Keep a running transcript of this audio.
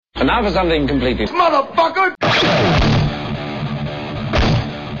And now for something completely... Motherfucker!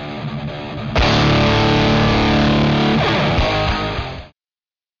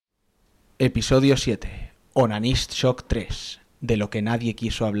 Episodio 7. Onanist Shock 3. De lo que nadie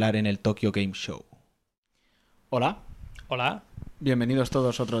quiso hablar en el Tokyo Game Show. Hola. Hola. Bienvenidos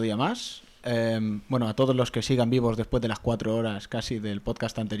todos otro día más. Bueno, a todos los que sigan vivos después de las 4 horas casi del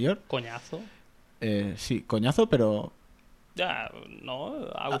podcast anterior. Coñazo. Sí, coñazo, pero... Ya, no,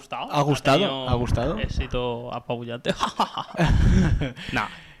 ha gustado. ¿Ha gustado? ¿Ha gustado? Éxito apabullante. No.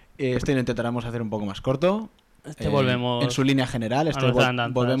 Este lo intentaremos hacer un poco más corto. Volvemos en su línea general.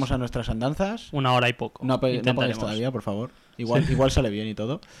 Volvemos a nuestras andanzas. 1 hora y poco. No apagues todavía, por favor. Igual sale bien y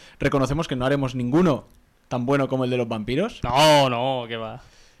todo. Reconocemos que no haremos ninguno tan bueno como el de los vampiros. No, que va.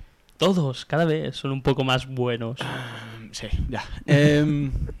 Todos, cada vez, son un poco más buenos. Sí, ya.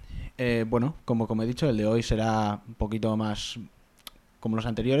 Bueno, como he dicho, el de hoy será un poquito más como los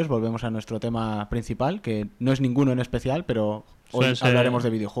anteriores. Volvemos a nuestro tema principal, que no es ninguno en especial, pero hoy hablaremos de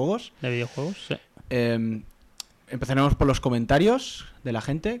videojuegos. De videojuegos, sí. Empezaremos por los comentarios de la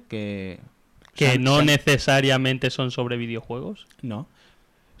gente que no necesariamente son sobre videojuegos. No.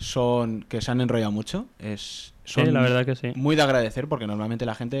 Que se han enrollado mucho. Sí, la verdad que sí. Muy de agradecer, porque normalmente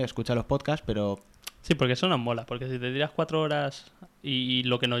la gente escucha los podcasts, pero... Sí, porque eso nos mola, porque si te tiras 4 horas y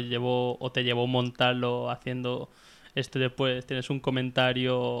lo que nos llevó o te llevó montarlo haciendo esto después, tienes un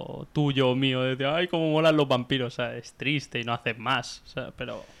comentario tuyo o mío de ay, cómo molan los vampiros, o sea, es triste y no haces más, o sea,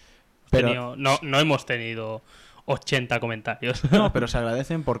 pero no hemos tenido 80 comentarios. No, pero se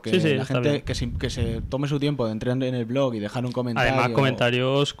agradecen porque sí, la gente que se tome su tiempo de entrar en el blog y dejar un comentario. Además,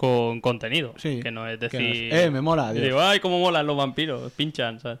 comentarios con contenido. Sí, que no es decir... me mola. Digo, ay, cómo molan los vampiros,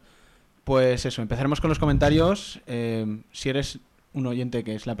 pinchan, ¿sabes? Pues eso, empezaremos con los comentarios. Si eres un oyente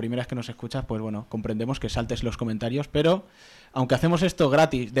que es la primera vez que nos escuchas, pues bueno, comprendemos que saltes los comentarios, pero aunque hacemos esto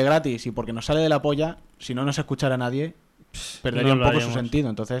de gratis y porque nos sale de la polla, si no nos escuchara nadie, perdería un poco su sentido.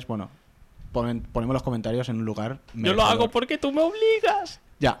 Entonces, bueno, ponemos los comentarios en un lugar merecedor. Yo lo hago porque tú me obligas.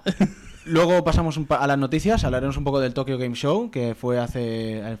 Ya. Luego pasamos a las noticias. Hablaremos un poco del Tokyo Game Show, que fue a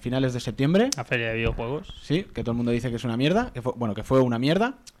finales de septiembre. La feria de videojuegos. Sí, que todo el mundo dice que es una mierda. Que fue una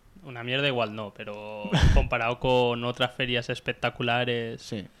mierda. Una mierda igual no, pero comparado con otras ferias espectaculares,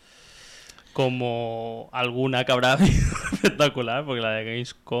 sí, como alguna que habrá habido espectacular, porque la de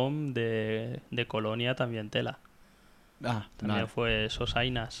Gamescom de Colonia también tela. También fue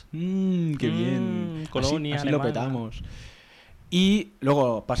Sosainas. ¡Qué bien! Colonia, así lo petamos. Y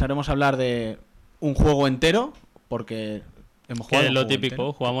luego pasaremos a hablar de un juego entero, porque hemos jugado. Que es lo típico,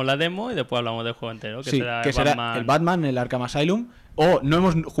 entero. Jugamos la demo y después hablamos del juego entero, que será el Batman, el Arkham Asylum.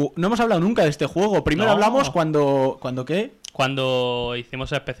 No hemos hablado nunca de este juego. Primero hablamos cuando ¿qué? Cuando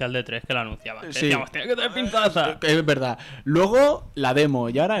hicimos el especial de 3 que lo anunciaban. Sí. Decíamos, tiene que tener pintaza. Es verdad. Luego la demo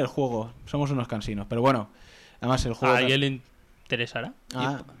y ahora el juego. Somos unos cansinos, pero bueno. Además el juego... ¿A alguien le interesará?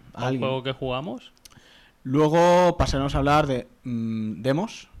 ¿El juego que jugamos? Luego pasaremos a hablar de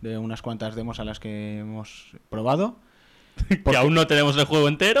demos, de unas cuantas demos a las que hemos probado. Que aún no tenemos el juego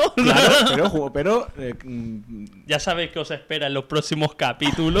entero. Claro, pero ya sabéis que os espera en los próximos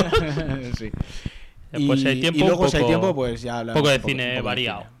capítulos. Sí. Después, si hay tiempo, y luego si hay tiempo, pues ya hablamos un poco de cine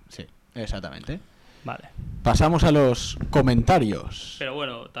variado. Sí, exactamente. Vale. Pasamos a los comentarios. Pero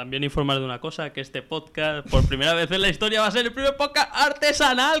bueno, también informar de una cosa, que este podcast, por primera vez en la historia, va a ser el primer podcast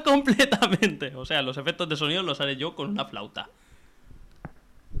artesanal completamente. O sea, los efectos de sonido los haré yo con una flauta.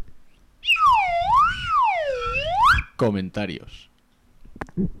 Comentarios.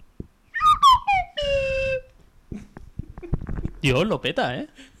 Dios, lo peta, ¿eh?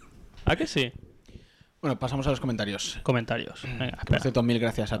 ¿A que sí? Bueno, pasamos a los comentarios. Comentarios. Venga, por cierto, mil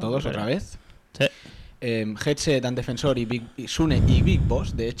gracias a todos otra vez. Sí. Headset, Dan Defensor y Sune y Big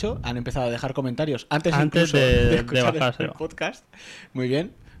Boss, de hecho, han empezado a dejar comentarios antes incluso de escuchar el podcast. Muy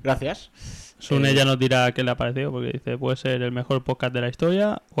bien, gracias. Sune ya nos dirá qué le ha parecido, porque dice, puede ser el mejor podcast de la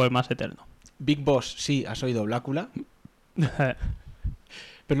historia o el más eterno. Big Boss, sí, has oído Blácula.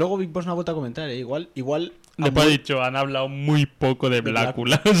 Pero luego Big Boss no ha vuelto a comentar, ¿eh? Igual después ha dicho, han hablado muy poco de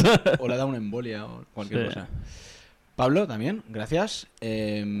Blácula. O le ha dado una embolia o cualquier cosa. Pablo, también, gracias.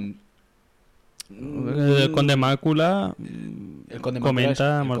 El Conde Mácula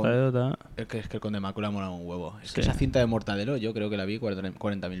comenta Mortadelo. Es que el Conde Mácula mola un huevo. Es que esa cinta de Mortadelo yo creo que la vi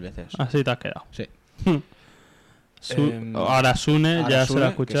 40.000 veces. Así te has quedado. Sí. Ahora Sune ya se lo ha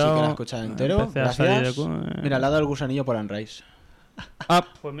escuchado. Que sí que lo ha escuchado entero. Gracias. Mira, le ha dado el gusanillo por Unrise.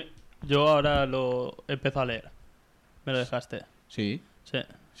 Pues yo ahora lo he empezado a leer. Me lo dejaste. Sí. Sí.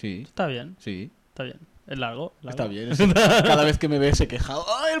 Sí. Está bien. Sí. Está bien. Es largo. Está bien. Cada vez que me ve se queja.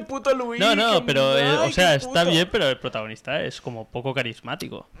 ¡Ay, el puto Luis! No, pero, ay, o sea, qué está puto! bien, pero el protagonista es como poco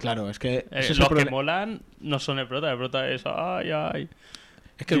carismático. Claro, es que... ese es Los el que proble- molan no son el prota es ay.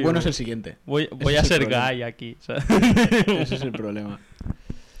 Es que el bueno es el siguiente. Voy Ese a es el ser problema. gay aquí. O sea. Ese es el problema.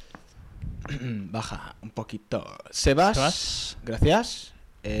 Baja un poquito. Sebas, gracias.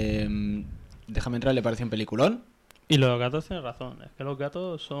 Déjame entrar, le parece un peliculón. Y los gatos tienen razón. Es que los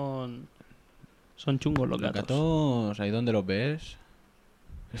gatos son chungos los Los gatos. gatos, ahí donde los ves.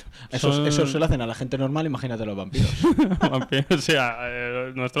 Son- Eso se lo hacen a la gente normal, imagínate a los vampiros. O sea,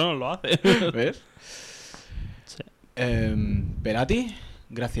 nuestro no lo hace. ¿Ves? Sí. Perati,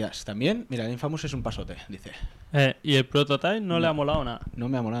 gracias también. Mira, el Infamous es un pasote, dice. Y el Prototype no le ha molado nada. No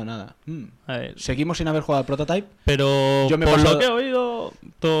me ha molado nada. A ver, Seguimos sin haber jugado al Prototype. pero Yo me he por pasado- lo que he oído,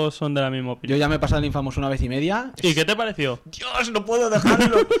 todos son de la misma Yo opinión. ya me he pasado el Infamous una vez y media. ¿Y qué te pareció? Dios, no puedo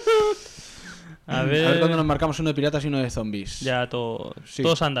dejarlo. A A ver ver, cuándo nos marcamos uno de piratas y uno de zombies. ya todo Sí.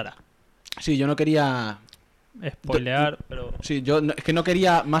 se andará. Sí, yo no quería... Spoilear, pero... Sí, es que no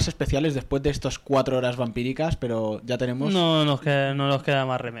quería más especiales después de estos 4 horas vampíricas, pero ya tenemos... No nos queda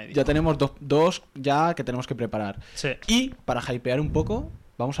más remedio. Ya tenemos dos ya que tenemos que preparar. Sí. Y para hypear un poco,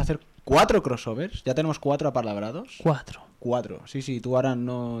 vamos a hacer 4 crossovers. Ya tenemos 4 apalabrados. 4. 4. Sí, tú ahora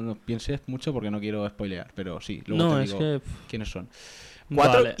no pienses mucho porque no quiero spoilear, pero sí, luego No, te es digo que... quiénes son.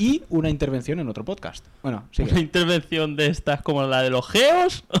 4 Vale. y una intervención en otro podcast. Bueno, ¿Una sigue. intervención de estas como la de los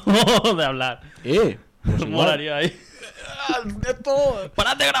geos? ¿O de hablar? Pues igual. Molaría ahí. Esto...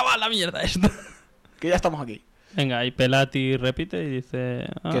 ¡Parad de grabar la mierda esta! Que ya estamos aquí. Venga, y Pelati repite y dice...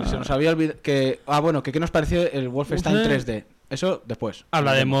 Que se nos había olvidado que... bueno, que qué nos pareció el Wolfenstein 3D. Eso después.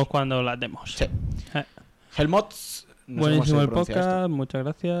 Hablaremos cuando las demos. Sí. Eh, Helmots. No sé cómo Buenísimo se el pronuncia podcast, esto. muchas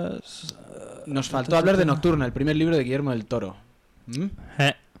gracias. Nos faltó hablar de Nocturna, el primer libro de Guillermo del Toro. ¿Mm?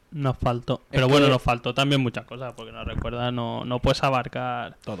 Nos faltó. Es Pero bueno, que- nos faltó también muchas cosas, porque nos recuerda, no puedes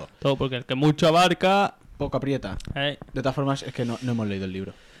abarcar Todo. todo, porque el que mucho abarca... Poco aprieta. De todas formas, es que no hemos leído el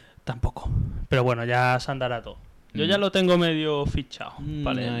libro. Tampoco. Pero bueno, ya se andará todo. Yo Mm. ya lo tengo medio fichado.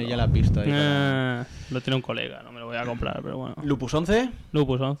 para leerlo. Ya la has visto ahí. para- Lo tiene un colega, no me lo voy a comprar, pero bueno. Lupus 11,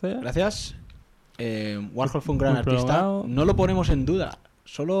 Lupus 11. gracias. Warhol fue un gran Muy artista. probado. No lo ponemos en duda.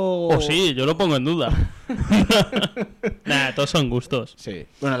 Solo... Oh, sí, yo lo pongo en duda. Nah, todos son gustos. Sí.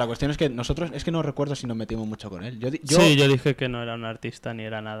 Bueno, la cuestión es que nosotros... Es que no recuerdo si nos metimos mucho con él. Sí, yo dije que no era un artista ni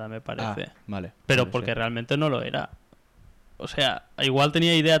era nada, me parece. Vale. Pero Vale, porque sí. realmente no lo era. O sea, igual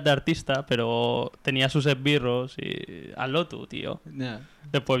tenía ideas de artista, pero tenía sus esbirros y... Hazlo tú, tío. Ya.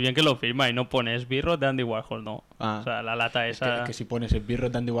 Después bien que lo firma y no pone esbirros de Andy Warhol, no. Ah. O sea, la lata Es esa... que si pones el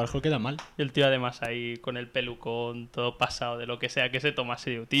birro de Andy Warhol queda mal. Y el tío además ahí con el pelucón todo pasado de lo que sea que se toma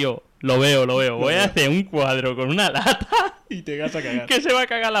serio. Tío, lo veo. Voy a hacer un cuadro con una lata Y te vas a cagar. que se va a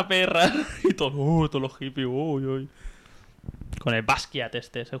cagar la perra. Y todos los hippies, uy. Con el Basquiat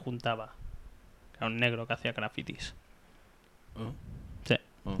se juntaba. Era un negro que hacía grafitis. Oh. Sí.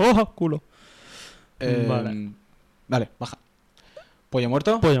 Oh. ¡Oh, culo! Vale, baja. Pollo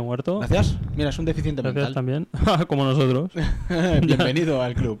muerto. Pollo muerto. Gracias. Mira, es un deficiente Gracias mental. también. Como nosotros. Bienvenido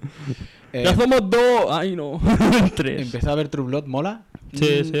al club. ¡Ya somos 2! ¡Ay, no! 3. Empezó a ver True Blood, ¿mola? Sí,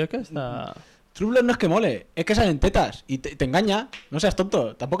 es que está... True Blood no es que mole, es que salen tetas y te engaña. No seas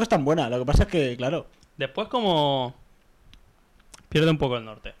tonto, tampoco es tan buena. Lo que pasa es que, claro. Después como... Pierde un poco el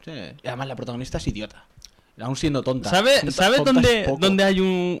norte. Sí. Y además la protagonista es idiota. Aún siendo tonta. ¿Sabes Tonta es poco. dónde hay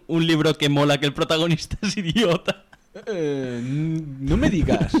un libro que mola que el protagonista es idiota? No me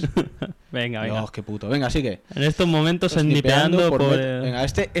digas. Venga. Dios, qué puto. Venga, sigue. En estos momentos snipeando por... Venga,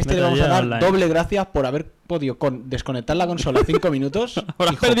 este le vamos a dar Online. doble gracias por haber podido desconectar la consola 5 minutos.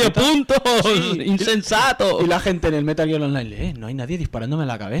 ¡Habrás hijo perdido puta. puntos! Sí. ¡Insensato! Y la gente en el Metal Gear Online, no hay nadie disparándome en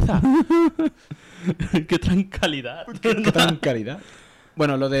la cabeza. ¡Qué tranquilidad! Qué tranquilidad.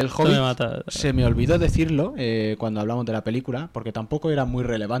 Bueno, lo del Esto Hobbit me mata. se me olvidó decirlo cuando hablamos de la película, porque tampoco era muy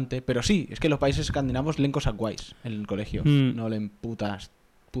relevante, pero sí, es que los países escandinavos leen cosas guays en el colegio, Mm. no leen putos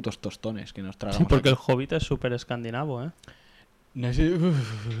tostones que nos Sí, tragamos. porque el aquí. Hobbit es súper escandinavo, ¿eh? No sé.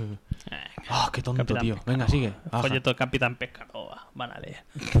 Qué tonto, Capitán tío. Pescanova. Venga, sigue. baja. Folleto del Capitán Pescanova. Van a leer.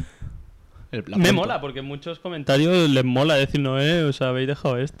 La Me pronto. mola, porque en muchos comentarios les mola decir, no, os habéis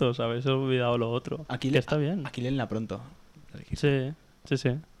dejado esto, os habéis olvidado lo otro. Aquí que está bien. Aquí leenla pronto. Sí.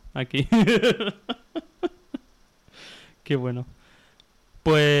 Aquí. Qué bueno.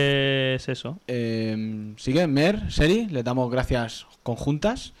 Pues eso. Sigue, Mer, Seri, le damos gracias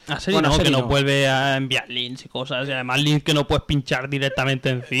conjuntas. A Seri Bueno, no, Seri que nos no. vuelve a enviar links y cosas. Y además links que no puedes pinchar directamente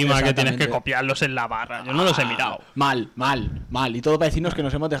encima, que tienes Exactamente. que copiarlos en la barra. Yo no los he mirado. Mal. Y todo para decirnos que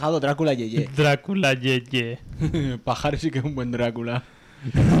nos hemos dejado Drácula Yeye. Drácula, ye. Pajar sí que es un buen Drácula.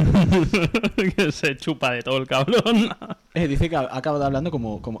 Que se chupa de todo el cabrón. Dice que ha acabado hablando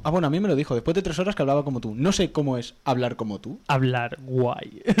como... Ah, bueno, a mí me lo dijo. Después de 3 horas que hablaba como tú. No sé cómo es hablar como tú. Hablar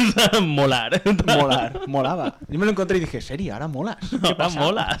guay. Molar. Molaba. Yo me lo encontré y dije, ¿serio? ¿Ahora molas? ¿Qué Ahora pasa?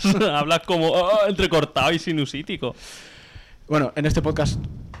 molas. Hablas como entrecortado y sinusítico. Bueno, en este podcast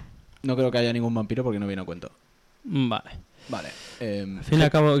no creo que haya ningún vampiro porque no viene a cuento. Vale. Vale. Al fin y al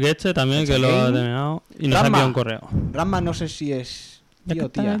cabo, Getche también, que lo ha terminado. Y nos ha Ranma. enviado un correo. Ranma no sé si es tío o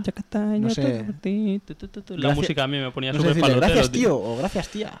tía. No sé. La música a mí me ponía No sé súper decirle, palote. gracias tío o gracias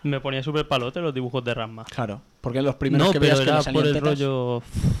tía. Me ponía súper palote los dibujos de Ranma. Claro, porque los primeros No, que pero veas que era le salían por el tetas, rollo...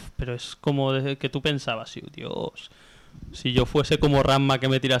 Pero es como que tú pensabas, sí, Dios... Si yo fuese como Ranma que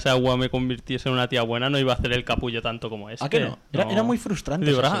me tirase agua me convirtiese en una tía buena, no iba a hacer el capullo tanto como este. ¿A qué no? Era muy frustrante.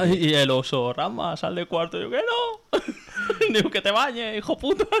 Digo, esa serie. y el oso, Ranma, sal del cuarto. Digo, que no. Digo, que te bañes, hijo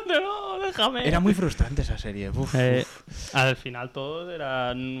puto. No, déjame. Era muy frustrante esa serie. Uf, uf. Al final todos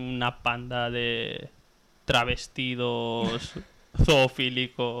eran una panda de travestidos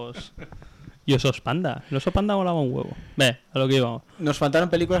zoofílicos. Y osos panda. El oso panda molaba un huevo. Ve, a lo que íbamos. Nos faltaron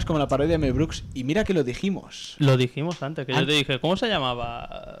películas como la parodia de Mel Brooks y mira que lo dijimos. Lo dijimos antes, que yo te dije, ¿cómo se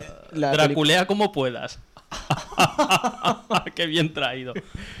llamaba? La Draculea como puedas. Qué bien traído.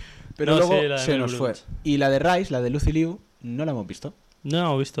 Pero No, luego sí, la de se Mel nos fue. Brooks. Y la de Rice, la de Lucy Liu, no la hemos visto. No lo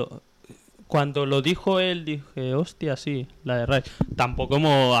hemos visto. Cuando lo dijo él, dije, hostia, sí, la de Ray. Tampoco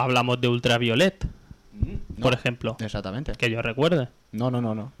hablamos de Ultraviolet, No, por ejemplo. Exactamente. Que yo recuerde. No. No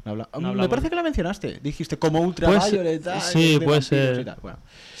Me hablamos. parece que la mencionaste. Dijiste como Ultraviolet. sí, de puede vampiros ser. y tal. Bueno.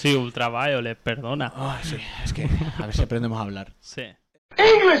 Sí, Ultraviolet, perdona. Ay, sí, es que a ver si aprendemos a hablar. Sí.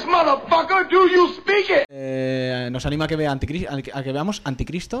 English, motherfucker, do you speak it? Nos anima a que, a que veamos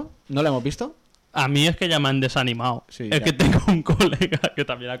Anticristo. ¿No la hemos visto? A mí es que ya me han desanimado. Sí, es ya. que tengo un colega que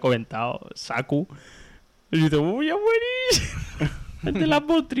también ha comentado, Saku. Y dice, uy, es buenísimo. El de las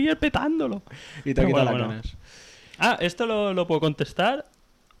Trier petándolo. Y te ha Pero quitado las bueno. ganas. Ah, esto lo puedo contestar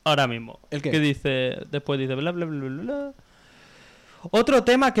ahora mismo. ¿El qué? Que dice, después dice, bla, bla, bla, bla, bla. Otro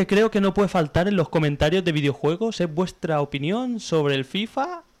tema que creo que no puede faltar en los comentarios de videojuegos es vuestra opinión sobre el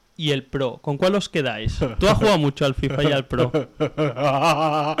FIFA y el Pro. ¿Con cuál os quedáis? Tú has jugado mucho al FIFA y al Pro.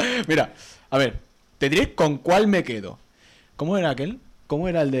 Mira, a ver, te diré con cuál me quedo. ¿Cómo era aquel? ¿Cómo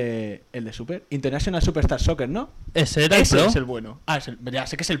era el de Super? International Superstar Soccer, ¿no? ¿Ese era el Ese Pro? es el bueno. Ya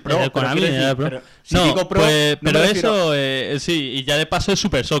sé que es el Pro. El de pero Konami, quiero era el decir, Pro. pero si no, digo Pro, pues, no me pero refiero- eso, sí, y ya de paso es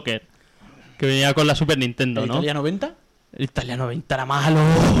Super Soccer. Que venía con la Super Nintendo, ¿El ¿no? Italia 90? El Italia 90 era malo.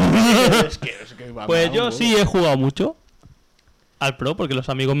 es que va Pues mal, yo huevo. sí he jugado mucho al Pro porque los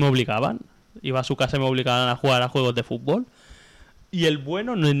amigos me obligaban. Iba a su casa y me obligaban a jugar a juegos de fútbol. Y el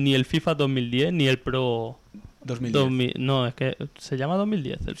bueno no es ni el FIFA 2010 ni el Pro 2010. no, es que se llama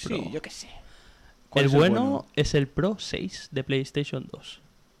 2010 el Pro. Sí, yo qué sé. ¿Cuál El es el bueno es el Pro 6 de PlayStation 2.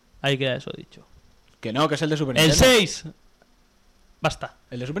 Ahí queda eso dicho. Que no, que es el de Super ¡El Nintendo. 6! Basta.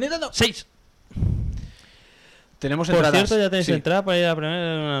 ¿El de Super Nintendo? 6. Tenemos Por entradas. cierto, ya tenéis Sí. entrada para ir a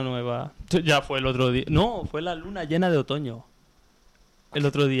aprender una nueva. Ya fue el otro día. No, fue la luna llena de otoño. El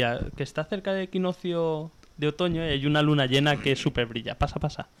otro día, que está cerca del equinoccio de otoño y hay una luna llena que súper brilla. Pasa.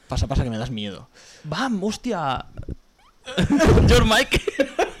 Pasa que me das miedo. ¡Bam! ¡Hostia! George Mike.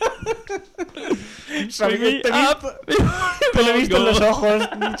 Te lo he visto en los ojos.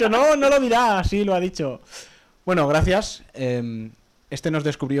 He dicho, no lo dirá. Sí, lo ha dicho. Bueno, gracias. Este nos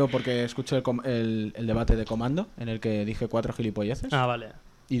descubrió porque escuchó el debate de Comando, en el que dije 4 gilipolleces. Ah, vale.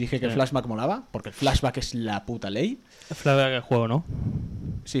 Y dije que el Sí. flashback molaba, porque el flashback es la puta ley. Flashback el juego, ¿no?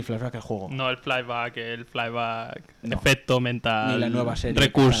 Sí, flashback el juego. No el flyback, No. efecto mental. Ni la nueva serie que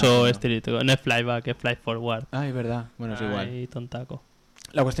Recurso están haciendo. estilístico. No es flyback, es fly forward. Ah, es verdad. Bueno, es igual. Ay, tontaco.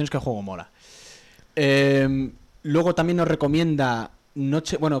 La cuestión es que el juego mola. Luego también nos recomienda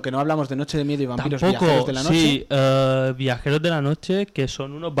que no hablamos de Noche de Miedo y Vampiros Viajeros de la Noche. Sí, Viajeros de la Noche, que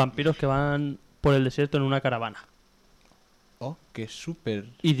son unos vampiros que van por el desierto en una caravana. Oh, que súper.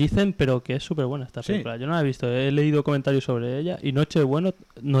 Y dicen, pero que es súper buena esta Sí. película. Yo no la he visto, he leído comentarios sobre ella. Y Noche de Bueno.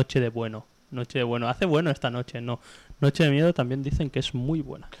 Hace bueno esta noche, no. Noche de Miedo también dicen que es muy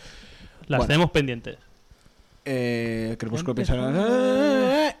buena. Las Bueno. tenemos pendientes. Crepúsculo Empezó.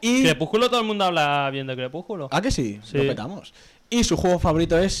 piensa. Y. Crepúsculo, todo el mundo habla bien de Crepúsculo. ¿Ah, que sí? Sí. Lo petamos. Y su juego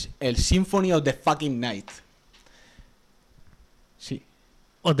favorito es el Symphony of the Fucking Night. Sí.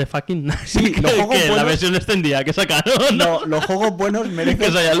 O The Fucking Night. Sí, los juegos que la buenos- versión extendida que sacaron. No, los juegos buenos Que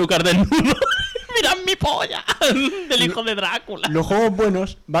merecen. soy a Lucas del Nudo. ¡Mirad mi polla! Del hijo de Drácula. Los juegos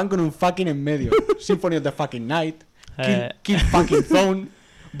buenos van con un fucking en medio. Symphony of the Fucking Night. Kill Fucking Zone.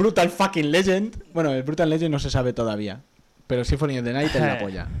 Brutal Fucking Legend. Bueno, el Brutal Legend no se sabe todavía. Pero Symphony of the Night es la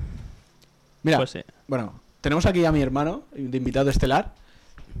polla. Mira, Pues sí. bueno, tenemos aquí a mi hermano, de invitado estelar.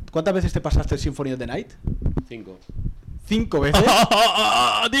 ¿Cuántas veces te pasaste el Symphony of the Night? 5. 5 veces.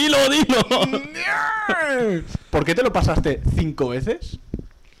 ¡Dilo! ¿Por qué te lo pasaste 5 veces?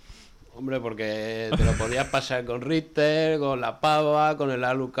 Hombre, porque te lo podías pasar con Richter, con la pava, con el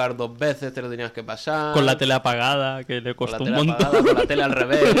Alucard 2 veces te lo tenías que pasar. Con la tele apagada, que le con la costó tele un montón. apagada, con la tele al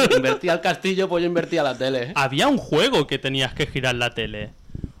revés. Invertía el castillo, pues yo invertía la tele. Había un juego que tenías que girar la tele.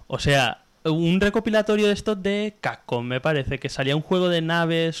 O sea, un recopilatorio de estos de Capcom, me parece, que salía un juego de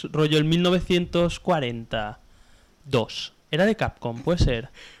naves rollo el 1942. Era de Capcom, puede ser.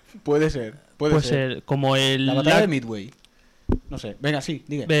 Puede ser. Puede ser. Como el... La batalla de Midway. No sé. Venga, sí,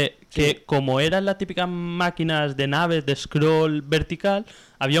 diga. Que como eran las típicas máquinas de naves de scroll vertical,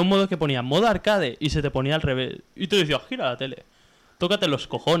 había un modo que ponía modo arcade y se te ponía al revés. Y te decía, gira la tele. Tócate los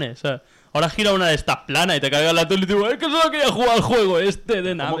cojones, ¿sabes? Ahora gira una de estas planas y te cargas la tele y te digo, es que solo quería jugar al juego este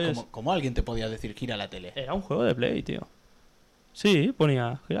de naves. ¿Cómo alguien te podía decir gira la tele? Era un juego de Play, tío. Sí,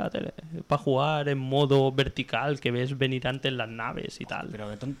 ponía gira la tele. Para jugar en modo vertical, que ves venir antes las naves y tal. Pero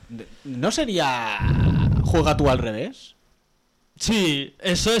 ¿no sería juega tú al revés? Sí,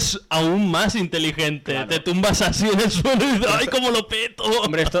 eso es aún más inteligente. Claro. Te tumbas así en el suelo y dices, ¡ay, cómo lo peto!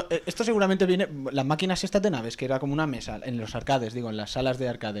 Hombre, esto seguramente viene... Las máquinas estas de naves, que era como una mesa, en los arcades, digo, en las salas de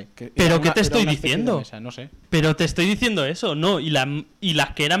arcade. ¿Pero qué te estoy diciendo? Mesa, no sé. Pero te estoy diciendo eso, no. Y las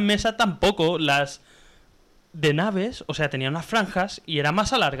que eran mesa tampoco. Las de naves, o sea, tenían unas franjas y era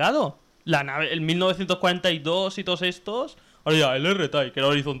más alargado. La nave, el 1942 y todos estos... Ahora ya, el R-Type, que era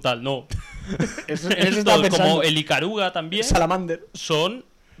horizontal, no. Eso Estos, estaba pensando. como el Ikaruga también, Salamander. son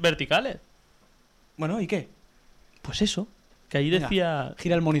verticales. Bueno, ¿y qué? Pues eso, que ahí Venga, decía...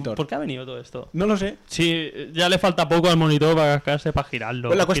 gira el monitor. ¿Por qué ha venido todo esto? No lo sé. Sí, ya le falta poco al monitor para cascarse, para girarlo.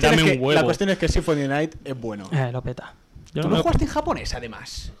 Pues la cuestión Gírame es que Symphony Night es bueno. Lo peta. Yo Tú no lo me- jugaste en japonés,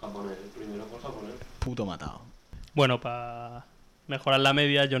 además. Japonés, el primero por japonés. Puto matado. Bueno, para mejorar la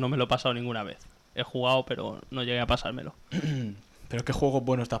media yo no me lo he pasado ninguna vez. He jugado, pero no llegué a pasármelo. ¿Pero qué juegos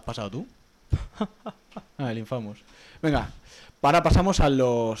buenos te has pasado tú? El Infamous. Venga, ahora pasamos a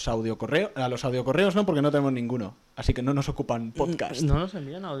los audiocorreos. A los audiocorreos no, porque no tenemos ninguno. Así que no nos ocupan podcast. ¿No nos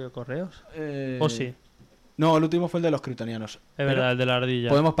envían audio correos? ¿O sí? No, el último fue el de los kryptonianos. Es verdad, el de la ardilla.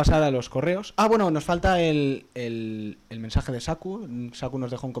 Podemos pasar a los correos. Ah, bueno, nos falta el mensaje de Saku. Saku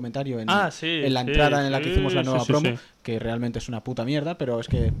nos dejó un comentario en la entrada en la que hicimos la nueva promo, que realmente es una puta mierda, pero es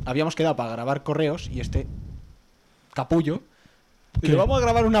que habíamos quedado para grabar correos y este capullo dice, vamos a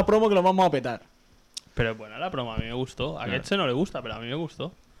grabar una promo que lo vamos a petar. Pero bueno, la promo a mí me gustó. A Claro. Getze no le gusta, pero a mí me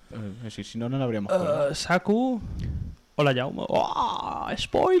gustó. Si no, no lo habríamos colgado. Saku... Hola, Jaume. ¡Oh!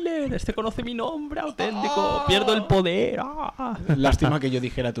 ¡Spoiler! Este conoce mi nombre auténtico. Pierdo el poder. ¡Ah! Lástima que yo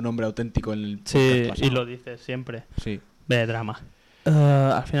dijera tu nombre auténtico en el podcast Sí, pasado. y lo dices siempre. Sí. Ve, drama.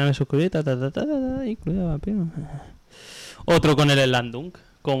 Al final me suscribí, incluido vampiro. Otro con el Landung,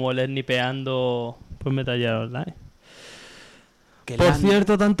 como el snipeando pues Metal Gear Online. Por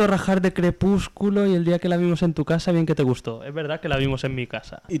cierto, tanto rajar de Crepúsculo y el día que la vimos en tu casa, bien que te gustó. Es verdad que la vimos en mi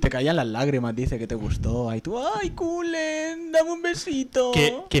casa. Y te caían las lágrimas, dice que te gustó. Ahí tú, ¡ay, Kulen! ¡Dame un besito!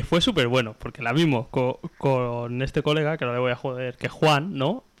 Que fue súper bueno, porque la vimos con este colega, que no le voy a joder, que es Juan,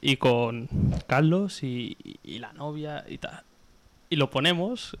 ¿no? Y con Carlos y la novia y tal. Y lo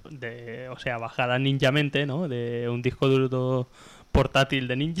ponemos, o sea, bajada ninjamente, ¿no? De un disco duro portátil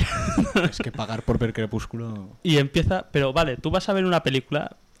de ninja. Es que pagar por ver Crepúsculo... Y empieza... Pero vale, tú vas a ver una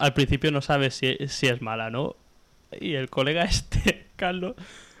película, al principio no sabes si es mala, ¿no? Y el colega Carlos,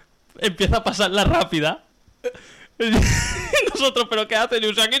 empieza a pasarla rápida. Y nosotros, ¿pero qué hacen? Y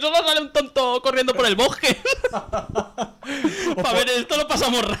o sea, aquí solo sale un tonto corriendo por el bosque. Para ver esto lo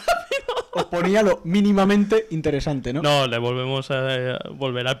pasamos rápido. Os ponía lo mínimamente interesante, ¿no? No, le volvemos a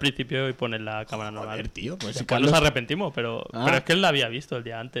volver al principio y poner la cámara normal. Joder, tío, pues si Después nos arrepentimos, pero es que él la había visto el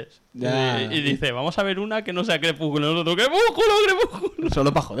día antes. Ya. Y dice, vamos a ver una que no sea Crepúsculo. Nosotros, ¡Crepúsculo!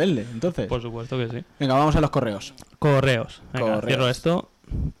 Solo para joderle, entonces. Por supuesto que sí. Venga, vamos a los correos. Correos. Venga, Correos. cierro esto.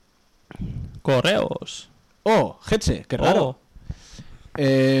 Correos. ¡Oh, Hetze! ¡Qué raro! Oh.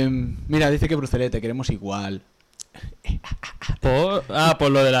 Mira, dice que Brucelete, queremos igual.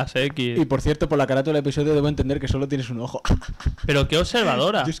 Por lo de las X. Y por cierto, por la carátula del episodio debo entender que solo tienes un ojo. Pero qué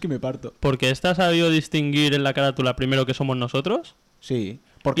observadora. Yo es que me parto. Porque esta ha sabido distinguir en la carátula primero que somos nosotros. Sí.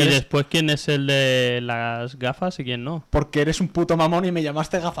 Y Porque eres, después quién es el de las gafas y quién no. porque eres un puto mamón y me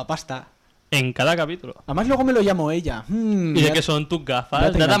llamaste gafapasta. En cada capítulo. Además luego me lo llamo ella. ¿Y de qué son tus ya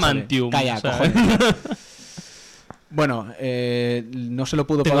gafas? te De engancharé. adamantium. Calla, o sea. cojones. Bueno, no se lo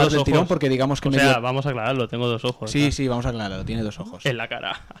pudo Tengo pagar dos del tirón ojos. porque digamos que O me sea, dio... vamos a aclararlo, tengo dos ojos. Sí, ¿no? sí, vamos a aclararlo, tiene dos ojos. En la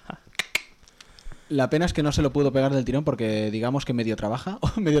cara. La pena es que no se lo pudo pegar del tirón porque digamos que medio trabaja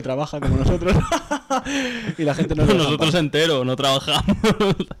como nosotros. Y la gente no lo deja en Nosotros paz. entero, no trabajamos.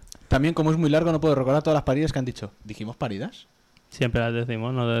 También como es muy largo no puedo recordar todas las paridas que han dicho. ¿Dijimos paridas? Siempre las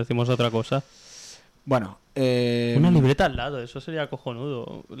decimos, no decimos otra cosa. Bueno, Una libreta al lado, eso sería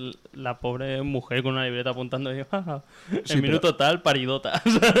cojonudo. La pobre mujer con una libreta apuntando y Sí, en minuto tal, paridota.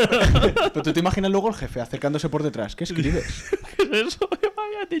 pero tú te imaginas luego el jefe acercándose por detrás. ¿Qué escribes? ¿Qué es eso?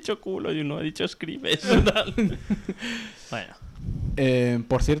 Me había dicho culo y uno ha dicho escribes. Bueno,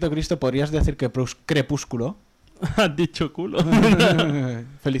 Por cierto, Cristo, ¿podrías decir que Crepúsculo? has dicho culo.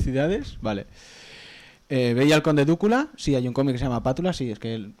 Felicidades, vale. Veía al Conde Dúcula, sí, hay un cómic que se llama Pátula, sí, es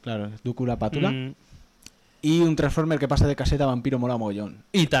que él, claro, es Dúcula Pátula. Y un Transformer que pasa de caseta a vampiro mola mogollón.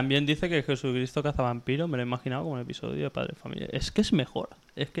 Y también dice que Jesucristo cazavampiro, me lo he imaginado como un episodio de Padre Familia. Es que es mejor.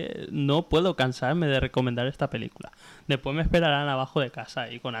 Es que no puedo cansarme de recomendar esta película. Después me esperarán abajo de casa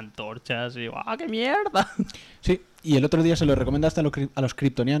ahí con antorchas y ¡ah, qué mierda! Sí, y el otro día se lo recomendaste a los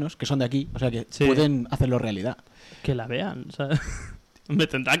kryptonianos, que son de aquí, o sea que Sí. pueden hacerlo realidad. Que la vean, ¿sabes? Me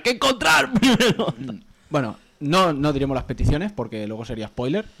tendrán que encontrar primero. Bueno, no diremos las peticiones porque luego sería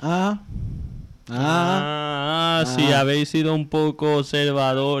spoiler. Si habéis sido un poco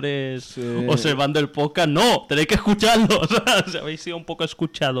observadores Sí. observando el podcast, no, tenéis que escucharlo. O sea, si habéis sido un poco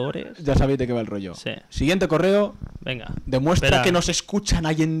escuchadores, Ya sabéis de qué va el rollo. Sí. Siguiente correo. venga. Demuestra Espera. que nos escuchan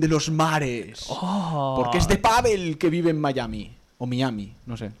allende los mares. Oh. Porque es de Pavel que vive en Miami. O Miami,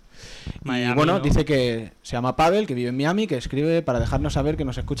 no sé. Y Miami, bueno, ¿no? dice que se llama Pavel, que vive en Miami, que escribe para dejarnos saber que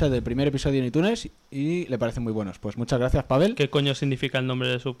nos escucha desde el primer episodio en iTunes y le parecen muy buenos. Pues muchas gracias, Pavel. ¿Qué coño significa el nombre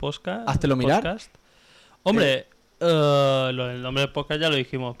de su podcast? Háztelo mirar. Podcast? Hombre, lo del nombre del podcast ya lo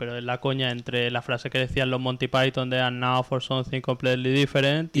dijimos, pero es la coña entre la frase que decían los Monty Python de "And now for something completely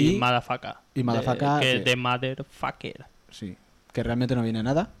different" y Y- motherfucker. y motherfucker, Que sí. de motherfucker. Sí, que realmente no viene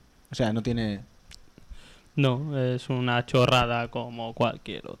nada. O sea, no tiene... No, es una chorrada como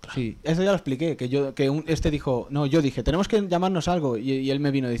cualquier otra. Sí, eso ya lo expliqué, este dijo, no, yo dije, tenemos que llamarnos algo, y él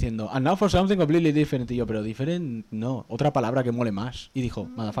me vino diciendo, and now for something completely different, y yo, pero different, no, otra palabra que mole más, y dijo,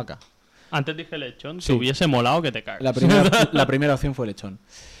 motherfucker. Antes dije lechón, Sí. que hubiese molado que te cagas. La primera opción fue lechón.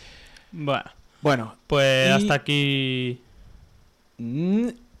 Bueno, Bueno, pues Y- hasta aquí.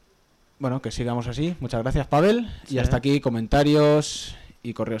 bueno, que sigamos así, muchas gracias, Pavel, y Sí. hasta aquí comentarios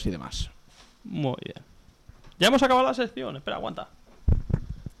y correos y demás. Muy bien. Ya hemos acabado la sección. Espera, aguanta.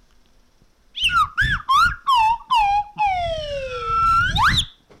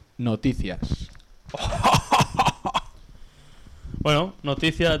 Noticias. Bueno,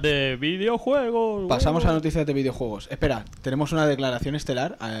 noticias de videojuegos. Pasamos a noticias de videojuegos. Espera, tenemos una declaración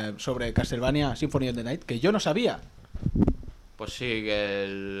estelar sobre Castlevania Symphony of the Night que yo no sabía. Pues sí, que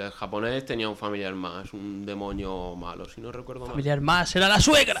el japonés tenía un familiar más, un demonio malo, si no recuerdo mal. Familiar más, era la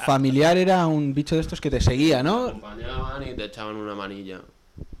suegra. Familiar era un bicho de estos que te seguía, Te ¿no? acompañaban y te echaban una manilla.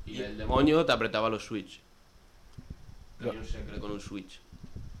 Y el demonio te apretaba los switch. Tenía un secreto con un switch.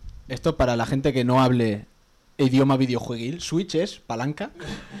 Esto para la gente que no hable idioma videojueguil. Switch es palanca,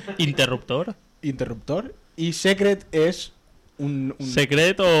 Interruptor. interruptor, y secret es un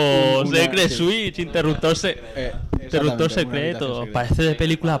Secreto. una- Secret sí. Switch. Interruptor, interruptor exactamente, una secreto. habitación secreta. Parece de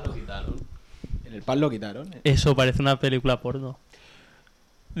película. Lo quitaron. En el pan lo quitaron. Eso parece una película porno.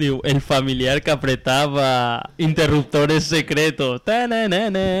 Digo, el familiar que apretaba interruptores secretos.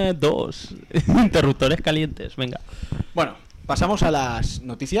 Tananana, 2. Interruptores calientes. Venga. Bueno, pasamos a las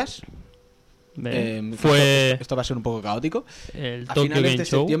noticias. Fue Esto va a ser un poco caótico. el A Tokyo finales Game de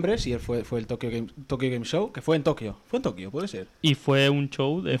Show. septiembre, sí, fue el Tokyo Game Show, que fue en Tokio. Fue en Tokio, puede ser. Y fue un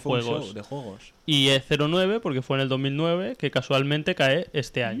show de Fue un juegos. show de juegos. Y es 09 porque fue en el 2009, que casualmente cae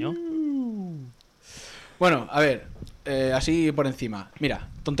este año. Bueno, a ver, así por encima. Mira,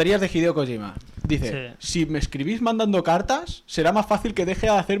 tonterías de Hideo Kojima. Dice, si me escribís mandando cartas, será más fácil que deje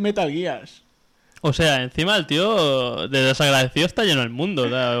de hacer Metal Gears. O sea, encima el tío de desagradecido está lleno el mundo.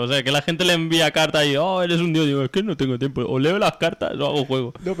 O sea, que la gente le envía cartas y, oh, eres un dios. Digo, es que no tengo tiempo. O leo las cartas o hago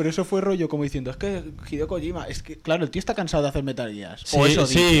juego. No, pero eso fue rollo como diciendo, es que Hideo Kojima, es que, claro, el tío está cansado de hacer Metal Gears. Sí, O eso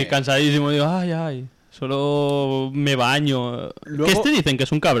sí, dice. cansadísimo. Digo, ay, solo me baño. Luego- Que dicen que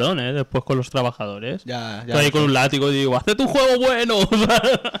es un cabrón, después con los trabajadores. Ya, Estoy ahí lo con sé. un látigo y digo, hazte tu juego bueno. O sea,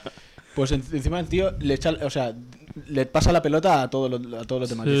 Pues encima el tío le echa, o sea, le pasa la pelota a todos los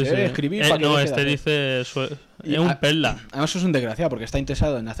demás. sí, Dice, sí. escribir para que no, deje de este hacer". dice, Y es un a- perla. Además es un desgraciado porque está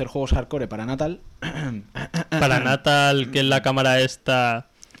interesado en hacer juegos hardcore para Natal Para Natal, que es la cámara esta...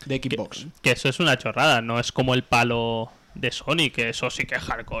 de Xbox. Que eso es una chorrada, no es como el palo de Sony, que eso sí que es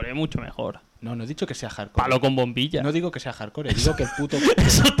hardcore, mucho mejor. No he dicho que sea hardcore. Palo con bombilla. No digo que sea hardcore, digo que el puto...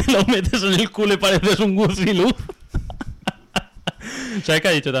 Eso te lo metes en el culo y pareces un gusiluz. ¿Sabes qué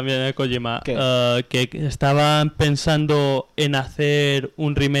ha dicho también Kojima? ¿Qué? Que estaban pensando en hacer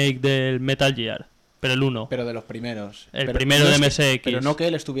un remake del Metal Gear, pero el 1. Pero de los primeros. El Pero primero no de es que- MSX. Pero no que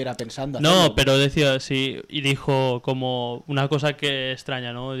él estuviera pensando No, hacerlo. pero decía, sí, y dijo como una cosa que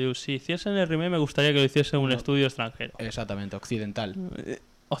extraña, ¿no? Digo, si hiciesen el remake me gustaría que lo hiciese un No. estudio extranjero. Exactamente, occidental.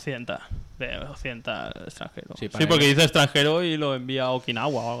 Occidental, de occidental extranjero. Sí, Sí, para porque él. dice extranjero y lo envía a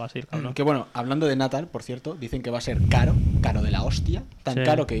Okinawa o algo así, cabrón. Que bueno, hablando de Natal, por cierto, dicen que va a ser caro, caro de la hostia. Tan Sí.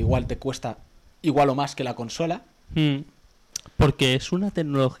 caro que igual te cuesta igual o más que la consola. Porque es una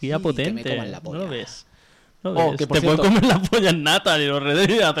tecnología Sí, potente. que me coman la ¿No polla. lo ves? ¿No Oh, ves? que por Te pueden cierto- comer la polla en Natal y los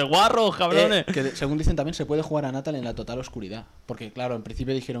Red hace guarros, cabrones. Según dicen también se puede jugar a Natal en la total oscuridad. Porque claro, en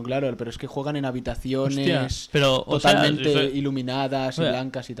principio dijeron, claro, pero es que juegan en habitaciones Hostia, pero, o sea, totalmente si- iluminadas y o sea,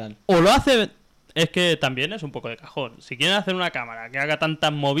 blancas y tal. O lo hace... Es que también es un poco de cajón. Si quieren hacer una cámara que haga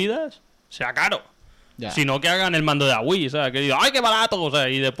tantas movidas, sea caro. Ya. Sino que hagan el mando de la Wii, ¿sabes? Que diga, ¡ay, qué barato! O sea,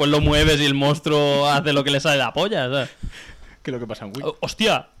 y después lo mueves y el monstruo hace lo que le sale de la polla, ¿sabes? ¿Qué es lo que pasa en Wii?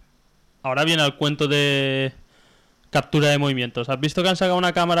 Hostia, ahora viene el cuento de captura de movimientos. ¿Has visto que han sacado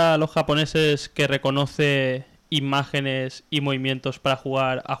una cámara los japoneses que reconoce imágenes y movimientos para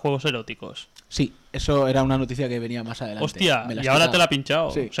jugar a juegos eróticos? Sí, eso era una noticia que venía más adelante. Hostia, Me la y has ahora quitado. te la ha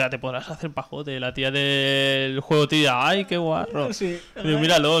pinchado. Sí. O sea, te podrás hacer pajote. La tía del juego te dirá, ¡ay, qué guarro! Sí. Digo,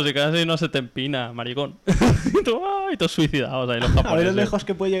 míralo, si casi no se te empina, maricón. y tú, ¡ay! Todos suicidados ahí los A ver japoneses. lo lejos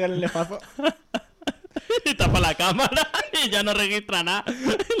que puede llegar el lefazo. Y tapa la cámara y ya no registra nada.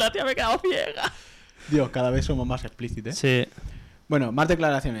 La tía me he quedado ciega. Dios, cada vez somos más explícitos. Sí, Bueno, más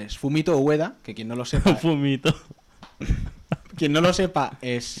declaraciones. Fumito Ueda, que quien no lo sepa, fumito. quien no lo sepa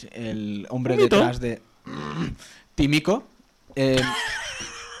es el hombre Fumito. detrás de Timiko.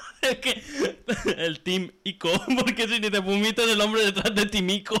 Es que el Team Ico, porque si dice Fumito es el hombre detrás de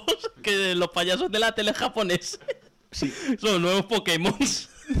Timicos, que los payasos de la tele japonesa Sí, son nuevos Pokémon.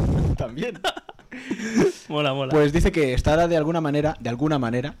 también. Mola, mola. Pues dice que estará de alguna manera,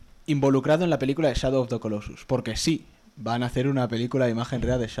 involucrado en la película de Shadow of the Colossus. Porque sí, van a hacer una película de imagen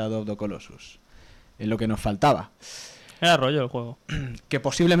real de Shadow of the Colossus. Es lo que nos faltaba. Era rollo el juego. Que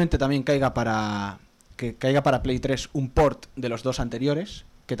posiblemente también caiga para Play 3 un port de los dos anteriores,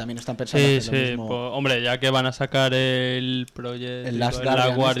 que también están pensando Sí, hacer lo sí. mismo. Pues, hombre, ya que van a sacar el proyecto, El Last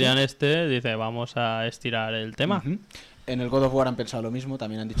Guardian, Guardian dice, vamos a estirar el tema. Ujú. En el God of War han pensado lo mismo,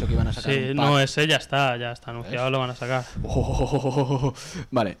 también han dicho que iban a sacar Sí, un no, pack. ese ya está anunciado, ¿Ves? lo van a sacar.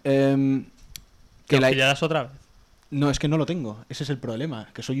 Vale. Que Que lo la... pillarás otra vez. No, es que no lo tengo. Ese es el problema.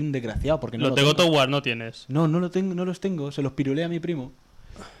 Que soy un desgraciado porque no Lo lo tengo tengo. todo War, no tienes. No, no lo tengo, no los tengo. Se los pirulé a mi primo.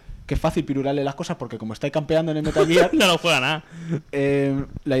 Que es fácil pirularle las cosas porque como estáis campeando en el Metal Gear, No lo juega nada.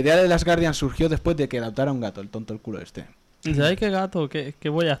 la idea de las Guardian surgió después de que adoptara un gato, el tonto el culo este. Dice, ay, qué gato, ¿qué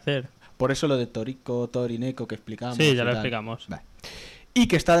voy a hacer? Por eso lo de Torineco que explicábamos. Sí, y ya lo tal. explicamos. Vale. Y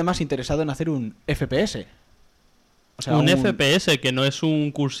que está además interesado en hacer un FPS. O sea, un FPS, que no es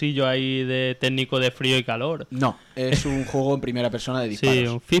un cursillo ahí de técnico de frío y calor. No, es un juego en primera persona de disparos. Sí,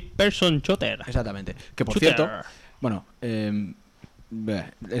 un fifth person shooter. Exactamente. Que por Shooter. cierto, bueno,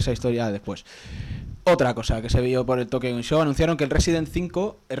 esa historia después. Otra cosa que se vio por el Tokyo Game Show, anunciaron que el Resident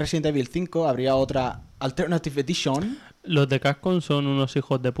Evil 5 habría otra Alternative Edition Los de Capcom son unos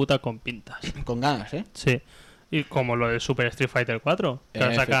hijos de puta con pintas. con ganas, ¿eh? Sí. Y como lo del Super Street Fighter 4. Que lo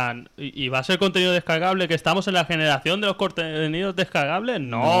Efe. sacan. ¿Y va a ser contenido descargable? ¿Que estamos en la generación de los contenidos descargables?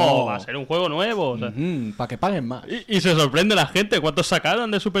 No, No. va a ser un juego nuevo. O sea, Para que paguen más. y se sorprende la gente. ¿Cuántos sacaron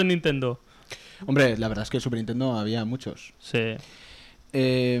de Super Nintendo? Hombre, la verdad es que en Super Nintendo había muchos. Sí.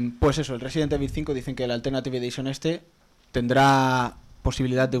 Pues eso, el Resident Evil 5 dicen que el Alternative Edition tendrá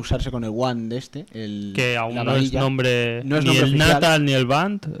posibilidad de usarse con el One de este. Que aún la no es varilla. nombre. No es ni nombre el oficial. Natal ni el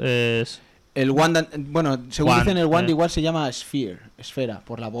Band. Es. El Wand, bueno, según Wand, dicen el Wand sí. igual se llama esfera,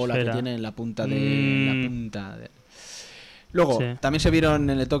 por la bola Esfera. que tiene en la punta de Mm. la punta de... Luego, Sí. también se vieron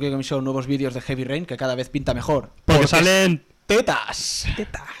en el Tokyo Game Show nuevos vídeos de Heavy Rain que cada vez pinta mejor. Porque salen. tetas.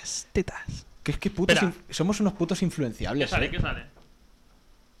 Tetas. Que es que putos Espera. somos unos putos ¿Qué influenciables, sale? ¿eh? ¿Qué sale?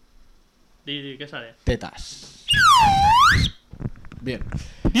 Di, ¿qué sale? Tetas. Bien.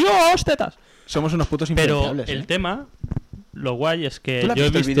 ¡Dios, tetas! Somos unos putos Pero influenciables, el ¿eh? tema, lo guay es que ¿Tú lo has yo he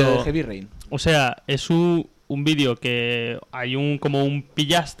visto el visto. vídeo de Heavy Rain? O sea, es un vídeo que hay como un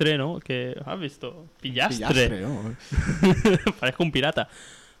pillastre, ¿no? Que ¿has visto? Pillastre. ¿no? Parezco un pirata.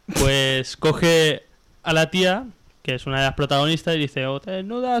 Pues coge a la tía, que es una de las protagonistas, y dice, o te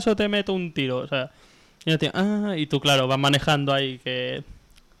desnudas o te meto un tiro. O sea, y la tía, y tú, claro, vas manejando ahí que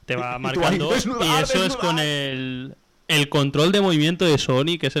te va Y tú ahí, marcando. desnudar, Y eso es desnudar. con el control de movimiento de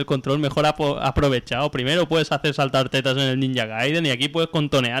Sony, que es el control mejor aprovechado. Primero puedes hacer saltar tetas en el Ninja Gaiden y aquí puedes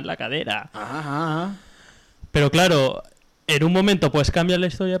contonear la cadera. Ajá. Pero claro, en un momento puedes cambiar la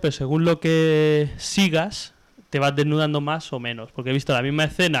historia, pero según lo que sigas, te vas desnudando más o menos. Porque he visto la misma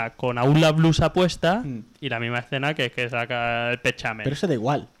escena con aún la blusa puesta y la misma escena que saca el pechame. Pero eso da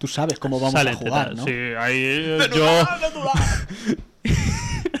igual, tú sabes cómo vamos Sale a jugar, tetas. ¿no? Sí, ahí yo...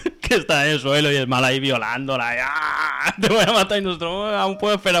 que está en el suelo y el mal ahí violándola. Y, ¡ah! Te voy a matar y nosotros aún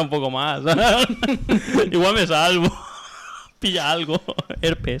puedo esperar un poco más. Igual me salvo. Pilla algo.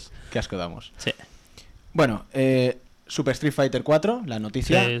 Herpes. Qué asco damos. Sí. Bueno, Super Street Fighter 4, la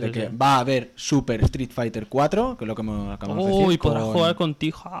noticia Sí, de sí, que sí. va a haber Super Street Fighter 4, que es lo que acabamos de Oh, decir. y podrás jugar con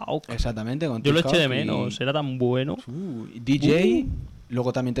T-Hawk. Exactamente, con Yo lo TikTok eché de y- menos. Era tan bueno. DJ,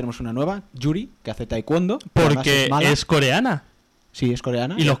 luego también tenemos una nueva, Yuri, que hace taekwondo. que además Porque mala. es coreana. Sí, es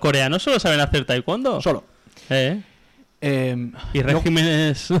coreana. Y los coreanos solo saben hacer taekwondo. Solo. Y luego-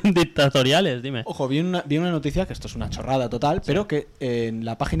 regímenes dictatoriales, dime. Ojo, vi una noticia, que esto es una chorrada total, pero que en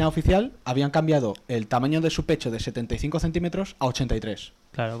la página oficial habían cambiado el tamaño de su pecho de 75 centímetros a 83.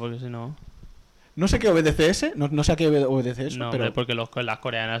 Claro, porque si no... No sé qué obedece ese, no sé a qué obedece eso, No, pero hombre, porque las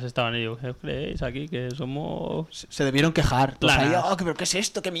coreanas estaban y digo, ¿qué creéis aquí? Que somos... se debieron quejar. Todos ahí, Planas. "Oh, ¿pero qué es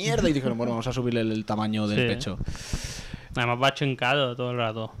esto? ¿Qué mierda?" Y dijeron, bueno, vamos a subirle el tamaño del Sí. pecho. Además va chincado todo el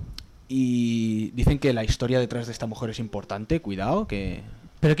rato. Y dicen que la historia detrás de esta mujer es importante, cuidado, que...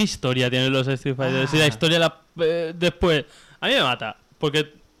 Pero qué historia tienen los Street Fighter. Si la historia después... A mí me mata,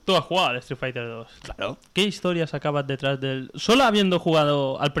 porque tú has jugado al Street Fighter 2. Claro. ¿Qué historia sacabas detrás del...? Solo habiendo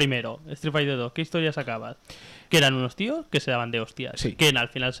jugado al primero, Street Fighter 2, ¿qué historia sacabas? Que eran unos tíos que se daban de hostias. Sí. Ken al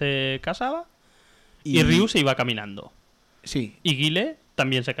final se casaba y Ryu se iba caminando. Sí, Y Guile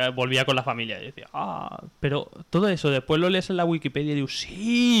también volvía con la familia y decía, pero todo eso después lo lees en la Wikipedia y digo,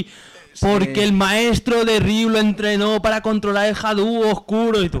 sí, porque el maestro de Ryu lo entrenó para controlar el Hadou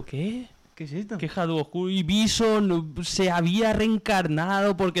oscuro. Y tú, ¿qué? ¿qué es esto? ¿Qué Hadou oscuro? Y Bison se había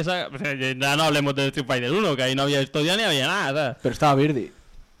reencarnado porque... Ya no hablemos de Street Fighter 1, que ahí no había historia ni había nada. ¿sabes? Pero estaba Birdie.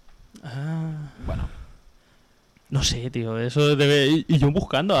 Bueno. No sé, tío, eso debe... Y yo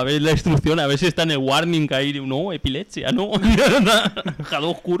buscando a ver la instrucción, a ver si está en el warning ahí. No, epilepsia, no.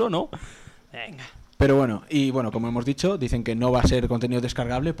 Hadou oscuro, no. Venga. Pero bueno, y bueno, como hemos dicho, dicen que no va a ser contenido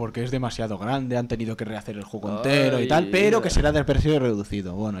descargable porque es demasiado grande, han tenido que rehacer el juego entero y tal, pero que será de precio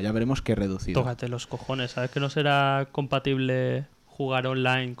reducido. Bueno, ya veremos qué reducido. Tócate los cojones, ¿sabes que no será compatible jugar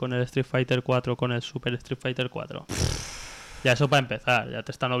online con el Street Fighter 4 con el Super Street Fighter 4? Ya eso para empezar, ya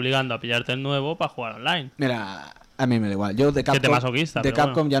te están obligando a pillarte el nuevo para jugar online. Mira, a mí me da igual. Yo de Qué Capcom, masoquista, de pero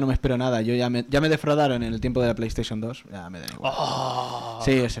Capcom bueno. ya no me espero nada. Yo ya me defraudaron en el tiempo de la PlayStation 2, ya me da igual.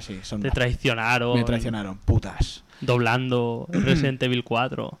 Sí, ese sí, son Te traicionaron. me traicionaron, putas. Doblando Resident Evil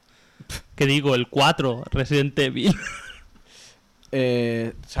 4. ¿Qué digo? El 4, Resident Evil.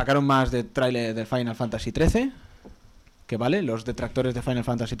 Sacaron más de tráiler del Final Fantasy XIII. Que vale, los detractores de Final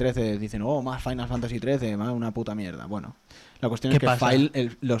Fantasy XIII dicen, oh, más Final Fantasy XIII, más una puta mierda. Bueno, la cuestión es ¿Qué que pasa?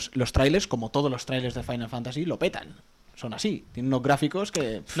 los trailers, como todos los trailers de Final Fantasy, lo petan. Son así, tienen unos gráficos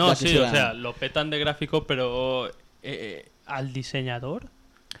que... No, ya sí, quisiera- o sea, lo petan de gráfico, pero al diseñador...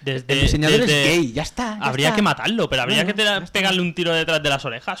 el diseñador es gay, ya está. ya Habría está. que matarlo, pero habría Bueno, que ya está. pegarle un tiro detrás de las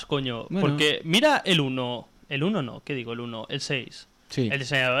orejas, coño. Bueno. Porque mira el 1. El 1 no, ¿qué digo? El 1, el 6. Sí. El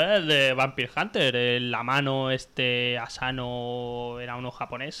diseñador es de Vampire Hunter. La mano, Asano, era uno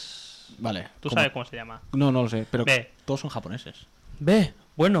japonés. Vale. ¿Tú ¿cómo? sabes cómo se llama? No, no lo sé, pero Ve. todos son japoneses. Ve,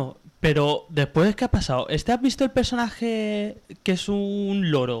 bueno, pero después, ¿qué ha pasado? ¿Has visto el personaje que es un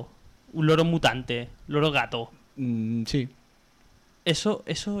loro? Un loro mutante, loro gato. Sí. Eso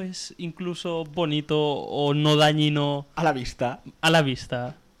es incluso bonito o no dañino A la vista. a la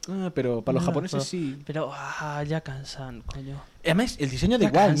vista. Pero para los No, japoneses sí. Pero ya cansan, coño. Además, el diseño da Ya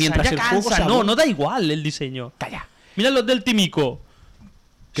igual. cansan, Mientras ya el juego cansan. sea No, bueno- no da igual el diseño. Calla. Mira los del Tímico.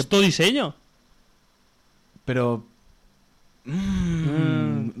 ¿Qué es todo diseño? Pero...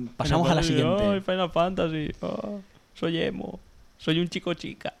 pasamos a la siguiente. Ay, Final Fantasy. Soy emo. Soy un chico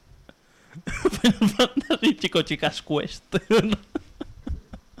chica. Final Fantasy chico chicas Quest.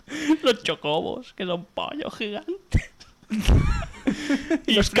 Los chocobos, que son pollos gigantes.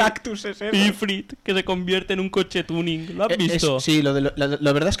 Y los cactuses, Y Frit, que se convierte en un coche tuning. ¿Lo has visto? Sí, la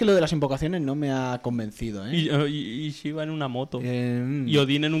verdad es que lo de las invocaciones no me ha convencido, ¿eh? Y Shiva en una moto. Eh, Y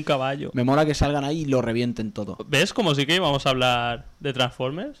Odín en un caballo. Me mola que salgan ahí y lo revienten todo. ¿Ves como sí que íbamos a hablar de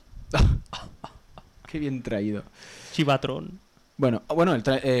Transformers? Qué bien traído. Chivatron. Bueno, el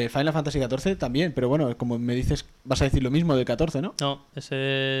Final Fantasy XIV también, pero bueno, como me dices, vas a decir lo mismo del 14, ¿no? No,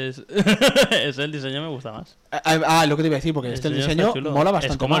 ese es... ese el diseño me gusta más. Lo que te iba a decir, porque el diseño está chulo. mola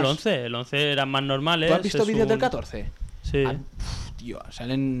bastante Es como más. el 11. El 11 eran más normales. ¿Tú has visto es vídeos del un- 14? Sí. Tío,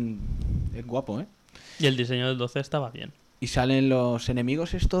 salen... Es guapo, ¿eh? Y el diseño del 12 estaba bien. Y salen los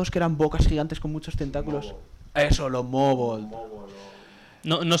enemigos estos que eran bocas gigantes con muchos tentáculos. Eso, los mobile.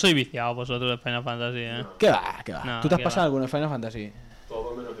 No soy viciado vosotros de Final Fantasy, ¿eh? ¿Qué va? ¿Qué va? No, ¿Tú te has qué pasado va. alguno de Final Fantasy?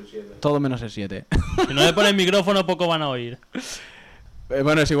 Todo menos el 7. Todo menos el 7. Si no le pones micrófono, poco van a oír.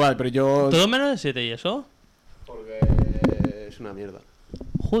 Bueno, es igual, pero yo... ¿Todo menos el 7 y eso? Porque es una mierda.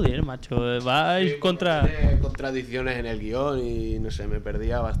 Joder, macho, vais contra... Tiene contradicciones en el guión y no sé, me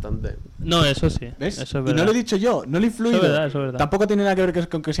perdía bastante. No, eso sí. ¿Ves? Eso es Y verdad. no lo he dicho yo, no lo he influido. Eso es verdad, eso es verdad. Tampoco tiene nada que ver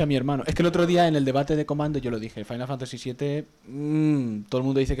con que sea mi hermano. Es que el otro día en el debate de comando yo lo dije. Final Fantasy VII, todo el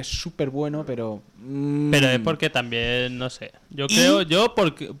mundo dice que es súper bueno, pero... Pero es porque también, no sé. Yo creo,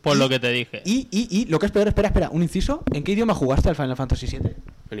 por lo que te dije. Y lo que es peor, espera, un inciso. ¿En qué idioma jugaste al Final Fantasy VII?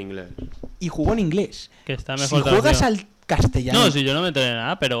 En inglés. Y jugó en inglés. Que está Si mejor juegas traducido. al castellano, No, si yo no me enteré de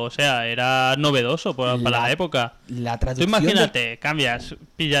nada, pero o sea, era novedoso para la época. la Tú traducción... imagínate, cambias,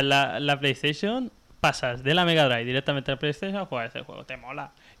 pillas la PlayStation, pasas de la Mega Drive directamente a la PlayStation a jugar ese juego. Te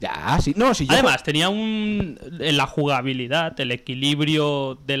mola. Ya, sí. No, si yo... Además, tenía en la jugabilidad, el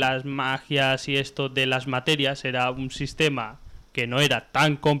equilibrio de las magias y esto de las materias era un sistema que no era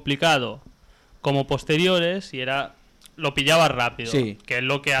tan complicado como posteriores y era lo pillaba rápido, Sí. que es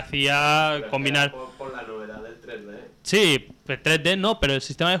lo que hacía combinar. Por la novedad del 3D. Sí, pues 3D no, pero el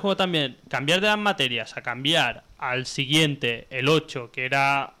sistema de juego también, cambiar de las materias a cambiar al siguiente, el 8, que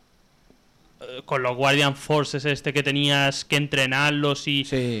era con los Guardian Forces que tenías que entrenarlos y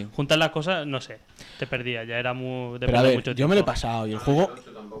Sí. juntar las cosas, no sé, te perdía, ya era muy... Pero a depende ver, mucho yo tiempo. me lo he pasado y el juego... El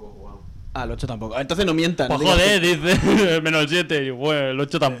 8 tampoco he jugado. Ah, el 8 tampoco. Entonces no mientan. Pues no digas joder, que- dice menos 7, y bueno, el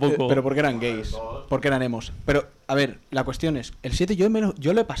 8 tampoco. Pero porque eran gays, porque eran emos. Pero, a ver, la cuestión es, el 7 yo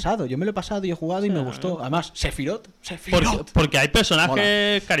lo he pasado y he jugado y me gustó. Además, Sephiroth. Porque hay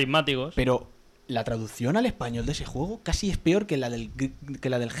personajes carismáticos. Pero la traducción al español de ese juego casi es peor que la del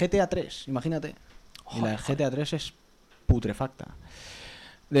GTA 3, imagínate. Y la del GTA 3 es putrefacta.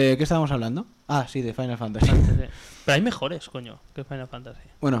 ¿De qué estábamos hablando? Ah, sí, de Final Fantasy. Sí. Pero hay mejores, coño, que Final Fantasy.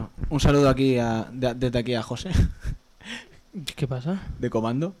 Bueno, un saludo aquí desde aquí a José, ¿Qué pasa? de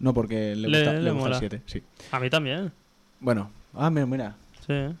comando. No, porque le Le gusta el mola. 7, sí. A mí también. Bueno, mira,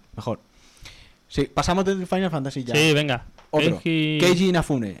 Sí, mejor. Sí, pasamos del Final Fantasy ya. sí venga. Otro. Keiji- Keiji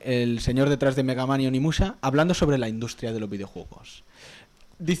Inafune, el señor detrás de Mega Man y Onimusha, hablando sobre la industria de los videojuegos.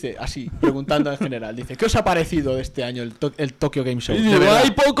 Dice, así, preguntando en general, dice, ¿qué os ha parecido de este año el Tokyo Game Show? De verdad. hay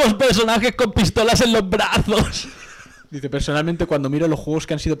pocos personajes con pistolas en los brazos. Dice, personalmente cuando miro los juegos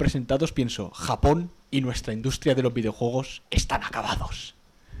que han sido presentados pienso, Japón y nuestra industria de los videojuegos están acabados.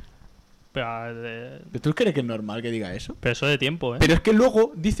 Pero ¿Tú crees que es normal que diga eso? eso de tiempo, ¿eh? Pero es que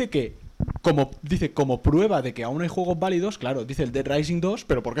luego dice que, como prueba de que aún hay juegos válidos, claro, dice el Dead Rising 2,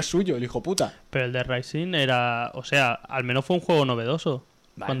 pero porque es suyo, el hijo puta. Pero el de Rising era... O sea, al menos fue un juego novedoso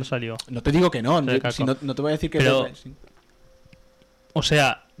Vale. cuando salió. No te digo que no, Sí, si no, no te voy a decir que Pero- Dead Rising. O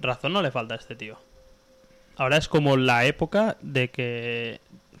sea, razón no le falta a este tío. Ahora es como la época de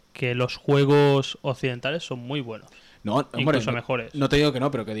que los juegos occidentales son muy buenos. No, hombre, Incluso no, mejores. no te digo que no,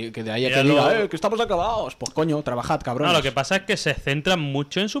 pero que de ahí a que Míralo. diga, que estamos acabados. Pues coño, trabajad, cabrones. No, lo que pasa es que se centran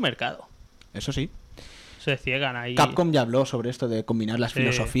mucho en su mercado. Eso sí. Se ciegan ahí. Capcom ya habló sobre esto de combinar las Sí.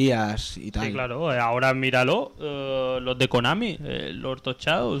 filosofías y tal. Sí, claro. Ahora míralo. Los de Konami, los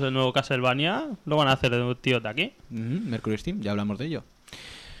Tochados, el nuevo Castlevania, lo van a hacer de tíos de aquí. Ujú, Mercury Steam, ya hablamos de ello.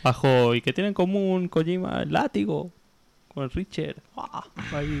 Bajo, ¿y qué tiene en común Kojima? El látigo. Con el Richard. ¡Ah!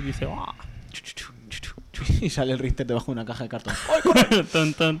 Ahí dice, ¡ah! Y sale el Richter debajo de una caja de cartón.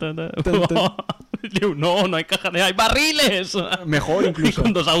 Tun, tun, tun, tun. Tun, tun. Digo, no hay caja de... ¡Hay barriles! Mejor incluso.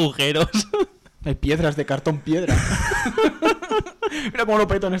 Con 2 agujeros. Hay piedras de cartón piedra. Mira cómo lo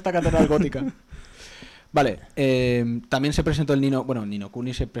peto en esta catedral gótica. Vale, también se presentó el Nino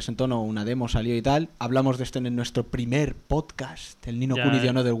Kuni se presentó, no, una demo salió y tal. Hablamos de esto en nuestro primer podcast, el Nino Ya, Kuni de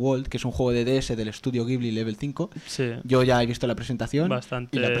Another World, que es un juego de DS del estudio Ghibli Level 5. Sí. Yo ya he visto la presentación.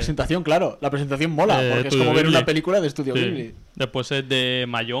 Bastante. Y la presentación, claro, la presentación mola, porque es Estudio como ver Ghibli. una película de estudio Sí. Ghibli. Después es de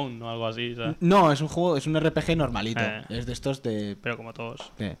Mayón o algo así, ¿sabes? No, es un juego, es un RPG normalito. Es de estos de... Pero como todos.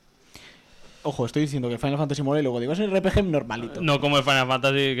 Ojo, estoy diciendo que Final Fantasy mola y luego digo, es un RPG normalito. No como el Final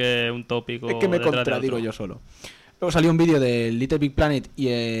Fantasy, que es un tópico. Es que me detrás de contradigo otro. yo solo. Luego salió un vídeo del Little Big Planet y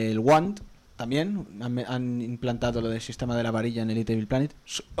el Wand también. Han implantado lo del sistema de la varilla en el Little Big Planet.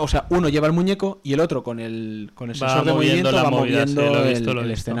 O sea, uno lleva el muñeco y el otro con el sensor de moviendo movimiento la va movida, moviendo sí, lo he visto, el lo he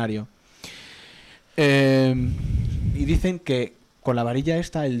visto. escenario. Y dicen que con la varilla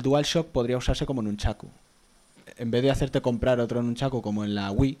esta el DualShock podría usarse como en un Nunchaku. En vez de hacerte comprar otro Nunchaku como en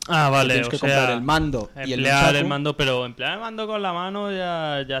la Wii, Ah, vale, tienes o que sea, comprar el mando y el emplear Nunchaku. el mando, pero emplear el mando con la mano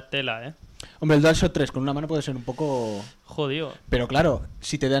ya es tela, ¿eh? Hombre, el DualShock 3 con una mano puede ser un poco... Jodido. Pero claro,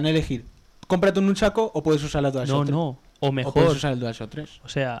 si te dan a elegir, cómprate un Nunchaku o puedes usar la DualShock 3. No, o O puedes mejor. usar el DualShock 3. O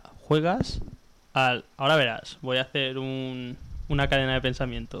sea, juegas Ahora verás, voy a hacer una cadena de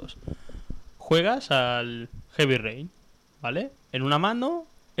pensamientos. Juegas al Heavy Rain, ¿vale? En una mano,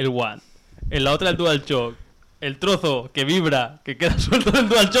 el One. En la otra, el DualShock. El trozo que vibra, que queda suelto del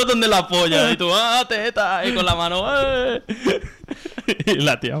DualShock donde la apoya. Y tú, ¡ah, teta! Y con la mano, ¡eh! Y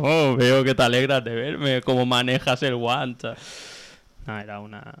la tía, oh, veo que te alegras de verme, cómo manejas el One. No, era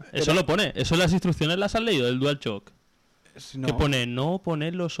una... Eso lo pone, eso en las instrucciones las has leído, del DualShock. No. Que pone, no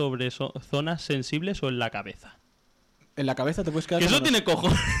ponerlo sobre zonas sensibles o en la cabeza. En la cabeza te puedes quedar... Que eso con tiene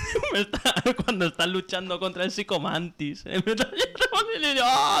cojones. Cuando estás luchando contra el Psicomantis.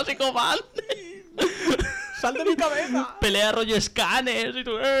 ¡Ah, Psicomantis! ¡Sal de mi cabeza! Pelea rollo escáner y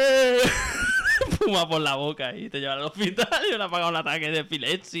tú... Fuma por la boca y te llevan al hospital y le ha pagado un ataque de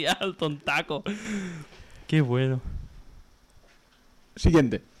epilepsia al tontaco. Qué bueno.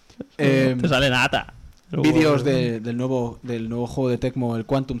 Siguiente. Te sale nata. Vídeos del nuevo juego de Tecmo, el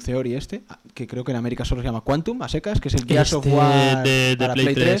Quantum Theory que creo que en América solo se llama Quantum, a secas, que es el Gears of War de para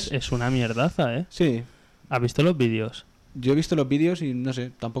Play 3. Es una mierdaza, ¿eh? Sí. ¿Has visto los vídeos? Yo he visto los vídeos y no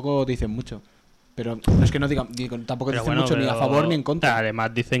sé, tampoco dicen mucho. Pero no es que no digan, tampoco dicen mucho ni a favor ni en contra.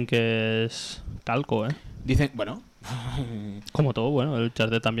 Además dicen que es calco, ¿eh? Dicen, bueno... Como todo, bueno, el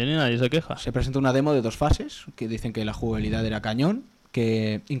Uncharted también y nadie se queja. Se presenta una demo de 2 fases, que dicen que la jugabilidad era cañón,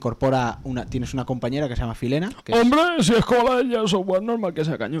 que incorpora tienes una compañera que se llama Filena. Que ¡Hombre! Si es como la de Gears of War, normal que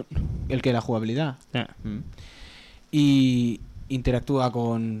sea cañón. El que la jugabilidad. Yeah. Y interactúa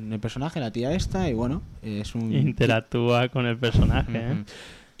con el personaje, la tía esta, y bueno, es un... Interactúa con el personaje, ¿eh?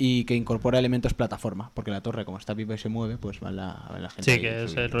 Y que incorpora elementos plataforma, porque la torre, como está viva y se mueve, pues va la gente. Sí, que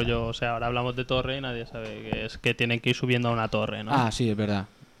es el rollo, o sea, ahora hablamos de torre y nadie sabe que es que tienen que ir subiendo a una torre, ¿no? Ah, sí, es verdad.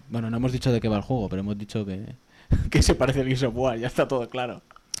 Bueno, no hemos dicho de qué va el juego, pero hemos dicho que se parece al Gears of War, ya está todo claro.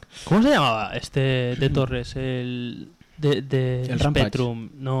 ¿Cómo se llamaba este de torres? El el Spectrum,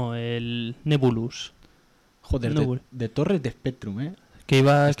 no, el Nebulus. Joder, de torres de Spectrum, ¿eh? Que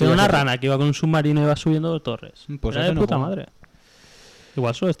era una rana que iba con un submarino y iba subiendo torres. Pues era de puta madre.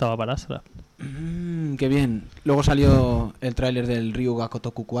 Igual solo estaba para Astra. Qué bien. Luego salió el tráiler del Ryuga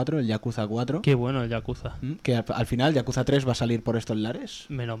Kotoku 4, el Yakuza 4. Qué bueno el Yakuza. Que al final Yakuza 3 va a salir por estos lares.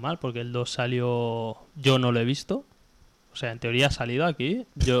 Menos mal, porque el 2 salió... Yo no lo he visto. O sea, en teoría ha salido aquí.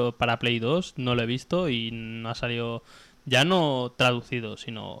 Yo para Play 2 no lo he visto y no ha salido... Ya no traducido,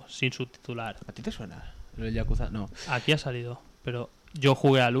 sino sin subtitular. ¿A ti te suena el Yakuza? No. Aquí ha salido. Pero yo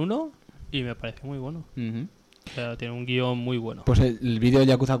jugué al 1 y me pareció muy bueno. O sea, tiene un guión muy bueno. Pues el vídeo de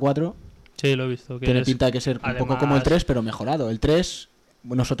Yakuza 4 sí, lo he visto. Que tiene pinta de que ser un poco como el 3, pero mejorado. El 3,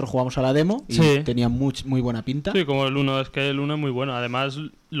 nosotros jugamos a la demo y tenía muy buena pinta. Sí, como el 1, es que el 1 es muy bueno. Además,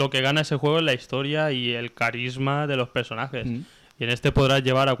 lo que gana ese juego es la historia y el carisma de los personajes. Y en este podrás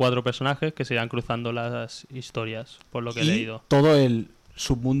llevar a 4 personajes que se irán cruzando las historias, por lo que he leído. Todo el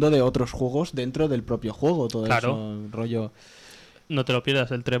submundo de otros juegos dentro del propio juego, todo claro. Eso, rollo... No te lo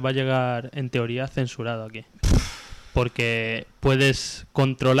pierdas, el 3 va a llegar, en teoría, censurado aquí. Porque puedes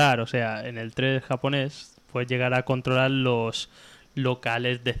controlar, o sea, en el 3 japonés, puedes llegar a controlar los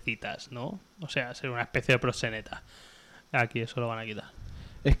locales de citas, ¿no? O sea, ser una especie de proxeneta. Aquí eso lo van a quitar.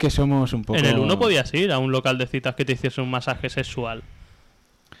 Es que somos un poco... En el 1 podías ir a un local de citas que te hiciese un masaje sexual.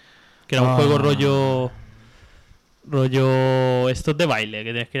 Que era un juego rollo estos de baile,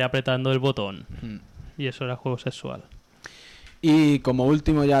 que tienes que ir apretando el botón. Y eso era juego sexual. Y como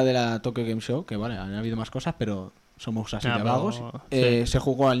último ya de la Tokyo Game Show, que vale, han habido más cosas, pero somos así de vagos, sí. Se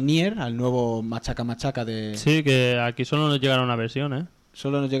jugó al Nier, al nuevo machaca de... Sí, que aquí solo nos llegará una versión, ¿eh?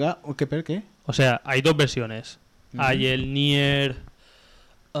 Solo nos llega... ¿Qué? O sea, hay 2 versiones. Hay el Nier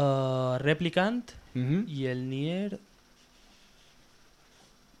Replicant y el Nier...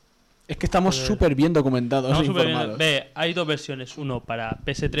 Es que estamos súper bien documentados e informados. Ve, hay 2 versiones. Uno para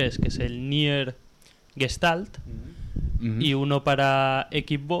PS3, que es el Nier Gestalt, y uno para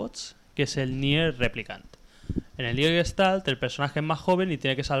Xbox, que es el Nier Replicant. En el Nier Gestalt, el personaje es más joven y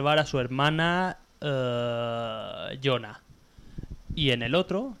tiene que salvar a su hermana Yona. Y en el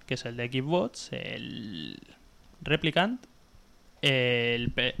otro, que es el de Xbox, el Replicant,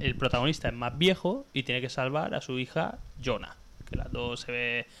 el protagonista es más viejo y tiene que salvar a su hija Yona. Que las dos se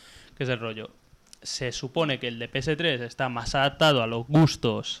ve que es el rollo. Se supone que el de PS3 está más adaptado a los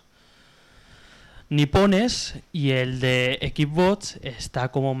gustos nipones y el de Xbox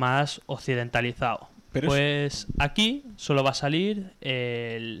está como más occidentalizado. Pero pues aquí solo va a salir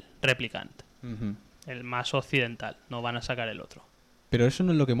el Replicant, el más occidental, no van a sacar el otro. Pero eso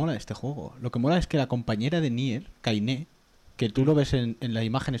no es lo que mola de este juego. Lo que mola es que la compañera de Nier, Kaine, que tú lo ves en las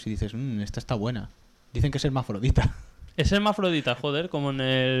imágenes y dices, esta está buena. Dicen que es hermafrodita. Es hermafrodita, joder, como en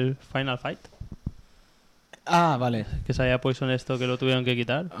el Final Fight. Ah, vale. Que se había Poison esto que lo tuvieron que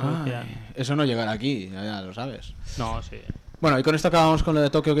quitar. Eso no llegará aquí, ya lo sabes. No, sí. Bueno, y con esto acabamos con lo de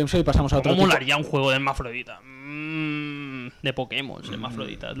Tokyo Game Show y pasamos a otro ¿Cómo tipo. molaría un juego de hermafrodita? De Pokémon,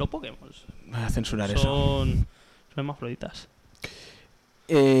 hermafroditas. Los Pokémon Voy a censurar eso. son hermafroditas.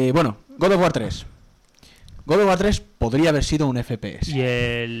 Bueno, God of War 3. God of War 3 podría haber sido un FPS. ¿Y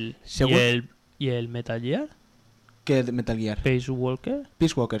el Según- y el Metal Gear? ¿Qué de Metal Gear? Peace Walker.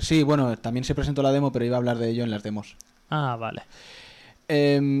 Peace Walker, sí, bueno, también se presentó la demo, pero iba a hablar de ello en las demos. Ah, vale.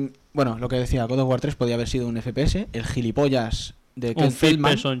 Bueno, lo que decía, God of War 3 podía haber sido un FPS. El gilipollas de Ken Un first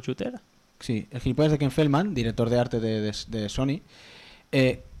Feldman. person shooter. Sí, el gilipollas de Ken Feldman, director de arte de Sony,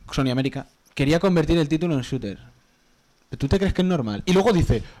 Sony América, quería convertir el título en shooter. ¿Tú te crees que es normal? Y luego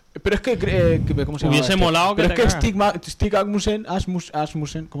dice, pero es que ¿cómo se llama? Hubiese molado que pero te es que cagas. Stig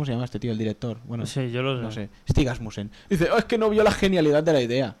Asmussen, ¿cómo se llama este tío, el director? Bueno, Sí, yo lo sé. no sé, Stig Asmussen. Dice, es que no vio la genialidad de la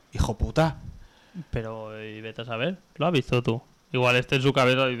idea. Hijo puta. Pero, y vete a saber, lo has visto tú. Igual este en su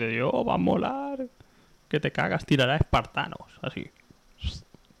cabeza dice, yo, va a molar. Que te cagas, tirará espartanos. Así.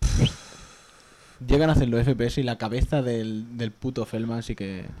 Llegan a hacerlo FPS y la cabeza del puto Feldman sí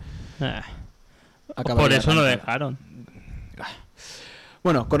que acabaría Por eso lo arrancada. dejaron.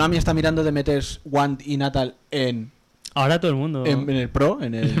 Bueno, Konami está mirando de meter Want y Natal en Ahora todo el mundo. el Pro,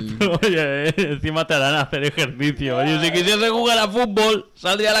 en el... Oye, encima te harán hacer ejercicio. Yo si quisiese jugar a fútbol,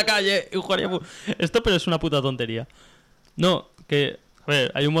 saldría a la calle y jugaría a fútbol. Esto pero es una puta tontería. No, que... A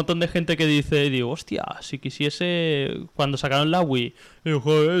ver, hay un montón de gente que dice, digo, hostia, si quisiese... Cuando sacaron la Wii, digo,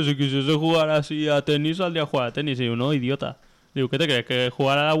 joder, si quisiese jugar así a tenis, saldría a jugar a tenis. Y digo, no, idiota. Digo, ¿qué te crees? ¿Que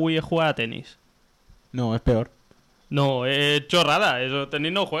jugar a la Wii es jugar a tenis? No, es peor. No, es chorrada. Eso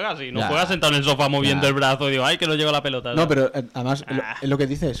tenis no juegas así. No Ya. juegas sentado en el sofá moviendo Ya. el brazo. Digo, ay, que no llega la pelota. No, ¿sabes? pero además, Ah. lo que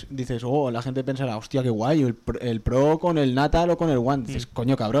dices, oh, la gente pensará, hostia, qué guay, el pro con el Natal o con el One. Dices,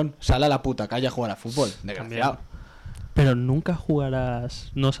 coño, cabrón, sal a la puta calle a jugar a fútbol. Desgraciado. Pero nunca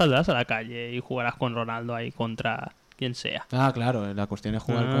jugarás, no saldrás a la calle y jugarás con Ronaldo ahí contra quien sea. Ah, claro, la cuestión es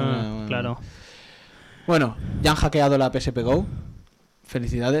jugar con... Claro. Bueno, ya han hackeado la PSP Go.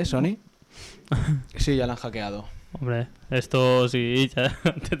 Felicidades, Sony. Sí, ya la han hackeado. Hombre, esto sí, ya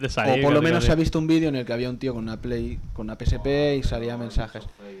antes de salir. O por lo casi, menos casi. se ha visto un vídeo en el que había un tío con una PSP y salía mensajes.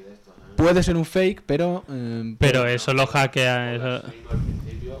 Puede ser un fake, pero... Pero eso lo hackean. Eso...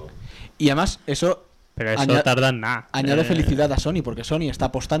 Y además, eso Pero eso Aña- tarda en nada. añade felicidad a Sony, porque Sony está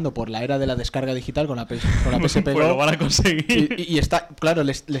apostando por la era de la descarga digital con la PSP Pues Go. lo van a conseguir. Y está, claro,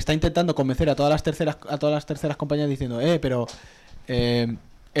 le está intentando convencer a todas las terceras compañías diciendo, pero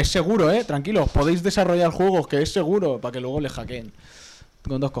es seguro, tranquilos, podéis desarrollar juegos que es seguro, para que luego le hackeen.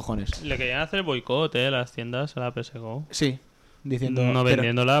 Con dos cojones. Le querían hacer boicot, las tiendas a la PSGO. Sí, diciendo... No pero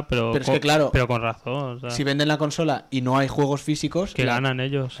vendiéndola, pero, pero es que claro, pero con razón. O sea, si venden la consola y no hay juegos físicos... que ganan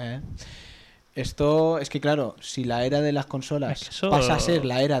ellos. Esto es que claro, si la era de las consolas Es que eso- pasa a ser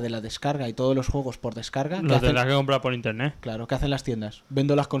la era de la descarga y todos los juegos por descarga, ¿qué Lo hacen? tendrás que comprar por internet. Claro, ¿qué hacen las tiendas?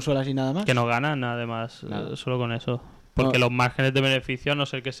 ¿Vendo las consolas y nada más? Que no ganan, además, Nada. solo con eso. Porque No. los márgenes de beneficio, a no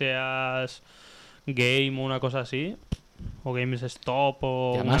ser que seas game o una cosa así, o Games Stop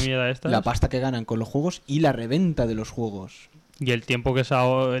o Y una además, mierda de estas, la pasta que ganan con los juegos y la reventa de los juegos. y el tiempo que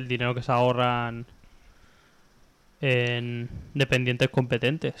el dinero que se ahorran en dependientes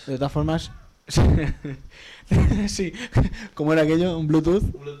competentes. De todas formas, sí, ¿cómo era aquello? ¿Un Bluetooth?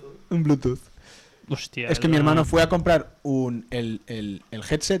 Un Bluetooth. Hostia. Es que mi hermano fue a comprar el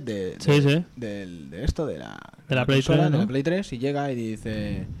headset de Sí. de esto, de la Play consola, 3, de ¿no? la Play 3, y llega y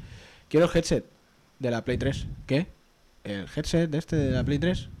dice, quiero el headset de la Play 3. ¿Qué? ¿El headset de la Play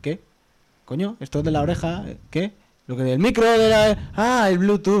 3? ¿Qué? Coño, esto es de la oreja, ¿qué? Lo que del micro de la... Ah, el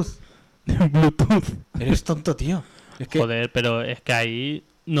Bluetooth. Bluetooth. Eres tonto, tío. Es que... Joder, pero es que ahí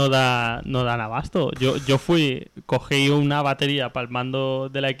no dan abasto. Yo cogí una batería para el mando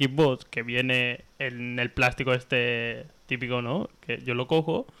de la Xbox que viene en el plástico este típico, ¿no? Que yo lo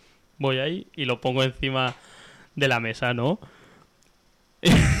cojo, voy ahí y lo pongo encima de la mesa, ¿no?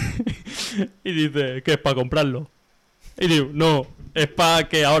 Y dice, ¿qué es para comprarlo? Y digo, no, es para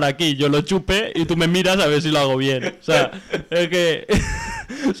que ahora aquí yo lo chupe y tú me miras a ver si lo hago bien. O sea, es que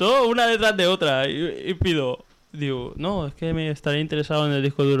son una detrás de otra y pido... Digo, no, es que me estaría interesado en el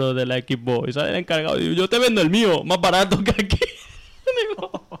disco duro de la Xbox. Y sale el encargado y digo, yo te vendo el mío, más barato que aquí.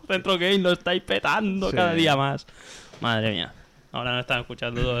 Digo, Centro Game lo estáis petando Sí. cada día más. Madre mía. Ahora no están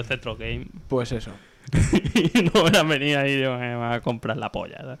escuchando todo el Centro Game. Pues eso. Y no van a venir ahí y digo, me van a comprar la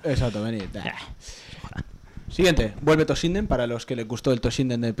polla. ¿sabes? Exacto, venid. Siguiente, vuelve Toshinden para los que les gustó el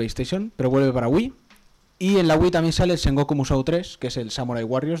Toshinden de PlayStation, pero vuelve para Wii. Y en la Wii también sale el Sengoku Musou 3, que es el Samurai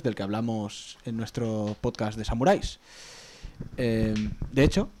Warriors del que hablamos en nuestro podcast de samuráis. De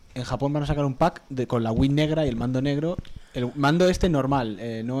hecho, en Japón van a sacar un pack con la Wii negra y el mando negro. El mando normal,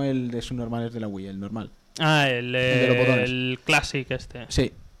 no el de subnormales de la Wii, el normal. Ah, de los botones. el Classic este.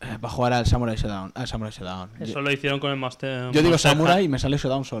 Sí, va a jugar al Samurai Shodown. Eso lo hicieron con el Master. Yo digo Monster Samurai y me sale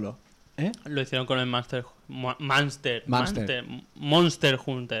Shodown solo. ¿Eh? Lo hicieron con el Monster Hunter.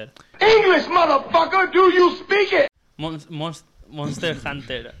 English, motherfucker, do you speak it? Monster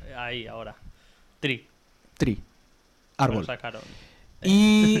Hunter, ahí ahora. Tri. Árbol. Lo sacaron.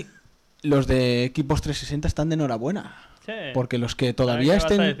 Y los de equipos 360 están de enhorabuena. Sí. Porque los que todavía ¿Qué vas a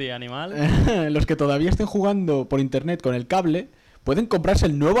estén decir, animal? los que todavía estén jugando por internet con el cable pueden comprarse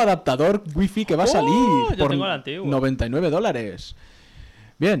el nuevo adaptador Wi-Fi que va a salir yo por tengo el antiguo. $99.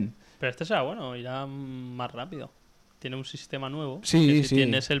 Bien. Pero este será bueno, irá más rápido. Tiene un sistema nuevo. Sí, que si sí.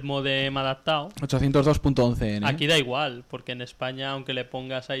 tienes el modem adaptado. 802.11n. Aquí da igual, porque en España, aunque le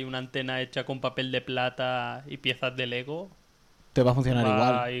pongas ahí una antena hecha con papel de plata y piezas de Lego, Te va a funcionar va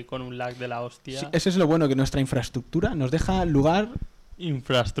igual. ahí con un lag de la hostia. Sí, ese es lo bueno, que nuestra infraestructura nos deja lugar.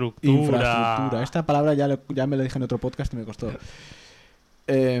 Infraestructura. Esta palabra ya me la dije en otro podcast y me costó.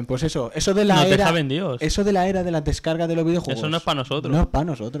 Pues eso de la Nos era. deja vendidos. Eso de la era de la descarga de los videojuegos. Eso no es para nosotros. No es para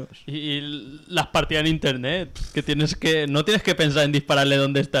nosotros. Y las partidas en internet, que no tienes que pensar en dispararle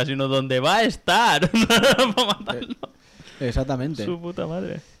dónde está, sino dónde va a estar para matarlo. Exactamente. Su puta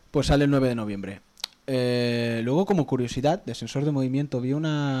madre. Pues sale el 9 de noviembre. Luego, como curiosidad, de sensor de movimiento, vi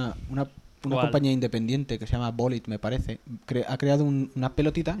una ¿Cuál? compañía independiente que se llama Bolit, me parece. Ha creado una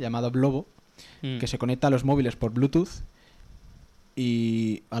pelotita llamada Blobo que se conecta a los móviles por Bluetooth.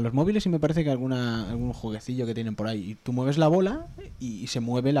 Y a los móviles, y me parece que algún jueguecillo que tienen por ahí. Y tú mueves la bola y se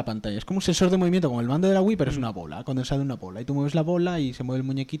mueve la pantalla. Es como un sensor de movimiento como el mando de la Wii, pero es una bola, condensada en una bola. Y tú mueves la bola y se mueve el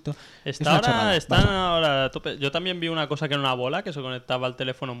muñequito. Están ahora a tope. Yo también vi una cosa que era una bola que se conectaba al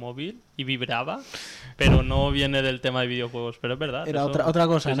teléfono móvil y vibraba, pero no viene del tema de videojuegos, pero es verdad. Era eso- otra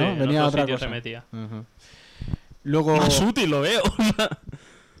cosa, sí, ¿no? sí, en Venía otro otra sitio cosa. se metía. Ujú. Luego... Más útil, lo veo.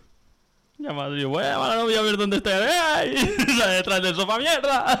 Llamado, yo voy a llamar a la novia a ver dónde está. ¡Ay! Está detrás del sofá,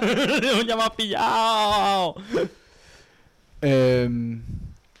 mierda. Ya me has pillado.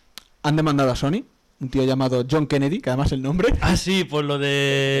 Han demandado a Sony, un tío llamado John Kennedy, que además el nombre. Ah, sí, por lo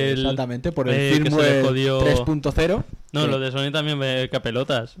de. Exactamente, por el que se le firmware jodió. 3.0. No, Sí. lo de Sony también me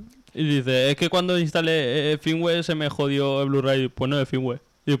capelotas. Y dice, es que cuando instalé firmware se me jodió el Blu-ray. Pues no es firmware.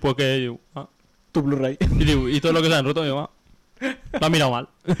 Y pues que digo, Tu Blu-ray. Y digo, y todo lo que se han roto, digo, lo ha mirado mal.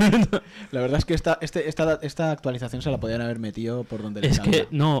 La verdad es que esta actualización se la podían haber metido por donde les Es que, salga.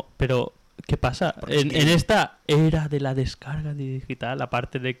 no, pero ¿qué pasa? Porque es En que- esta era de la descarga digital,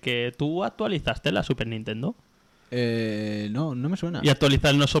 aparte de que tú actualizaste la Super Nintendo No me suena. y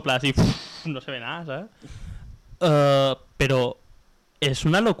actualizar no sopla así, no se ve nada, ¿sabes? Pero es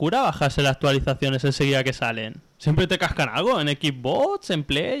una locura bajarse las actualizaciones enseguida que salen. Siempre te cascan algo en Xbox, en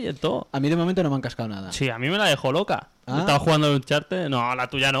Play, en todo. A mí de momento no me han cascado nada. Sí, a mí me la dejó loca. Ah. Estaba jugando en Uncharted. No, la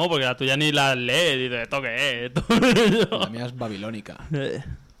tuya no, porque la tuya ni la lee. Dice, ¿esto qué es? La mía es babilónica.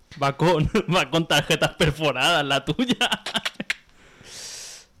 Va con tarjetas perforadas, la tuya.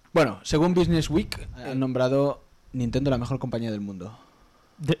 Bueno, según Business Week, han nombrado Nintendo la mejor compañía del mundo.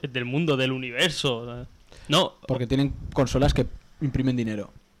 Del mundo, del universo. No, Porque tienen consolas que imprimen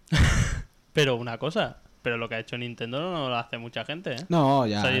dinero. pero una cosa. Pero lo que ha hecho Nintendo no lo hace mucha gente, ¿eh? No,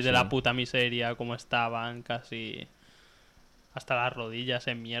 ya. Salir de sí. la puta miseria como estaban, casi hasta las rodillas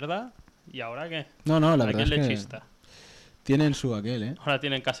en mierda. ¿Y ahora qué? No, la Aquí verdad es es que lechista. tienen su aquel, ¿eh? Ahora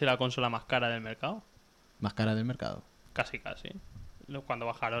tienen casi la consola más cara del mercado. Más cara del mercado. Casi. Cuando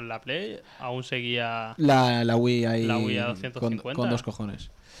bajaron la Play, aún seguía... La Wii ahí. La Wii a 250. Con 2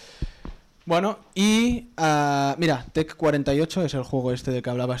 cojones. Bueno, y mira, Tech 48 es el juego este de que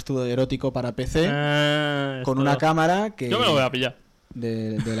hablabas tú, de erótico para PC, con esto- una cámara que Yo me lo voy a pillar.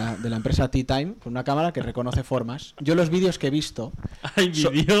 de la empresa T-Time, con una cámara que reconoce formas. Yo los vídeos que he visto ¿Hay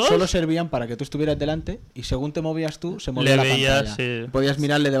vídeos? solo servían para que tú estuvieras delante y según te movías tú, se movía Le la veías, pantalla. sí. Podías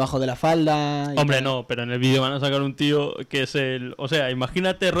mirarle debajo de la falda. y Hombre, tal. no, pero en el vídeo van a sacar un tío que es el... O sea,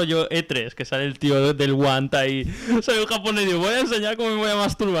 imagínate rollo E3, que sale el tío del guante ahí. Soy un japonés y digo, voy a enseñar cómo me voy a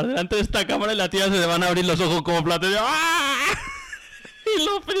masturbar delante de esta cámara y la tía se le van a abrir los ojos como plato y yo, ¡ah! Y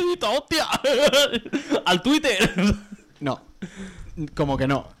lo felicito, hostia. Al Twitter. No, como que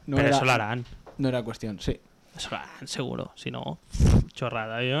no. Pero eso lo harán. No era cuestión, sí. Eso lo harán, seguro. Si no,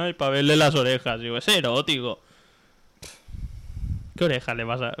 chorrada. Y, ay, para verle las orejas. Digo, es erótico. ¿Qué oreja le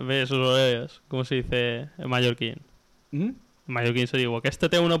vas a ver sus orejas? ¿Cómo se dice en mallorquín? ¿Mm? En mallorquín se digo que este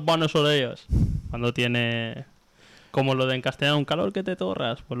tiene unos buenos orejas. Cuando tiene... Como lo de en castellano, un calor que te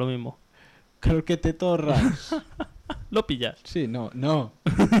torras. Pues lo mismo. Creo que te torras. Lo pillas. Sí, no.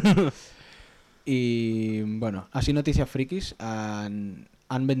 Y bueno, así noticias frikis. Han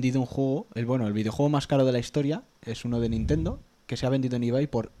han vendido un juego, el videojuego más caro de la historia es uno de Nintendo, que se ha vendido en eBay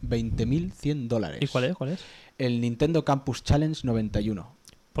por $20.100. ¿Y cuál es? ¿Cuál es? El Nintendo Campus Challenge 91.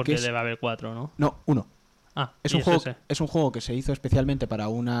 Porque es? debe haber 4, ¿no? No, uno. Ah, Es y un, juego, ese. es un juego que se hizo especialmente para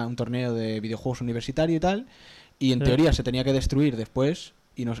un torneo de videojuegos universitario y tal, y en Sí. teoría se tenía que destruir después,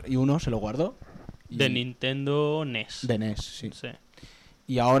 y uno se lo guardó. Y- De Nintendo NES. De NES, sí. Sí.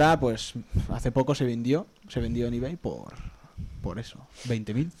 Y ahora, pues, hace poco se vendió en eBay por eso,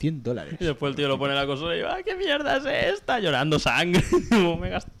 $20.100. Y después el tío lo pone en la consola y dice, ¡ah, qué mierda es esta! Llorando sangre. Como me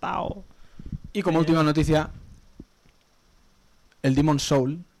he gastado. Y como última noticia, el Demon's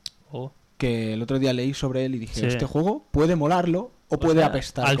Soul, Oh. que el otro día leí sobre él y dije, Sí. este juego puede molarlo o puede sea,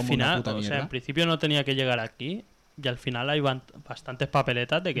 apestar al como final, una puta o sea, mierda. en principio no tenía que llegar aquí. Y al final hay bastantes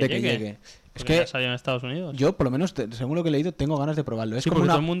papeletas de que llegue. Es Porque ya que salió en Estados Unidos. yo, por lo menos, según lo que he leído, tengo ganas de probarlo. Es Sí, como porque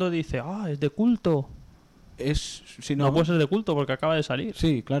una... todo el mundo dice, es de culto. Si No puede ser de culto porque acaba de salir.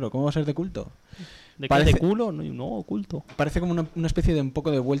 Sí, claro, ¿cómo va a ser de culto? ¿De qué parece- de culo? No, culto. Parece como una especie de un poco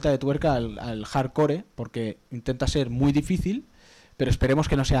de vuelta de tuerca al hardcore, porque intenta ser muy difícil, pero esperemos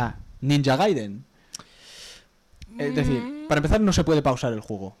que no sea Ninja Gaiden. Es decir, para empezar no se puede pausar el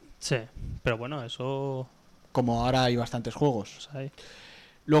juego, Sí, pero bueno, eso... como ahora hay bastantes juegos. ¿sabes?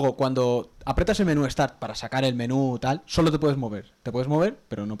 Luego, cuando apretas el menú Start para sacar el menú tal, solo te puedes mover. Te puedes mover,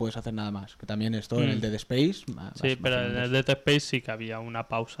 pero no puedes hacer nada más. Que también esto en el Dead Space. Sí, pero en el Dead Space sí que había una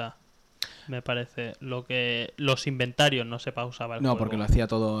pausa. Me parece. Los inventarios no se pausaba el No, juego. porque lo hacía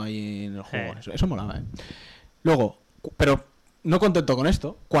todo ahí en el juego. Eh. Eso molaba, ¿eh? Luego, pero no contento con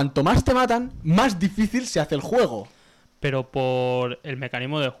esto, cuanto más te matan, más difícil se hace el juego. Pero por el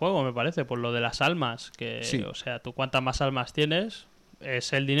mecanismo del juego, me parece, por lo de las almas. Que, Sí. o sea, tú cuantas más almas tienes,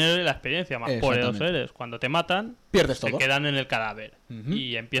 es el dinero y la experiencia. Más poderoso Exactamente. eres. Cuando te matan, Pierdes se todo. quedan en el cadáver. Ujú.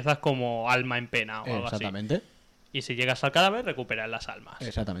 Y empiezas como alma en pena o algo así. Exactamente. Y si llegas al cadáver, recuperas las almas.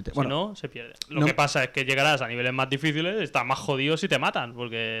 Exactamente. Si Bueno, no, se pierde. Lo no- que pasa es que llegarás a niveles más difíciles, estás más jodido si te matan,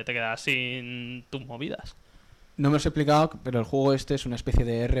 porque te quedas sin tus movidas. no me os he explicado, pero el juego este es una especie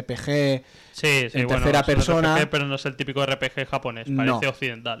de RPG. Sí, En bueno, tercera es un persona. RPG, pero no es el típico RPG japonés, parece No.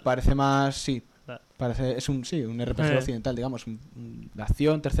 occidental. Parece más, sí, Da- es un RPG occidental, digamos, de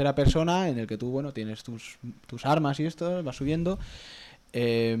acción, tercera persona, en el que tú, bueno, tienes tus armas y esto, vas subiendo.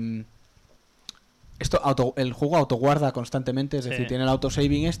 El juego autoguarda constantemente, es Sí. decir, tiene el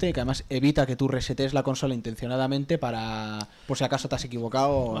autosaving que además evita que tú resetes la consola intencionadamente para, por si acaso te has equivocado.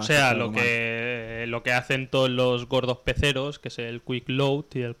 O has sea, hecho algo mal. lo que hacen todos los gordos peceros, que es el Quick Load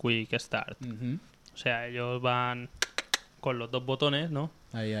y el Quick Start. Ujú. O sea, ellos van con los dos botones, ¿no?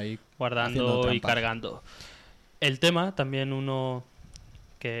 Ahí, haciendo Guardando y trampas. cargando. El tema, también uno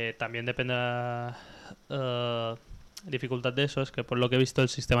que también depende de la dificultad de eso, es que por lo que he visto el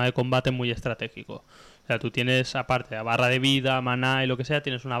sistema de combate es muy estratégico. O sea, tú tienes, aparte de la barra de vida, maná y lo que sea,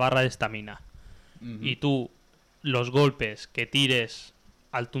 tienes una barra de estamina. Ujú. Y tú, los golpes que tires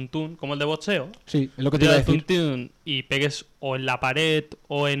al tuntún, como el de boxeo, Sí, es lo que te iba a tiras al decir. tuntún y pegues o en la pared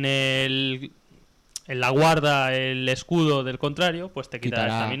o en la guarda, el escudo del contrario, pues te quita la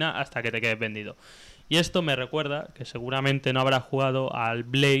Quitará. estamina hasta que te quedes vendido. Y esto me recuerda que seguramente no habrás jugado al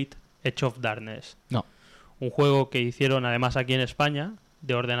Blade Edge of Darkness. No. Un juego que hicieron además aquí en España,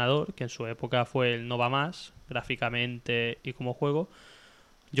 de ordenador, que en su época fue el Nova Más, gráficamente y como juego.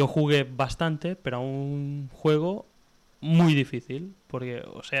 Yo jugué bastante, pero a un juego muy difícil, porque,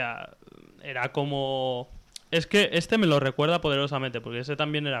 o sea, era como... Es que este me lo recuerda poderosamente, porque ese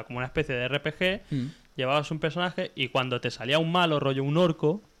también era como una especie de RPG, Mm. llevabas un personaje y cuando te salía un malo, rollo un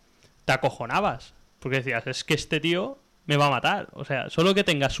orco, te acojonabas, porque decías, es que este tío me va a matar. O sea, solo que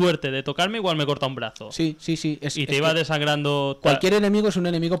tenga suerte de tocarme, igual me corta un brazo. Sí. Y te es iba que desangrando... cualquier enemigo es un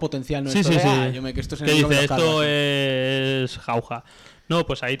enemigo potencial, ¿no? Sí, Esto sí, de, sí. que estos ¿Qué enemigos me dice? los cargo Esto así. es jauja. No,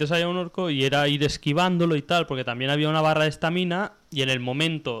 pues ahí te salía un orco y era ir esquivándolo y tal, porque también había una barra de estamina y en el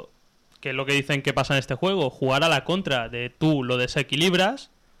momento, que es lo que dicen que pasa en este juego, jugar a la contra de tú lo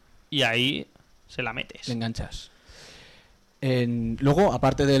desequilibras y ahí se la metes. Le enganchas. Luego,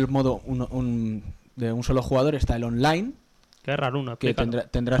 aparte del modo de un solo jugador, está el online, Qué raro uno, que explícalo.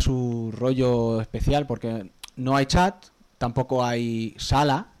 tendrá su rollo especial, porque no hay chat, tampoco hay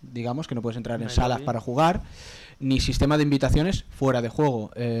sala, digamos, que no puedes entrar No en hay salas lobby. para jugar, ni sistema de invitaciones fuera de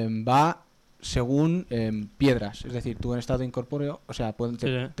juego. Va según piedras, es decir, tú en estado incorpóreo, o sea,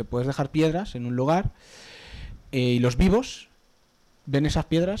 te puedes dejar piedras en un lugar y los vivos ven esas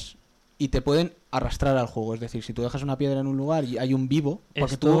piedras y te pueden arrastrar al juego. Es decir, si tú dejas una piedra en un lugar y hay un vivo,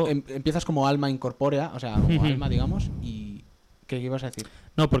 porque Esto- tú empiezas como alma incorpórea, o sea, como alma, digamos, y... ¿Qué ibas a decir?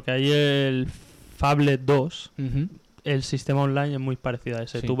 No, porque hay el Fable 2, el sistema online es muy parecido a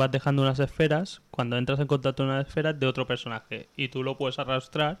ese. Sí. Tú vas dejando unas esferas, cuando entras en contacto con una esfera de otro personaje, y tú lo puedes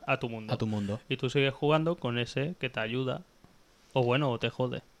arrastrar a tu mundo. A tu mundo. Y tú sigues jugando con ese que te ayuda, o bueno, o te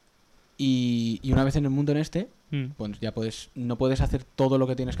jode. Y una vez en el mundo en este, Mm. pues ya no puedes hacer todo lo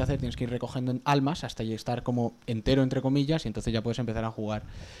que tienes que hacer, tienes que ir recogiendo almas hasta estar como entero, entre comillas, y entonces ya puedes empezar a jugar.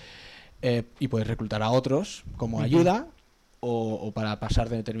 Y puedes reclutar a otros como ayuda o para pasar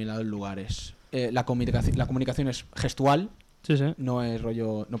de determinados lugares. La comunicación es gestual, Sí, sí. no es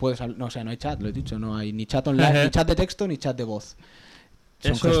rollo, no puedes, no, o sea, no hay chat, lo he dicho, no hay ni chat online, ni chat de texto, ni chat de voz.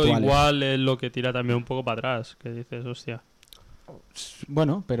 Son Eso gestuales. igual es lo que tira también un poco para atrás, que dices, hostia.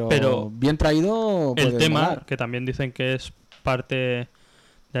 Bueno, pero Pero bien traído El puede tema, molar. que también dicen que es parte de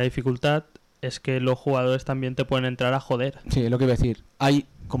la dificultad, es que los jugadores también te pueden entrar a joder. Sí, es lo que iba a decir. Hay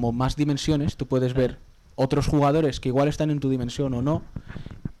como más dimensiones, tú puedes ver otros jugadores que igual están en tu dimensión o no,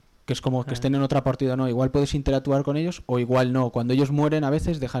 que es como que estén en otra partida o no, igual puedes interactuar con ellos o igual no. Cuando ellos mueren a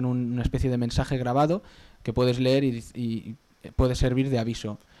veces dejan una especie de mensaje grabado que puedes leer y puede servir de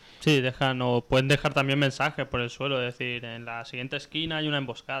aviso. Sí, pueden dejar también mensajes por el suelo, es decir, en la siguiente esquina hay una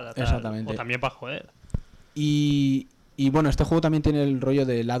emboscada. Tal, Exactamente. O también para joder. Y bueno, este juego también tiene el rollo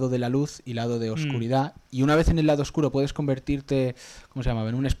de lado de la luz y lado de oscuridad. Y una vez en el lado oscuro puedes convertirte, ¿cómo se llama?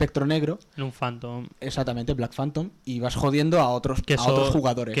 En un espectro negro. En un Phantom. Exactamente, Black Phantom. Y vas jodiendo a otros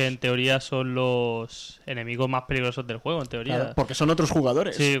jugadores. Que en teoría son los enemigos más peligrosos del juego, en teoría. Claro, porque son otros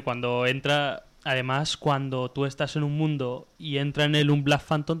jugadores. Sí, cuando entra... Además, cuando tú estás en un mundo y entra en él un Black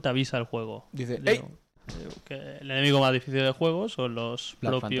Phantom, te avisa el juego. Dice, Digo, ¡ey! que el enemigo más difícil del juego son los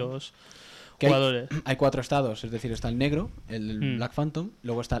Black propios Que jugadores. Hay 4 estados, es decir, está el negro, el Black Phantom,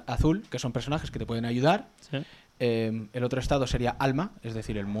 luego está el azul, que son personajes que te pueden ayudar. Sí. El otro estado sería alma, es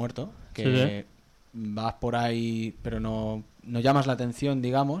decir, el muerto, que vas por ahí, pero no llamas la atención,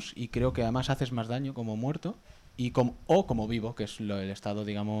 digamos, y creo que además haces más daño como muerto o como vivo, que es el estado,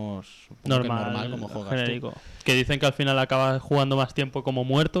 digamos, supongo que normal como juegas genérico. tú. Que dicen que al final acabas jugando más tiempo como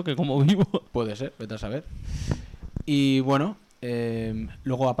muerto que como vivo. Puede ser, vete a saber. Y bueno,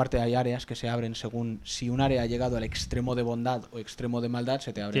 luego aparte hay áreas que se abren según si un área ha llegado al extremo de bondad o extremo de maldad,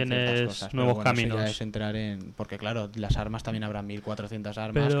 se te abren Tienes ciertas cosas. nuevos Pero bueno, eso caminos. ya es entrar porque claro, las armas también habrá 1400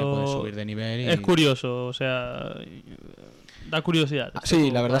 armas que Pero puedes subir de nivel. es curioso, o sea, da curiosidad. Sí,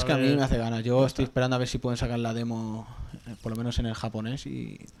 la verdad es que a mí ver me hace ganas. Yo estoy esperando a ver si pueden sacar la demo, por lo menos en el japonés, y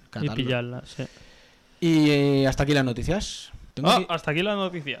y catarlo. pillarla, sí. Y hasta aquí las noticias. Tengo aquí- Hasta aquí las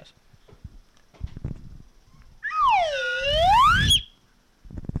noticias.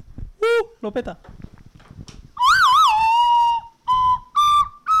 Lo peta.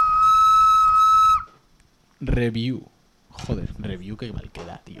 Review. Joder, review que mal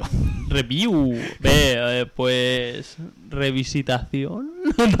queda, tío. Review. Pues revisitación.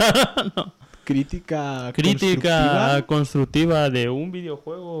 No. Crítica constructiva de un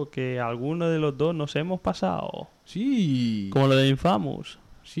videojuego que alguno de los dos nos hemos pasado. Sí. Como lo de Infamous.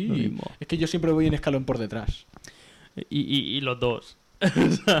 Sí. Lo mismo. Es que yo siempre voy en escalón por detrás. Y los dos.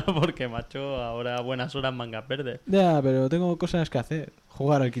 O sea, porque, macho, ahora a buenas horas mangas verdes. Ya, pero tengo cosas que hacer.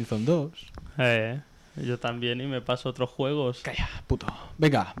 Jugar al Killzone 2. Yo también y me paso otros juegos. Calla, puto.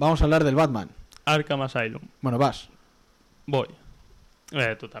 Venga, vamos a hablar del Batman. Arkham Asylum. Bueno, vas. Voy.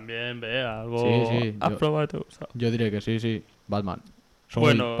 Tú también, ve, algo Sí, has yo- probado y te gusta. Yo diré que sí. Batman. Soy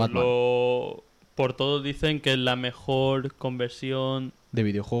Bueno, Batman. por todos dicen que es la mejor conversión De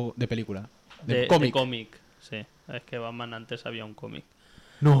videojuego, de película. de cómic. cómic. Sí, es que Batman antes había un cómic.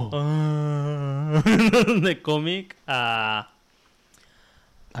 No. De cómic a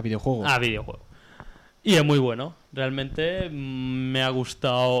Videojuego. videojuego. Y es muy bueno. Realmente me ha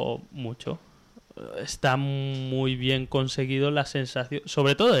gustado mucho. Está muy bien conseguido la sensación.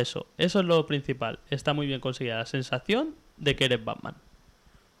 Sobre todo eso. Eso es lo principal. Está muy bien conseguida la sensación de que eres Batman.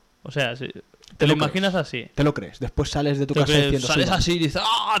 O sea, si te lo lo imaginas crees. así. Te lo crees. Después sales de tu Te casa crees, diciendo sales "Soy así y dices,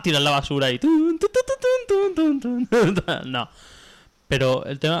 ¡ah! Tiras la basura y. Tun, tun, tun, tun, tun, tun, tun". No. Pero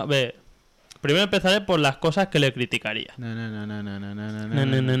el tema. Ve. Primero empezaré por las cosas que le criticaría. Batman".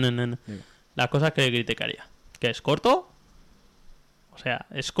 No. No. Diga. Las cosas que le criticaría. Que es corto. O sea,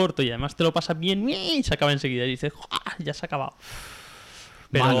 es corto y además te lo pasas bien y se acaba enseguida. Y dices, ¡ah! Ya se ha acabado.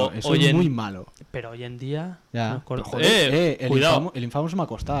 Pero Malo, eso hoy es en- muy malo. Pero hoy en día. Ya. no es corto. Pero, joder, cuidado. el Infamous me ha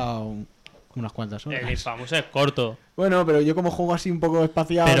costado unas cuantas horas. El Infamous es corto. Bueno, pero yo como juego así un poco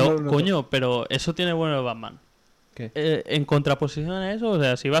espacial... Pero, no- coño, pero eso tiene bueno el Batman. ¿Qué? En contraposición a eso, o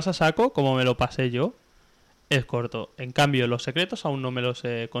sea, si vas a saco, como me lo pasé yo, es corto. En cambio, los secretos aún no me los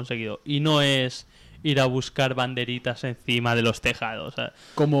he conseguido. Y no es ir a buscar banderitas encima de los tejados. O sea,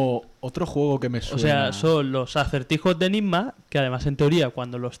 Como otro juego que me suena... son los acertijos de Enigma, que además en teoría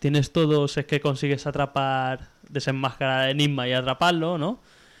cuando los tienes todos es que consigues atrapar desenmascarar el enigma y atraparlo, ¿no?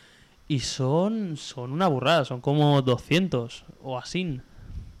 Y son una burrada, son como 200 o así.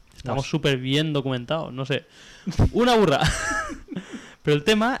 Estamos súper bien documentados, no sé. Una burrada. Pero el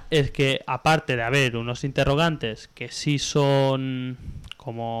tema es que, aparte de haber unos interrogantes que sí son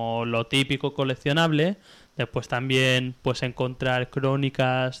como lo típico coleccionable, después también puedes encontrar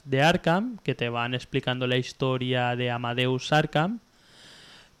crónicas de Arkham que te van explicando la historia de Amadeus Arkham,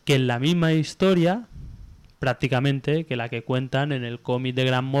 que es la misma historia prácticamente que la que cuentan en el cómic de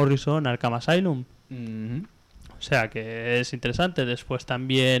Grant Morrison, Arkham Asylum. Mhm. O sea que es interesante. Después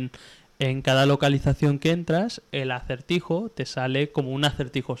también en cada localización que entras, el acertijo te sale como un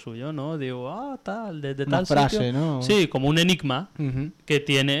acertijo suyo, ¿no? Digo, tal, desde Una tal frase, sitio. ¿no? Sí, como un enigma Ujú. que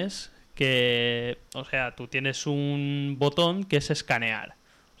tienes que... O sea, tú tienes un botón que es escanear.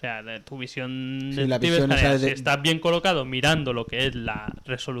 O sea, de tu visión Sí, de la detective visión escanea. esa de- Si estás bien colocado mirando lo que es la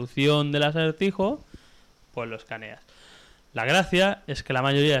resolución del acertijo, pues lo escaneas. La gracia es que la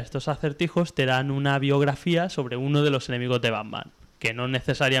mayoría de estos acertijos te dan una biografía sobre uno de los enemigos de Batman, que no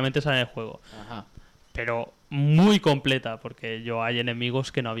necesariamente sale en el juego, Ajá. pero muy completa, porque yo hay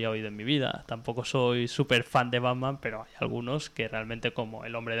enemigos que no había oído en mi vida. Tampoco soy súper fan de Batman, pero hay algunos que realmente, como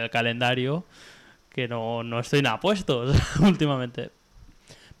el hombre del calendario, que no estoy nada puesto últimamente.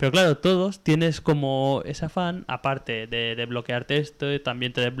 Pero claro, todos tienes como ese afán, aparte de desbloquearte esto,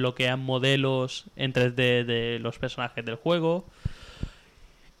 también te desbloquean modelos en 3D de los personajes del juego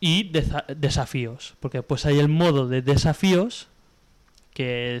y desafíos, porque pues hay el modo de desafíos,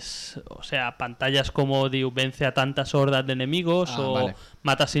 que es, o sea, pantallas como de vence a tantas hordas de enemigos o Vale.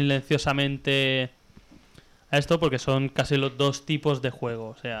 mata silenciosamente a esto, porque son casi los dos tipos de juego,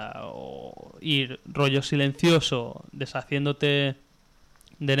 o sea, o ir rollo silencioso deshaciéndote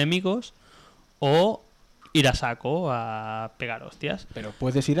de enemigos o ir a saco a pegar hostias. Pero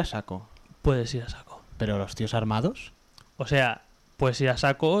puedes ir a saco. Puedes ir a saco. Pero los tíos armados. O sea, puedes ir a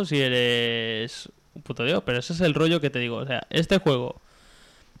saco si eres un puto dios, pero ese es el rollo que te digo. O sea, este juego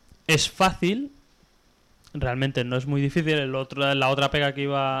es fácil, realmente no es muy difícil. La otra pega que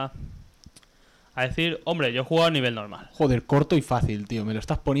iba a decir, hombre, yo he jugado a nivel normal. Joder, corto y fácil, tío. Me lo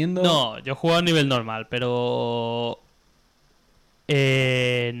estás poniendo. No, yo he jugado a nivel normal, pero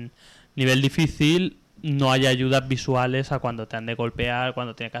en nivel difícil no hay ayudas visuales a cuando te han de golpear,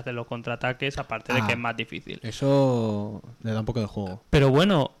 cuando tienes que hacer los contraataques, aparte de que es más difícil. Eso le da un poco de juego. Pero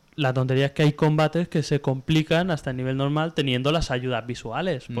bueno, la tontería es que hay combates que se complican hasta el nivel normal teniendo las ayudas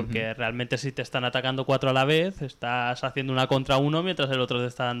visuales, porque realmente si te están atacando 4 a la vez, estás haciendo una contra uno mientras el otro te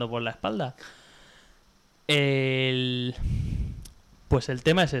está dando por la espalda. Pues el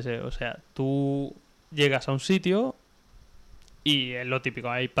tema es ese, o sea, tú llegas a un sitio y es lo típico,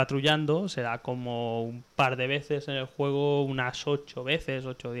 ahí patrullando, se da como un par de veces en el juego, unas 8 veces,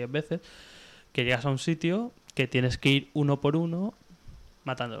 8 o 10 veces, que llegas a un sitio que tienes que ir uno por uno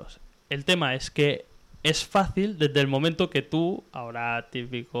matándolos. El tema es que es fácil desde el momento que tú, ahora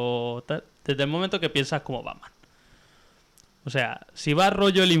típico tal, desde el momento que piensas como Batman. O sea, si va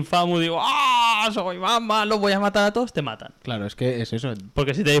rollo el infamo, digo, ¡ah! Soy Batman, los voy a matar a todos, te matan. Claro, es que es eso.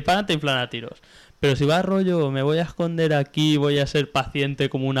 Porque si te disparan, te inflan a tiros. Pero si va rollo, me voy a esconder aquí, voy a ser paciente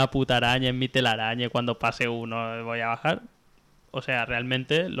como una puta araña en mi telaraña, y cuando pase uno voy a bajar. O sea,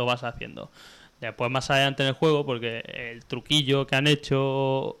 realmente lo vas haciendo. Después, más adelante en el juego, porque el truquillo que han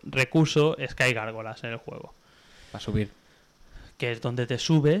hecho, recurso, es que hay gárgolas en el juego. Para subir. Que es donde te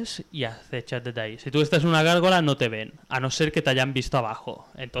subes y acechas desde ahí. Si tú estás en una gárgola, no te ven, a no ser que te hayan visto abajo.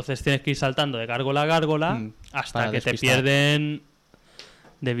 Entonces tienes que ir saltando de gárgola a gárgola hasta para que te despistar. pierden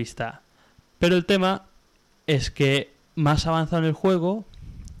de vista. Pero el tema es que más avanzado en el juego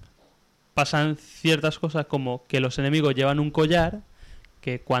pasan ciertas cosas como que los enemigos llevan un collar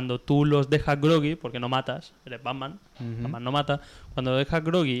que cuando tú los dejas groggy, porque no matas, eres Batman, Batman no mata, cuando los dejas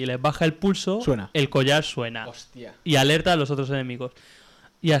groggy y les baja el pulso, Suena. el collar suena Hostia. y alerta a los otros enemigos.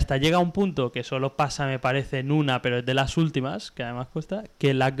 Y hasta llega un punto que solo pasa, me parece, en una, pero es de las últimas, que además cuesta,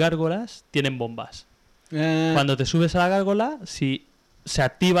 que las gárgolas tienen bombas. Cuando te subes a la gárgola, si se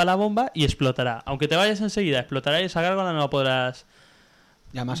activa la bomba y explotará. Aunque te vayas enseguida, explotará y esa gárgola no la podrás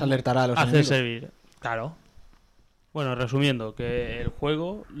Y además alertará a los hacer enemigos. servir. Claro. Bueno, resumiendo, que el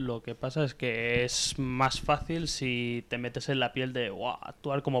juego lo que pasa es que es más fácil si te metes en la piel de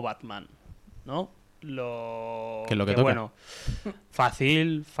actuar como Batman, ¿no? Que lo que toca. Bueno,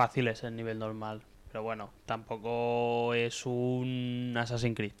 fácil es el nivel normal. Pero bueno, tampoco es un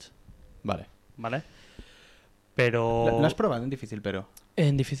Assassin's Creed, Vale. ¿vale? Pero ¿Lo has probado en difícil, pero?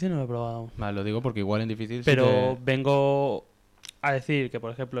 en difícil no lo he probado aún. Vale, lo digo porque igual en difícil sí Pero que- vengo a decir que,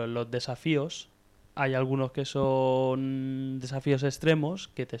 por ejemplo, en los desafíos hay algunos que son desafíos extremos,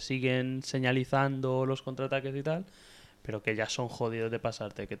 que te siguen señalizando los contraataques y tal, pero que ya son jodidos de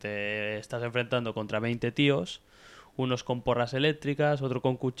pasarte, que te estás enfrentando contra 20 tíos, unos con porras eléctricas, otro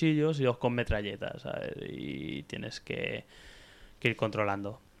con cuchillos y dos con metralletas, ¿sabes? Y tienes que ir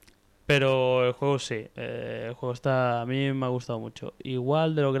controlando. Pero el juego sí, el juego a mí me ha gustado mucho.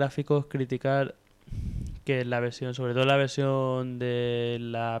 Igual de los gráficos, criticar que la versión, sobre todo la versión de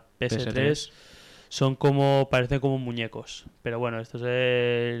la PS3, parecen como muñecos. Pero bueno, esto es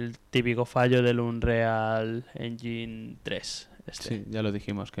el típico fallo del Unreal Engine 3. Sí, ya lo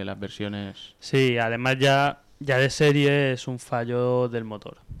dijimos, que las versiones... Sí, además ya de serie es un fallo del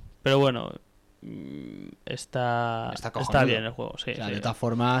motor. Pero bueno, está bien el juego. Sí, o sea, sí. de todas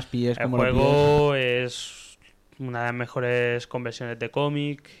formas, pilles El como juego es una de las mejores conversiones de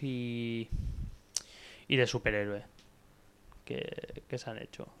cómic y de superhéroe que se han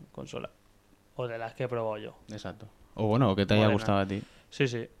hecho en consola. O de las que he probado yo. Exacto. O bueno, que te haya gustado a ti. Sí,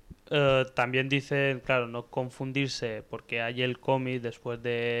 sí. También dicen, claro, no confundirse, porque hay el cómic después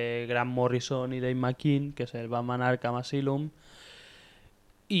de Grant Morrison y Dave McKean, que es el Batman Arkham Asylum,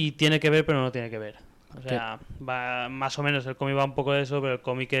 y tiene que ver, pero no tiene que ver. O sea, va, más o menos el cómic va un poco de eso, pero el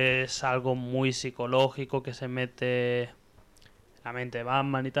cómic es algo muy psicológico que se mete en la mente de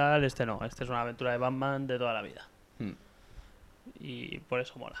Batman y tal. Este no, este es una aventura de Batman de toda la vida. Y por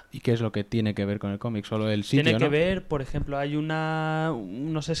eso mola. ¿Y qué es lo que tiene que ver con el cómic? Solo el sitio, Tiene que ¿no? ver, por ejemplo, hay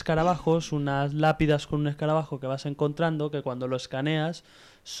unos escarabajos, unas lápidas con un escarabajo que vas encontrando, que cuando lo escaneas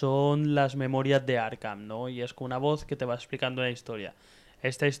son las memorias de Arkham, ¿no? Y es con una voz que te va explicando una historia.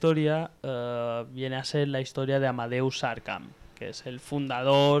 Esta historia viene a ser la historia de Amadeus Arkham, que es el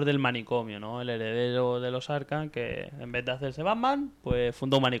fundador del manicomio, ¿no? El heredero de los Arkham, que en vez de hacerse Batman, pues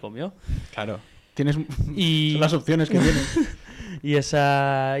fundó un manicomio. Claro. Tienes... Y... Son las opciones que tienes. Y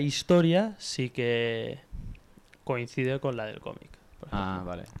esa historia sí que coincide con la del cómic. Ah,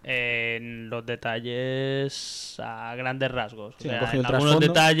 vale. En los detalles a grandes rasgos. Sí, o sea, han cogido en el algunos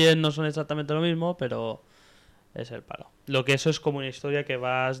trasfondo. detalles no son exactamente lo mismo, pero es el palo. Lo que eso es como una historia que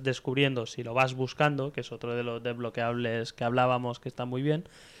vas descubriendo si lo vas buscando, que es otro de los desbloqueables que hablábamos que está muy bien.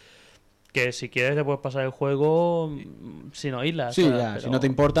 Que si quieres te puedes pasar el juego sin oírla. Sí, ¿sabes? ya. Pero Si no te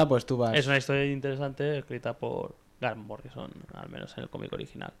importa, pues tú vas... es una historia interesante escrita por Grant Morrison, al menos en el cómic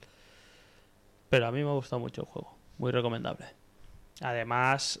original. Pero a mí me ha gustado mucho el juego. Muy recomendable.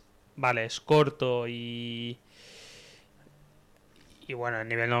 Además, vale, es corto y bueno, el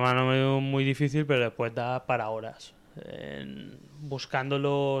nivel normal no es muy difícil, pero después da para horas. Buscando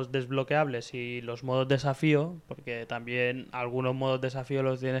los desbloqueables y los modos desafío, porque también algunos modos desafío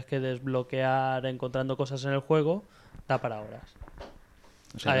los tienes que desbloquear encontrando cosas en el juego, da para horas.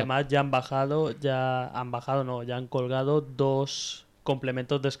 O sea, Además ya han colgado 2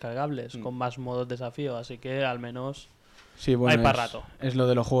 complementos descargables con más modos desafío, así que al menos sí, bueno, hay para rato. Es lo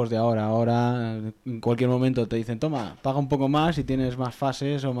de los juegos de ahora. Ahora, en cualquier momento te dicen, toma, paga un poco más y tienes más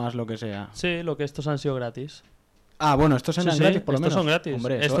fases o más lo que sea. Sí, lo que estos han sido gratis. Ah, bueno, estos eran Sí, gratis por lo estos menos. son gratis.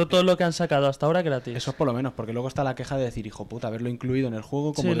 Hombre, Esto todo lo que han sacado hasta ahora gratis. eso es por lo menos, porque luego está la queja de decir, hijo puta, haberlo incluido en el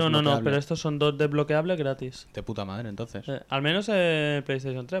juego como Sí, no, desbloqueable. pero estos son 2 desbloqueables gratis. De puta madre, entonces. Al menos en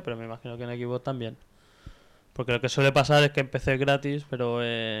PlayStation 3, pero me imagino que en Xbox también. Porque lo que suele pasar es que en PC es gratis, pero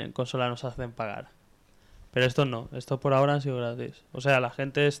en consola nos hacen pagar. Pero estos no, estos por ahora han sido gratis. O sea, la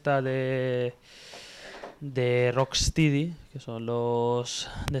gente está de Rocksteady, que son los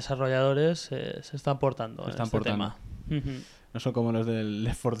desarrolladores, se están portando en este tema. No son como los del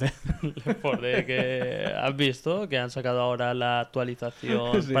Left 4 Dead. Por de que has visto que han sacado ahora la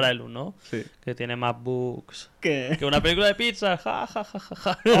actualización Sí. para el 1, Sí. que tiene más bugs ¿Qué? que una película de pizza. Ja, ja, ja, ja,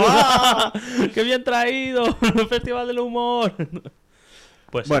 ja. ¡Ah! ¡Qué bien traído! Festival del humor.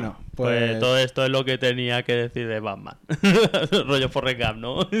 Pues sí, Bueno, pues- todo esto es lo que tenía que decir de Batman. Rollo Forrest Gump,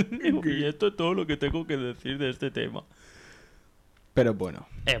 ¿no? Y esto es todo lo que tengo que decir de este tema. Pero bueno.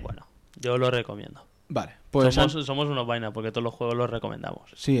 Bueno, yo lo recomiendo. Vale, pues... Somos unos vainas porque todos los juegos los recomendamos.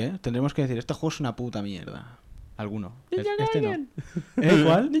 Sí, tendremos que decir, este juego es una puta mierda. Alguno. Ninja Este no. Gaiden.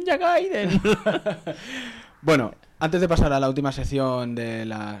 ¿Cuál? Ninja Gaiden. Bueno, antes de pasar a la última sección de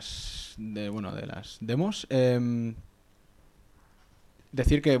las demos,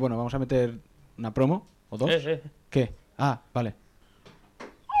 decir que, bueno, vamos a meter una promo o dos. ¿Qué? Ah, vale.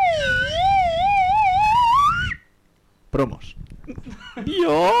 Promos.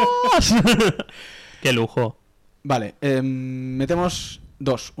 ¡Dios! ¡Qué lujo! Vale, metemos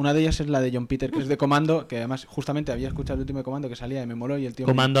dos. Una de ellas es la de John Peter, que es de Comando, que además justamente había escuchado el último de Comando que salía y me moló y el tío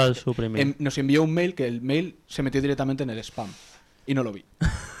Comando al suprimir. nos envió un mail que el mail se metió directamente en el spam y no lo vi.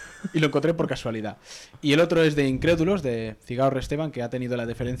 Y lo encontré por casualidad. Y el otro es de Incrédulos, de Cigarro Esteban, que ha tenido la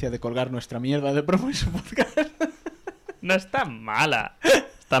deferencia de colgar nuestra mierda de promo en su podcast. No está mala.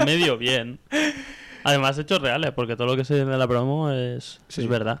 Está medio bien. Además, hechos reales, porque todo lo que se dice de la promo es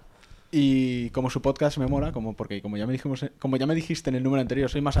verdad. Y como su podcast me mola, porque como ya me dijiste en el número anterior,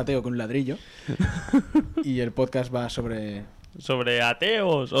 soy más ateo que un ladrillo. Y el podcast va sobre... ¿Sobre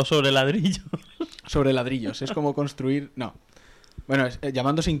ateos o sobre ladrillos? Sobre ladrillos. Es como construir... No. Bueno,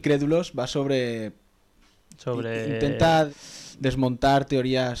 llamándose Incrédulos, va sobre... Intenta desmontar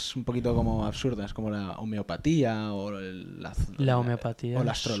teorías un poquito como absurdas, como la homeopatía o la homeopatía o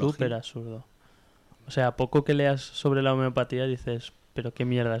la es astrología. súper absurdo. O sea, poco que leas sobre la homeopatía dices, pero qué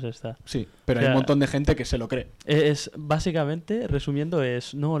mierda es esta. Sí, pero O sea, hay un montón de gente que se lo cree. Es básicamente, resumiendo,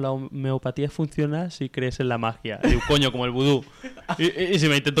 no, la homeopatía funciona si crees en la magia. Digo, coño, como el vudú. Y si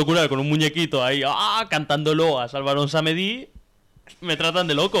me intento curar con un muñequito ahí, cantándolo a Salvarón Samedí, me tratan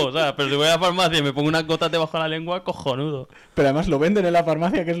de loco, o sea, pero si voy a la farmacia y me pongo unas gotas debajo de la lengua, cojonudo. Pero además lo venden en la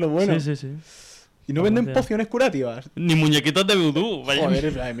farmacia, que es lo bueno. Sí. Y no venden pociones curativas. Ni muñequitos de vudú. Vaya. Joder,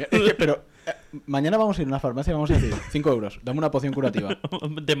 es que, pero mañana vamos a ir a una farmacia y vamos a decir 5 euros, dame una poción curativa.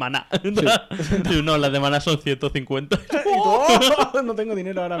 De maná. No, las de maná son 150. No tengo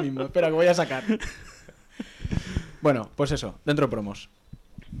dinero ahora mismo, espera que voy a sacar. Bueno, pues eso, dentro de promos.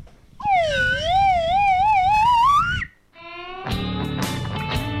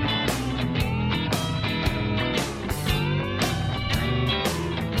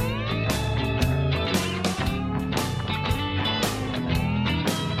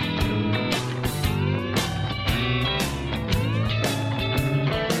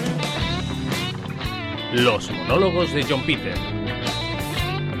 Los monólogos de John Peter.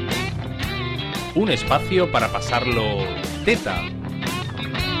 Un espacio para pasarlo teta.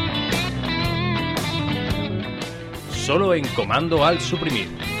 Solo en Comando Alt Suprimir.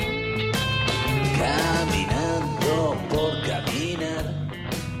 Caminando por caminar,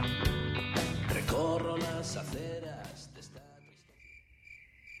 recorro las aceras de esta...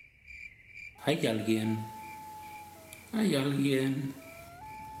 ¿Hay alguien? ¿Hay alguien?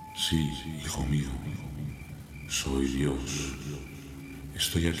 Sí, hijo mío. Soy Dios.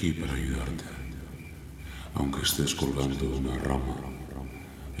 Estoy aquí para ayudarte. Aunque estés colgando de una rama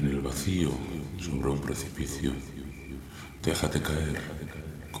en el vacío sobre un precipicio, déjate caer.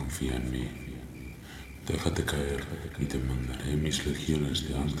 Confía en mí. Déjate caer y te mandaré mis legiones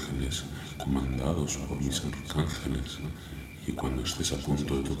de ángeles comandados por mis arcángeles. Y cuando estés a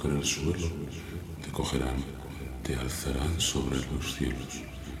punto de tocar el suelo, te cogerán, te alzarán sobre los cielos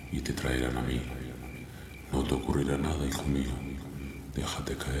y te traerán a mí. No te ocurrirá nada, hijo mío.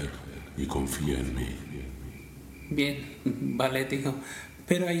 Déjate caer y confía en mí. Bien, vale, tío.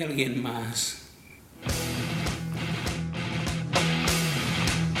 Pero hay alguien más.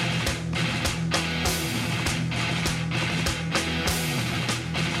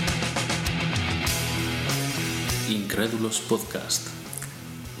 Incrédulos Podcast.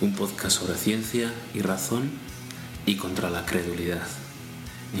 Un podcast sobre ciencia y razón y contra la credulidad.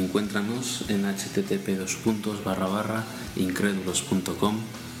 Encuéntranos en http://incrédulos.com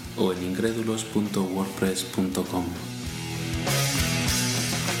o en incrédulos.wordpress.com.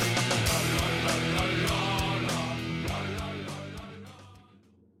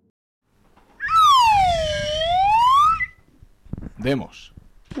 Demos.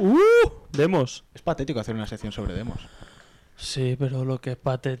 Demos. Es patético hacer una sección sobre demos. Sí, pero lo que es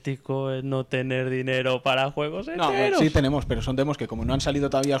patético es no tener dinero para juegos No, enteros. sí tenemos, pero son demos que como no han salido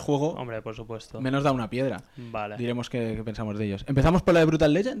todavía al juego, Hombre, por supuesto. menos da una piedra. Vale. Diremos qué pensamos de ellos. ¿Empezamos por la de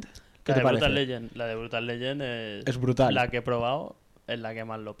Brutal Legend? ¿Qué La te de parece? Brutal Legend. La de Brutal Legend Es brutal. La que he probado es la que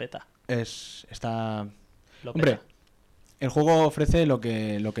más lo peta. Está... Lo Hombre, peta. el juego ofrece lo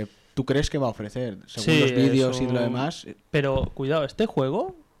que tú crees que va a ofrecer, según Sí, los vídeos es y lo un- demás. Pero cuidado, este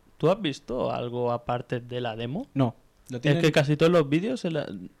juego, ¿tú has visto algo aparte de la demo? No. Lo tienen... Es que casi todos los vídeos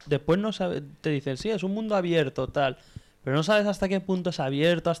después no sabe, te dicen, sí, es un mundo abierto, tal. Pero no sabes hasta qué punto es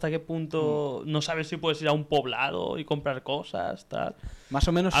abierto, hasta qué punto... No sabes si puedes ir a un poblado y comprar cosas, tal. Más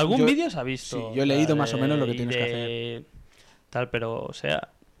o menos... ¿Algún yo- vídeo se ha visto? Sí, yo he leído tal, más o menos lo que y tienes que hacer. Tal, pero, o sea,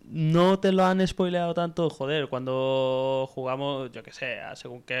 no te lo han spoileado tanto, joder, cuando jugamos, yo qué sé,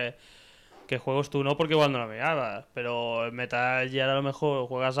 según qué juegos tú no, porque igual no lo mirabas. Pero en Metal Gear a lo mejor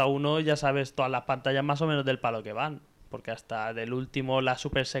juegas a uno y ya sabes todas las pantallas más o menos del palo que van. Porque hasta del último, la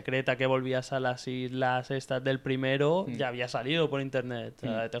super secreta que volvías a las islas estas del primero, ya había salido por internet. O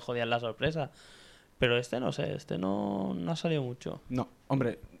sea, te jodían la sorpresa. Pero este no sé, este no ha salido mucho. No,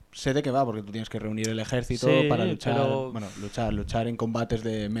 hombre, sé de qué va, porque tú tienes que reunir el ejército Sí, para luchar, pero- bueno, luchar en combates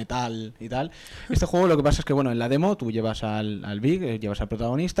de metal y tal. Este juego lo que pasa es que, bueno, en la demo tú llevas al Big, llevas al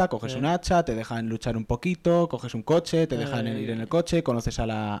protagonista, coges Sí. un hacha, te dejan luchar un poquito, coges un coche, te dejan ir en el coche, conoces a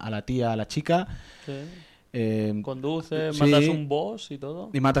la tía, a la chica, Sí. eh, Conduce, sí. matas un boss y todo.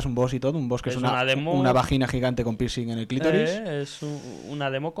 y matas un boss y todo, un boss que es, Es una demo- una vagina gigante con piercing en el clítoris. Es una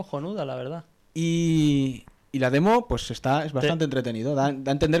demo cojonuda, la verdad. Y la demo, pues es bastante entretenido. Da a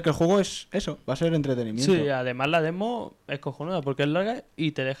entender que el juego es eso, va a ser entretenimiento. Sí, además la demo es cojonuda porque es larga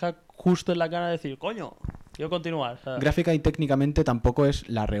y te deja justo en la cara de decir, coño, quiero continuar. ¿sabes? Gráfica y técnicamente tampoco es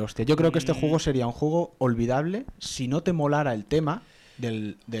la rehostia. Yo creo que este juego sería un juego olvidable si no te molara el tema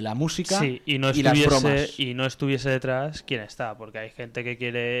de la música Sí, y no las estuviese bromas. y no estuviese detrás quién está, porque hay gente que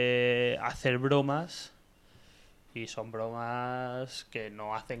quiere hacer bromas y son bromas que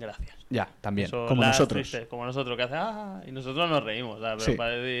no hacen gracia. Ya, también, Son como las nosotros. tristes, como nosotros que hacen y nosotros nos reímos, ¿sabes? Pero Sí.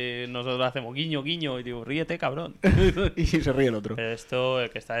 para decir, nosotros hacemos guiño, guiño y digo, ríete, cabrón. Y se ríe el otro. Pero esto,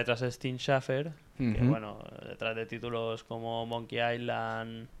 el que está detrás es Tim Schafer, que Ujú. bueno, detrás de títulos como Monkey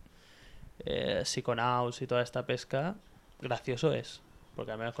Island, Psychonauts y toda esta pesca, gracioso es.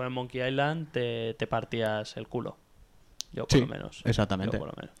 Porque al menos con el Monkey Island te partías el culo. Yo por Sí, lo menos. exactamente. Yo por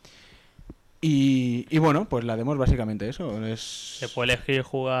lo menos. Y bueno, pues la demo es básicamente eso. Se puede elegir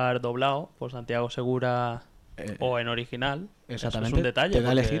jugar doblado por Santiago Segura o en original. Exactamente. Eso es un detalle. Te da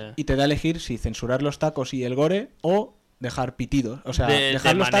a porque- elegir, y te da a elegir si censurar los tacos y el gore o dejar pitidos. O sea,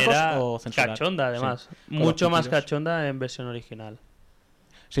 dejar de los tacos manera o censurar. cachonda, además. Sí, con Mucho los más pitidos. cachonda en versión original.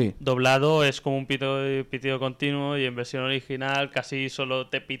 Sí, Doblado es como un pitido continuo y en versión original casi solo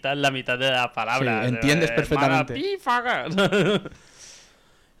te pitan la mitad de la palabra. Sí, entiendes perfectamente.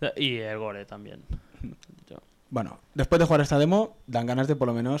 Y el gore también. Yo- bueno, después de jugar esta demo, dan ganas de por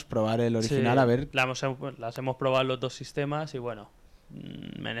lo menos probar el original Sí, a ver. las hemos probado en los dos sistemas y bueno,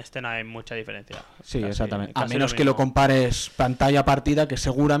 en este no hay mucha diferencia. Sí, Casi- exactamente. A casi menos que lo mismo. compares pantalla partida, que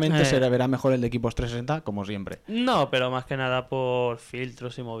seguramente se Eh. verá mejor el de equipos 360, como siempre. No, pero más que nada por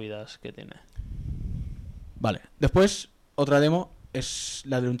filtros y movidas que tiene. Vale. Después, otra demo es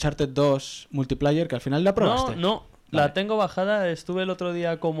la de Uncharted 2 Multiplayer, que al final la probaste. No, Vale. la tengo bajada. Estuve el otro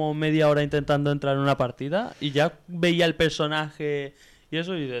día como media hora intentando entrar en una partida y ya veía el personaje y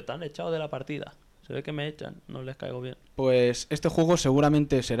eso y te han echado de la partida. Se ve que me echan, no les caigo bien. Pues este juego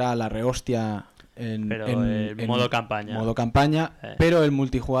seguramente será la rehostia en, Pero en modo campaña. modo campaña, Eh. pero el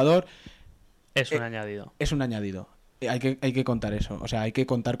multijugador Es un añadido. es un añadido. Hay que contar eso. O sea, hay que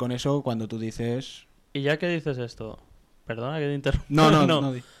contar con eso cuando tú dices... Y ya que dices esto, perdona que te interrumpa.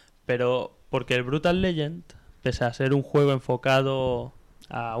 No. Pero porque el Brutal Legend, pese a ser un juego enfocado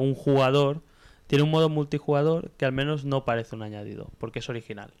a un jugador, tiene un modo multijugador que al menos no parece un añadido, porque es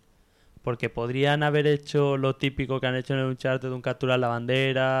original. Porque podrían haber hecho lo típico que han hecho en el Uncharted, de un capturar la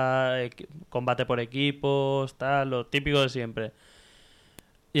bandera, combate por equipos, tal, lo típico de siempre.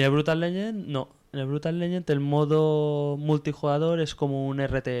 Y en el Brutal Legend, no. En el Brutal Legend el modo multijugador es como un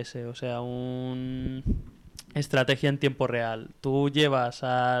RTS, o sea, un estrategia en tiempo real. Tú llevas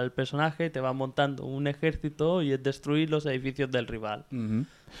al personaje, te vas montando un ejército y es destruir los edificios del rival. Ujú.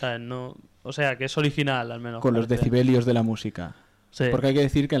 O sea, que es original al menos. Con los parece. decibelios de la música. Sí. Porque hay que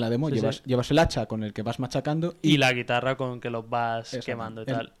decir que en la demo Sí, llevas, sí. llevas el hacha con el que vas machacando Y la guitarra con que los vas Exacto. quemando y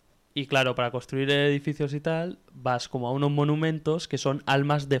El- tal. Y claro, para construir edificios y tal, vas como a unos monumentos que son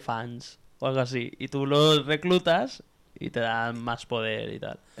almas de fans o algo así. Y tú los reclutas y te dan más poder y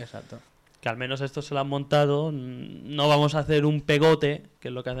tal. Exacto. Que al menos esto se lo han montado. No vamos a hacer un pegote, que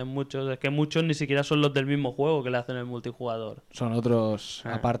es lo que hacen muchos. Es que muchos ni siquiera son los del mismo juego que le hacen el multijugador. Son otros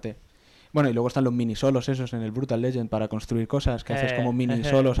Ah. aparte. Bueno, y luego están los mini solos esos en el Brutal Legend para construir cosas, que haces como mini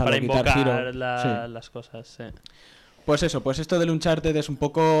solos a para lo Guitar invocar Hero. Sí. las cosas, sí. Pues eso, pues esto del Uncharted es un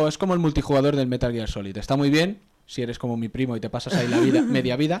poco... Es como el multijugador del Metal Gear Solid. Está muy bien, si eres como mi primo y te pasas ahí la vida,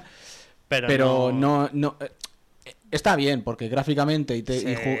 media vida, pero no está bien, porque gráficamente y, Sí,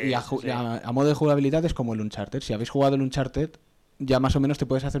 sí. a modo de jugabilidad es como el Uncharted. Si habéis jugado el Uncharted, ya más o menos te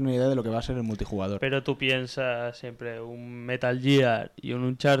puedes hacer una idea de lo que va a ser el multijugador. Pero tú piensas siempre, un Metal Gear y un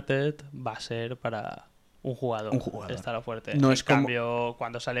Uncharted va a ser para un jugador. Un jugador. Está lo fuerte. No en es como- cambio,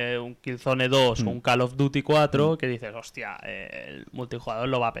 cuando sale un Killzone 2 o un Call of Duty 4, que dices, hostia, el multijugador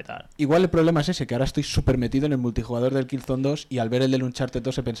lo va a petar. Igual el problema es ese, que ahora estoy súper metido en el multijugador del Killzone 2 y al ver el del Uncharted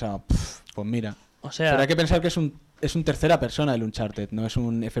 2 he pensado, pues mira. O sea, Pero hay que pensar que es un tercera persona el Uncharted, no es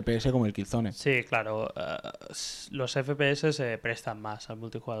un FPS como el Killzone. sí, claro, los FPS se prestan más al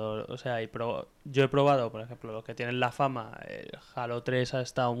multijugador. O sea, yo he probado, por ejemplo, los que tienen la fama, el Halo 3 ha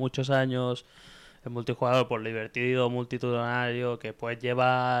estado muchos años, el multijugador por lo divertido, multitudinario, que puedes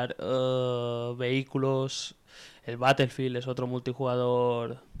llevar vehículos. El Battlefield es otro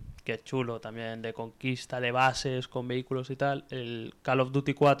multijugador que es chulo también, de conquista de bases con vehículos y tal. El Call of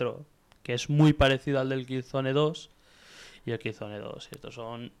Duty 4, que es muy parecido al del Killzone 2, y el Killzone 2. Y estos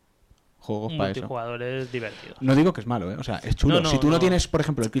son Juegos para eso. multijugadores divertidos. No digo que es malo, ¿eh? O sea, es chulo. No, si tú no no. tienes, por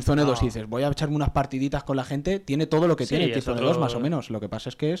ejemplo, el Killzone 2 y No. dices, voy a echarme unas partiditas con la gente, tiene todo lo que Sí, tiene el es Killzone otro- 2, más o menos. Lo que pasa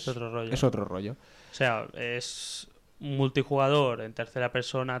es que es otro rollo. es otro rollo. O sea, es un multijugador en tercera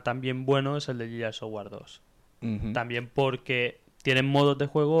persona también bueno, es el de Gears of War 2. Ujú. También porque tienen modos de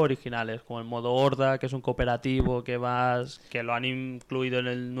juego originales, como el modo Horda, que es un cooperativo que lo han incluido en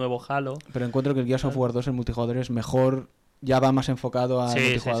el nuevo Halo. Pero encuentro que el Gears of War 2 en multijugador es mejor, ya va más enfocado al Sí,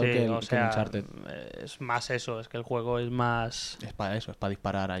 multijugador que el, o que el sea, Uncharted. es más eso, es que el juego es más... Es para eso, es para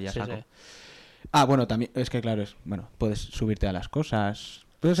disparar ahí a Sí, saco. sí. Ah, bueno, también, es que claro, puedes subirte a las cosas.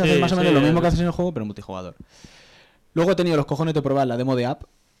 Puedes Sí, hacer más o menos sí, lo mismo que haces en el juego, pero multijugador. Luego he tenido los cojones de probar la demo de app.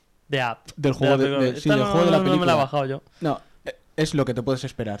 De app. Del juego de, de- la de- película. sí, del Esta juego de la no me la he película. bajado yo. No, es lo que te puedes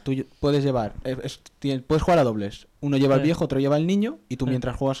esperar. Tú puedes llevar, puedes jugar a dobles. Uno lleva al Sí. viejo, otro lleva al niño, y tú Sí.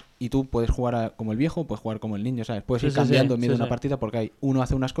 mientras juegas, y tú puedes jugar como el viejo, puedes jugar como el niño, ¿sabes? Puedes Sí, ir sí, cambiando sí, en medio sí, de una sí. partida porque hay uno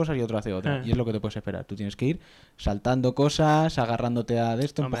hace unas cosas y otro hace otras. Y es lo que te puedes esperar. Tú tienes que ir saltando cosas, agarrándote a de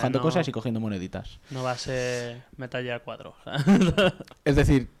esto, Hombre, empujando no. cosas y cogiendo moneditas. No va a ser Metal Gear 4. Es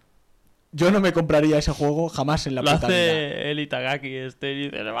decir, yo no me compraría ese juego jamás en la Lo puta vida. hace el Itagaki y dice,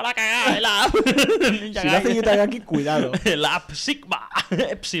 se van a cagar el app. Si lo hace Itagaki, cuidado. El app Sigma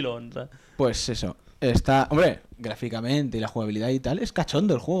Epsilon. ¿sabes? Pues eso. Está, hombre, gráficamente y la jugabilidad y tal, es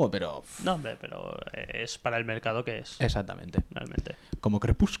cachondo el juego, pero... No, hombre, pero es para el mercado que es. Exactamente. Realmente. Como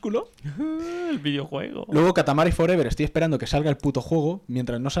Crepúsculo. El videojuego. Luego Katamari Forever, estoy esperando que salga el puto juego.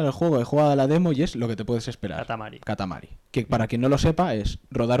 Mientras no sale el juego, he jugado a la demo y es lo que te puedes esperar. Katamari. Que para quien no lo sepa es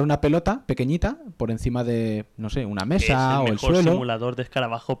rodar una pelota pequeñita por encima de, no sé, una mesa o es el el mejor suelo. simulador de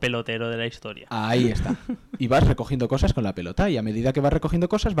escarabajo pelotero de la historia. Ahí está. Y vas recogiendo cosas con la pelota y a medida que vas recogiendo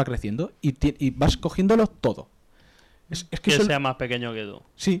cosas va creciendo y vas cogiéndolo todo. Es que Que eso- sea más pequeño que tú.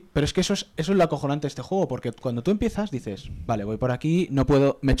 Sí, pero es que eso es lo acojonante de este juego, porque cuando tú empiezas dices, vale, voy por aquí, no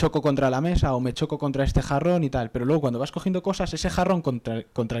puedo, me choco contra la mesa o me choco contra este jarrón y tal, pero luego cuando vas cogiendo cosas, ese jarrón contra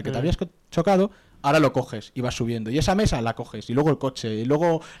el que te habías chocado, ahora lo coges y vas subiendo, y esa mesa la coges, y luego el coche, y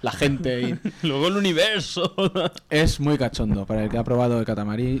luego la gente, y... Luego el universo. Es muy cachondo, para el que ha probado el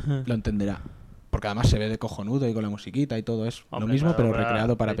Katamari lo entenderá. Porque además se ve de cojonudo y con la musiquita y todo es lo Hombre, mismo, claro, pero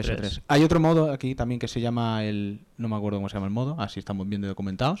recreado para Play PS3. 3. Hay otro modo aquí también que se llama no me acuerdo cómo se llama el modo, así estamos bien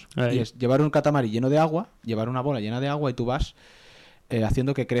documentados. Ahí. Y es llevar un Katamari lleno de agua, llevar una bola llena de agua y tú vas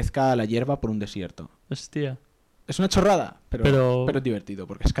haciendo que crezca la hierba por un desierto. Hostia. Es una chorrada, pero es divertido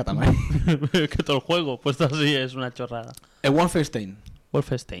porque es Katamari. Que todo el juego, puesto así, es una chorrada. El Wolfenstein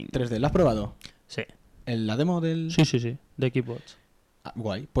Wolfenstein. 3D, ¿lo has probado? Sí. ¿La demo del...? Sí, de Xbox. Ah,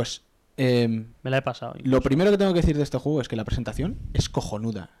 guay, pues... Me la he pasado. Lo primero que tengo que decir de este juego es que la presentación es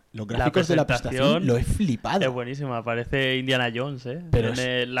cojonuda. Los gráficos de la presentación lo he flipado. Es buenísima, parece Indiana Jones, ¿eh? Pero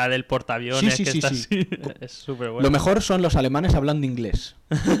Tiene la del portaaviones Sí, que sí, está sí. así. Es súper bueno. Lo mejor son los alemanes hablando inglés.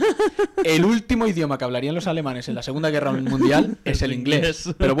 El último idioma que hablarían los alemanes en la Segunda Guerra Mundial es el inglés.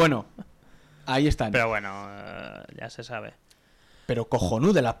 Pero bueno, ahí están. Pero bueno, ya se sabe. Pero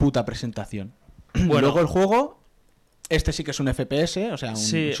cojonuda la puta presentación. Bueno. Luego el juego, este sí que es un FPS, o sea, un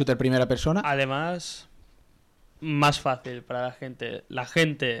Sí. shooter primera persona. Además, más fácil para la gente. La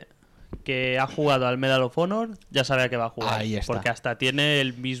gente que ha jugado al Medal of Honor ya sabe a qué va a jugar. Ahí está. Porque hasta tiene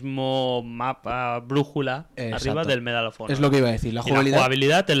el mismo mapa, brújula, Exacto. arriba del Medal of Honor. Es lo que iba a decir, la Y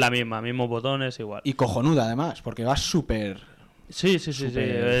jugabilidad. es la misma, mismos botones, igual. Y cojonuda además, porque va súper... Sí,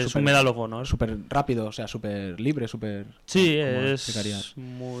 es un Medal of Honor. Súper rápido, o sea, súper libre, súper... Sí, ¿cómo es explicaría?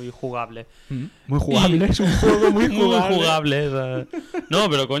 muy jugable. Muy jugable, es un juego muy jugable. Muy jugable. No,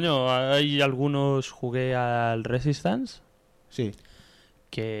 pero coño, hay algunos... Jugué al Resistance, Sí.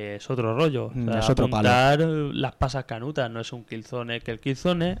 que es otro rollo. O sea, Es otro palo. apuntar las pasas canutas, no es un Killzone. Que el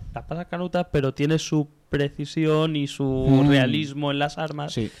Killzone, las pasas canutas, pero tiene su precisión y su realismo en las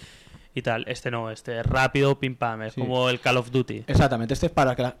armas. Sí. Y tal, este no, este es rápido, pim pam, es Sí. como el Call of Duty. Exactamente, este es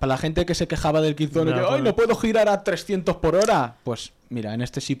para la gente que se quejaba del Killzone, No, que no. ¡ay, no puedo girar a 300 por hora! Pues mira, en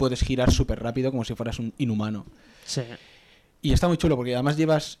este sí puedes girar súper rápido como si fueras un inhumano. Sí. Y está muy chulo porque además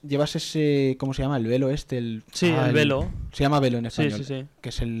llevas ese... ¿Cómo se llama? El velo este. Sí, el velo. Se llama velo en español. Sí, sí. Que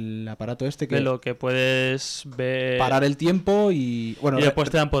es el aparato este que... Velo, que puedes ver... Parar el tiempo y... Bueno, y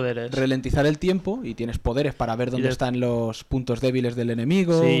después te dan poderes. ralentizar el tiempo y tienes poderes para ver dónde de- están los puntos débiles del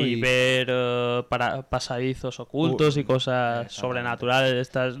enemigo. Sí, y ver pasadizos ocultos y cosas exactamente. sobrenaturales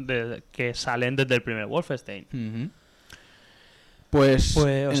estas que salen desde el primer Wolfenstein. Ujú. Pues, o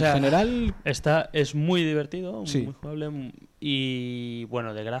en sea, general... es muy divertido, Sí. muy jugable y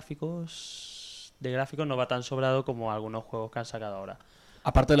bueno, de gráficos no va tan sobrado como algunos juegos que han sacado ahora.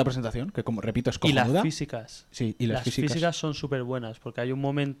 Aparte de la presentación, que como repito es Y cojonuda. las físicas. Sí, y las físicas. son súper buenas, porque hay un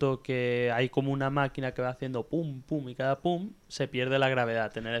momento que hay como una máquina que va haciendo pum, pum, y cada pum se pierde la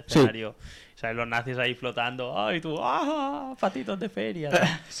gravedad en el escenario. ¿Sabes? Los nazis ahí flotando, ¡ay, tú! ¡Ah! ¡Patitos de feria!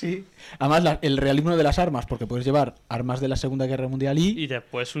 Sí. Además, el realismo de las armas, porque puedes llevar armas de la Segunda Guerra Mundial Y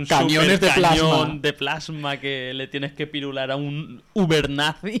después un cañones super de plasma. cañón de plasma que le tienes que pirular a un uber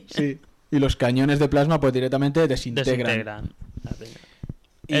nazi. Sí. Y los cañones de plasma pues directamente desintegran.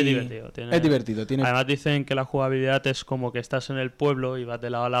 Y Es divertido. Es divertido. Tiene... Además dicen que la jugabilidad es como que estás en el pueblo y vas de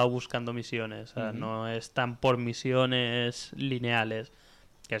lado a lado buscando misiones. O sea, no es tan por misiones lineales,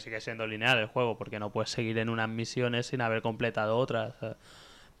 que sigue siendo lineal el juego, porque no puedes seguir en unas misiones sin haber completado otras. O sea,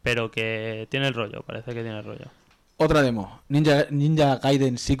 pero que tiene el rollo, parece que tiene el rollo. Otra demo, Ninja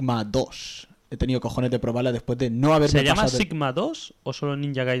Gaiden Sigma 2. He tenido cojones de probarla después de no haberme ¿Se llama pasado del- Sigma 2 o solo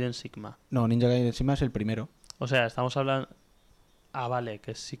Ninja Gaiden Sigma? No, Ninja Gaiden Sigma es el primero. O sea, estamos hablando... Ah, vale,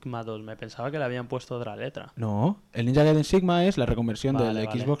 que es Sigma 2. Me pensaba que le habían puesto otra letra. No, el Ninja Gaiden Sigma es la reconversión Vale, del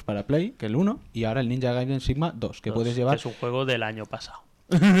vale. Xbox para Play, que el 1, y ahora el Ninja Gaiden Sigma 2, que puedes llevar... Que es un juego del año pasado.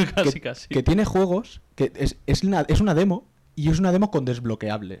 que, casi. que tiene juegos, que es una demo, y es una demo con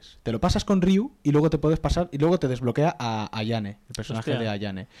desbloqueables. Te lo pasas con Ryu y luego te puedes pasar, y luego te desbloquea a Ayane, el personaje Hostia. de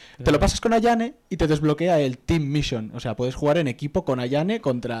Ayane. Qué Te lo guay. pasas con Ayane y te desbloquea el Team Mission. O sea, puedes jugar en equipo con Ayane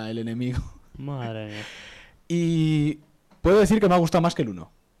contra el enemigo. Madre mía. Y puedo decir que me ha gustado más que el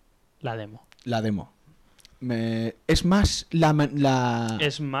 1. La demo. La demo. Es más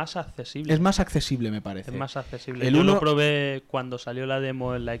Es más accesible. es más accesible, me parece. Es más accesible. El Yo uno- lo probé cuando salió la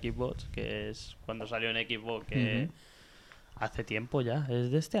demo en la Xbox, que es cuando salió en Xbox, que hace tiempo ya,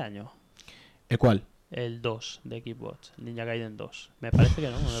 es de este año. ¿El cuál? El 2 de Xbox, Ninja Gaiden 2. Me parece que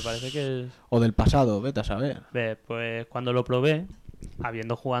no, me parece que es... O del pasado, vete a saber. Ve, pues cuando lo probé,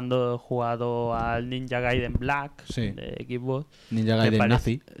 habiendo jugado al Ninja Gaiden Black Sí. de Xbox, Ninja me Gaiden parec-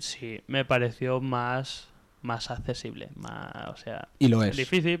 nazi. Sí, me pareció más accesible, o sea, Y lo es.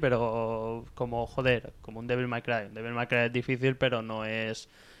 difícil, pero como un Devil May Cry. Un Devil May Cry es difícil, pero no es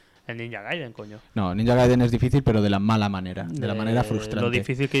el Ninja Gaiden, coño. No, Ninja Gaiden es difícil, pero de la mala manera. De la manera frustrante. Lo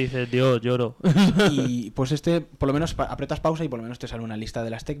difícil que dices, Dios, lloro. Y pues por lo menos apretas pausa y por lo menos te sale una lista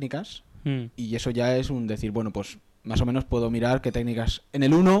de las técnicas. Y eso ya es un decir, bueno, pues más o menos puedo mirar qué técnicas. En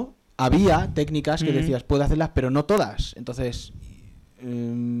el 1 había técnicas que decías, puedo hacerlas, pero no todas. Entonces,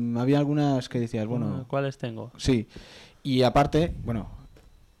 había algunas que decías, bueno, ¿Cuáles tengo? sí. Y aparte, bueno,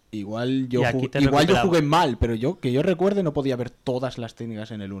 igual yo Y aquí te igual yo recuperaba. jugué mal, pero que yo recuerde no podía ver todas las técnicas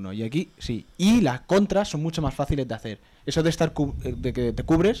en el 1. Y aquí sí. Y las contras son mucho más fáciles de hacer. Eso de estar de que te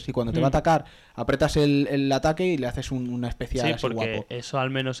cubres y cuando te va a atacar apretas el ataque y le haces una especial Sí, así porque guapo. eso al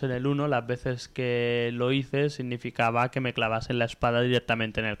menos en el 1, las veces que lo hice, significaba que me clavasen la espada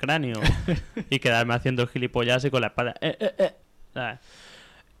directamente en el cráneo y quedarme haciendo el gilipollas y con la espada. ¿Sabes?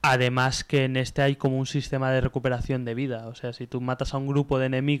 Además que en este hay como un sistema de recuperación de vida. O sea, si tú matas a un grupo de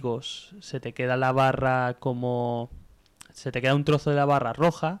enemigos, se te queda la barra como... Se te queda un trozo de la barra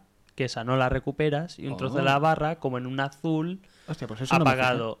roja, que esa no la recuperas, y un trozo de la barra como en un azul Hostia, pues eso no me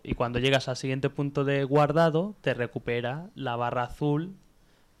apagado. Y cuando llegas al siguiente punto de guardado, te recupera la barra azul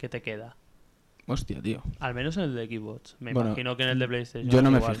que te queda. fijé. Hostia, tío. Al menos en el de Xbox. Me Bueno, imagino que en el de PlayStation. Yo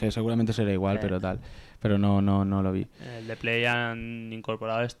no me igual. fijé, seguramente será igual, pero tal. Pero no lo vi. En el de Play han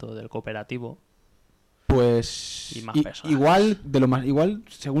incorporado esto del cooperativo. Pues Y más personajes. igual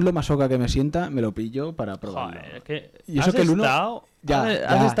según lo masoca que me sienta, me lo pillo para probarlo. Joder, es que Y eso has que el uno- estado, Ya, has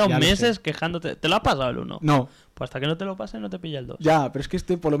ya, estado ya lo meses sé. quejándote. ¿Te lo has pasado el 1? No, Pues hasta que no te lo pases no te pilla el 2. ya, pero es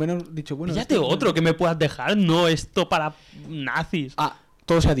que por lo menos dicho, bueno, Píllate otro que me puedas dejar, no esto para nazis. Ah,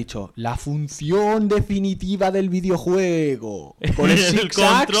 todo se ha dicho. La función definitiva del videojuego. Con el el Six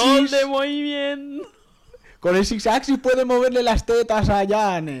control Axis. de movimiento. Con el Six Axis puede moverle las tetas a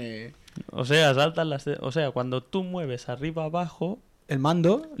Yane. O sea, saltan o sea, cuando tú mueves arriba abajo El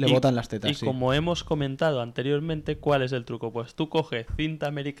mando le y- botan las tetas, y sí. como hemos comentado anteriormente, ¿cuál es el truco? Pues tú coges cinta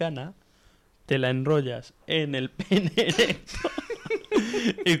americana, te la enrollas en el pene erecto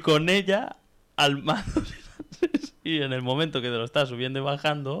y con ella al mando y en el momento que te lo estás subiendo y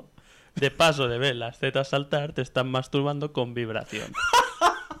bajando, de paso de ver las tetas saltar, te están masturbando con vibración.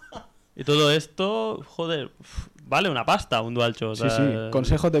 Y todo esto, joder, vale una pasta un DualShock. Sí, sí.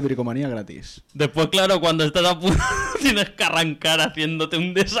 Consejos de bricomanía gratis. Después, claro, cuando estás a punto tienes que arrancar haciéndote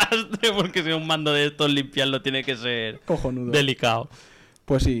un desastre porque si un mando de estos limpiarlo tiene que ser Cojonudo. delicado.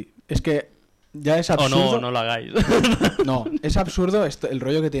 Pues sí, es que ya es O absurdo. no lo hagáis. No, es absurdo el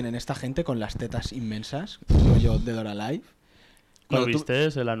rollo que tienen esta gente con las tetas inmensas, rollo de Dora Live. ¿No Cuando tú- viste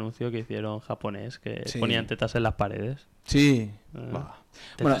el anuncio que hicieron japonés? Que Sí. ponían tetas en las paredes. Sí. Tetas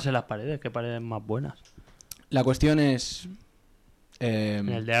Bueno, en las paredes, qué paredes más buenas. la cuestión es... En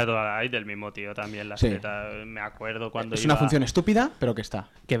el Dead or Alive del mismo tío también las Sí. tetas. Me acuerdo cuando Es iba... una función estúpida, pero que está.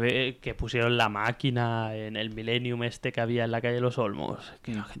 que pusieron la máquina en el Millennium este que había en la calle de los Olmos.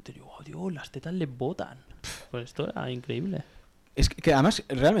 Que la gente dijo, oh, Dios, las tetas les botan. Pues esto era increíble. Es que además,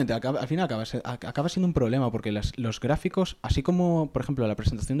 realmente, al final acaba siendo un problema, porque los gráficos, así como, por ejemplo, la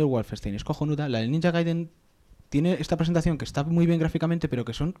presentación del Wolfenstein es cojonuda, la del Ninja Gaiden tiene esta presentación que está muy bien gráficamente, pero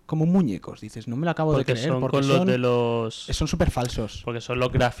que son como muñecos. Dices, no me lo acabo Porque de creer, son porque con los de los... son súper falsos. Porque son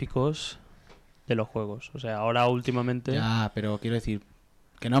los gráficos de los juegos. O sea, ahora últimamente... Ya, pero quiero decir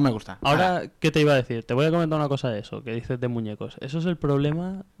que no me gusta. Ahora, ¿qué te iba a decir? Te voy a comentar una cosa de eso, que dices de muñecos. Eso es el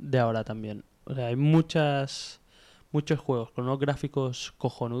problema de ahora también. O sea, hay muchos juegos con unos gráficos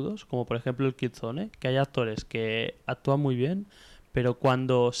cojonudos, como por ejemplo el Killzone, que hay actores que actúan muy bien, pero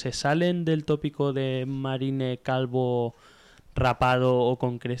cuando se salen del tópico de marine calvo, rapado o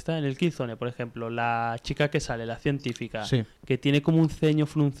con cresta, en el Killzone, por ejemplo, la chica que sale, la científica, Sí. que tiene como un ceño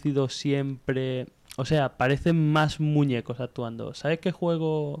fruncido siempre... O sea, parecen más muñecos actuando. ¿Sabes qué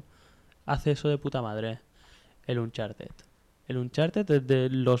juego hace eso de puta madre? El Uncharted. El Uncharted es de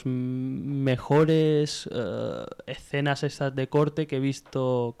los mejores escenas estas de corte que he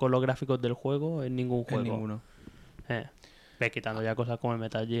visto con los gráficos del juego en ningún juego. En ninguno. Ve quitando ya cosas como el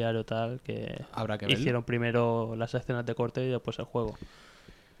Metal Gear o tal, que Habrá que verlo. hicieron primero las escenas de corte y después el juego.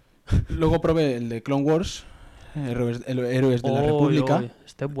 Luego probé el de Clone Wars, Héroes de la Uy, República. uy,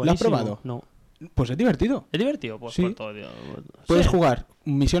 este es ¿Lo has buenísimo. probado? No. Pues es divertido. ¿Es divertido? Pues Sí. por todo, tío. Puedes Sí. jugar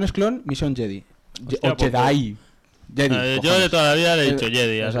misiones clon, misión Jedi. Hostia, O pues, Jedi. Jedi, yo cojones. de toda la vida le he dicho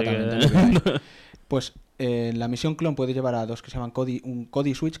Jedi, así Exactamente, que... lo que hay. Pues en la misión clon puedes llevar a dos que se llaman un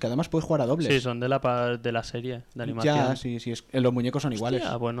Cody Switch, que además puedes jugar a dobles. Sí, son de la serie de animación. Ya, sí, los muñecos son iguales.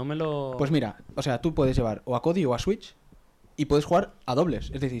 Hostia, pues no me lo... Pues mira, o sea, tú puedes llevar o a Cody o a Switch y puedes jugar a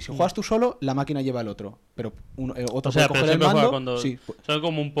dobles. Es decir, si juegas tú solo, la máquina lleva al otro. Pero otro O sea, puede pero coger el siempre juega mando. cuando... Sí, Son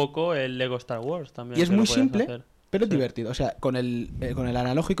como un poco el Lego Star Wars también. y es que muy lo puedes simple, hacer. pero es Sí. divertido. O sea, con el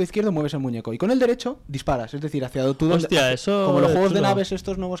analógico izquierdo mueves el muñeco y con el derecho disparas. Es decir, hacia tú donde. Hostia, eso como los es juegos de chulo. naves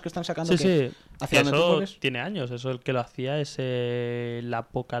estos nuevos que están sacando. Sí, que sí. Hacia Que donde tú eso mueves. tiene años. Eso el que lo hacía es el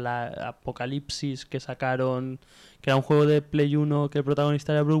Apocalipsis que sacaron, que era un juego de Play 1 que el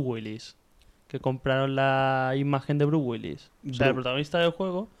protagonista era Bruce Willis. Que compraron la imagen de Bruce Willis. O sea, el protagonista del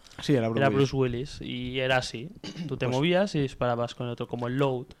juego Sí, era Bruce era Willis. Bruce Willis. Y era así. Tú te Pues- movías y disparabas con el otro, como el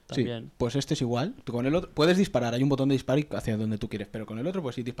Load Sí, también. pues este es igual. Tú con el otro puedes disparar, hay un botón de disparo hacia donde tú quieres, pero con el otro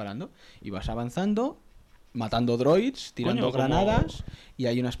puedes ir disparando y vas avanzando, matando droids, tirando Coño, como- granadas y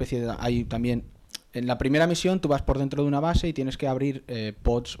hay una especie de... Hay también... En la primera misión tú vas por dentro de una base y tienes que abrir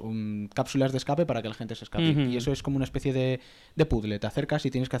pods, cápsulas de escape para que la gente se escape. Ujú. Y eso es como una especie de puzzle. Te acercas y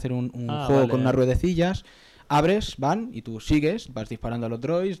tienes que hacer un Ah, juego vale. con unas ruedecillas. Abres, van y tú sigues, vas disparando a los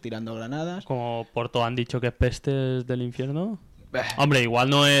droids, tirando granadas. Como por todo han dicho que es pestes del infierno. Bah. Hombre, igual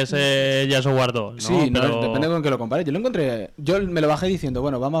no es Gears of War 2, ¿no? Sí, no, Pero... depende con que lo compares. Yo lo encontré. Yo me lo bajé diciendo,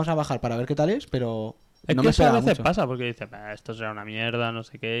 bueno, vamos a bajar para ver qué tal es, pero Es no que me eso a esperaba veces mucho. pasa, porque dices, "Bah, esto será una mierda, no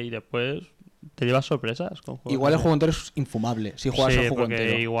sé qué", y después te llevas sorpresas. Con juegos Igual el así. juego entero es infumable si juegas Sí, el juego porque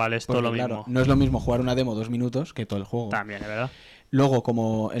entero. igual es todo Porque, lo claro, mismo. no es lo mismo jugar una demo 2 minutos que todo el juego. También, es verdad. Luego,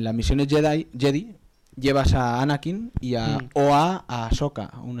 como en las misiones Jedi, llevas a Anakin y a Mm. a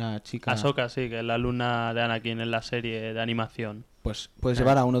Ahsoka, una chica. Ahsoka, sí, que es la alumna de Anakin en la serie de animación. Pues puedes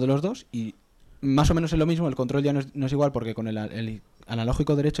llevar a uno de los dos y más o menos es lo mismo. El control ya no es igual porque con el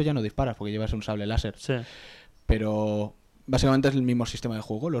analógico derecho ya no disparas porque llevas un sable láser. Sí. Pero básicamente es el mismo sistema de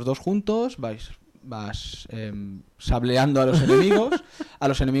juego. Los dos juntos vas sableando a los enemigos. A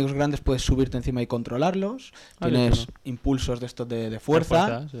los enemigos grandes puedes subirte encima y controlarlos. Ah, qué Tienes chulo. impulsos de estos de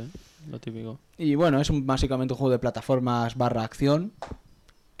fuerza. Sí, lo típico. Y bueno, es básicamente un juego de plataformas / acción.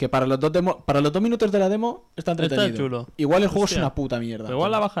 Que para los 2 minutos de la demo está entretenido. Está chulo. Igual el juego Hostia. es una puta mierda. Pero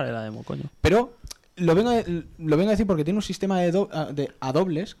igual la bajaré la demo, coño. Pero lo vengo a decir porque tiene un sistema de a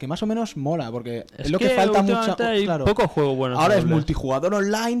dobles que más o menos mola. Porque es lo que falta mucho. últimamente hay Claro. pocos juegos buenos. Ahora es dobles. multijugador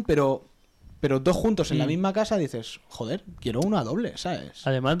online, pero dos juntos en la Mm. misma casa dices, joder, quiero uno a doble, ¿sabes?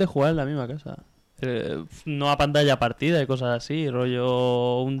 Además de jugar en la misma casa. No a pantalla partida y cosas así,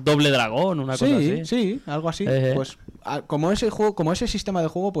 rollo un doble dragón, una cosa así. Sí, algo así. Pues como ese sistema de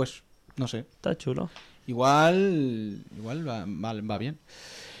juego, pues no sé. Está chulo. Igual va bien.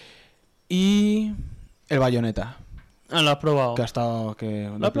 Y el Bayonetta, Ah, lo has probado. que ha estado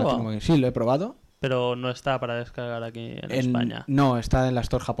 ¿Lo has probado? Sí, lo he probado. Pero no está para descargar aquí en España. No, está en la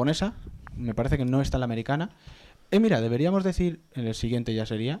store japonesa. Me parece que no está en la americana. Mira, deberíamos decir, en el siguiente ya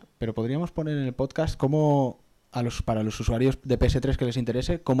sería, pero podríamos poner en el podcast cómo, para los usuarios de PS3 que les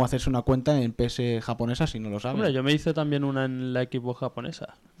interese, cómo hacerse una cuenta en PS japonesa si no lo saben. Hombre, yo me hice también una en la Xbox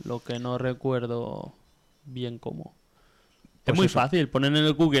japonesa. Lo que no recuerdo bien cómo. Es muy fácil, ponen en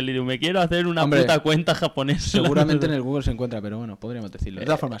el Google y digo, me quiero hacer una Hombre, puta cuenta japonesa. Seguramente en el Google se encuentra, pero bueno, podríamos decirlo. De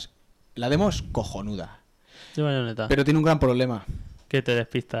todas formas, la demo es cojonuda. De Bayonetta. Pero tiene un gran problema. Que te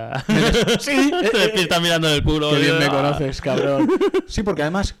despista. Sí, Te despista mirando en el culo. Qué bien tío. me conoces, cabrón. Sí, porque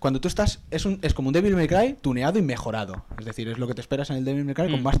además, cuando tú estás... Es como un Devil May Cry tuneado y mejorado. Es decir, es lo que te esperas en el Devil May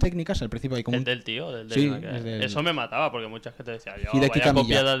Cry con más técnicas. Al principio hay como Es un... del tío, del Sí, Devil May Cry. es del- Eso me mataba porque mucha gente decía, yo, Hideki vaya Kamiya.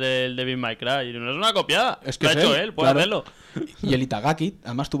 copiada del Devil May Cry. Y no es una copiada. Es que lo es ha hecho él, él, puede claro. hacerlo. Y el Itagaki,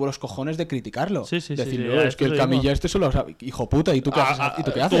 además, tuvo los cojones de criticarlo. Sí, sí, sí, Decir, sí, "No, a es que esto el se Camilla digo". este solo sabe. Hijo puta, ¿y tú qué haces? ¿Y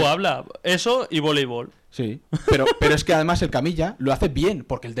tú qué haces? Tú habla. Eso y voleibol. Sí, pero es que además el Camilla lo hace bien,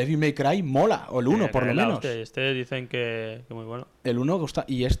 porque el Devil May Cry mola, o el 1 por lo La menos. hostia, y este dicen que muy bueno. El 1 gusta,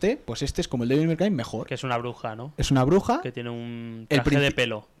 y pues este es como el Devil May Cry mejor. Que es una bruja, ¿no? Es una bruja. Que tiene un El traje de princi-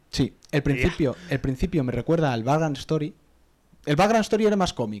 pelo. Sí, el principio me recuerda al Vagrant Story. El Vagrant Story era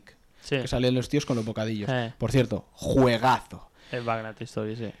más cómic, Sí. que salían los tíos con los bocadillos. Eh. Por cierto, juegazo. El Vagrant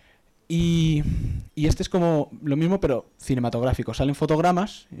Story, sí. Y este es como lo mismo, pero cinematográfico. Salen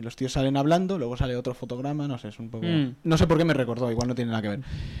fotogramas y los tíos salen hablando, luego sale otro fotograma, no sé, es un poco... No sé por qué me recordó, igual no tiene nada que ver.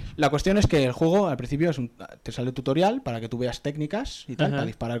 La cuestión es que el juego al principio te sale tutorial para que tú veas técnicas y tal, Ajá. para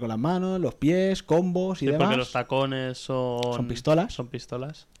disparar con las manos, los pies, combos y Sí, demás. porque los tacones Son pistolas. Son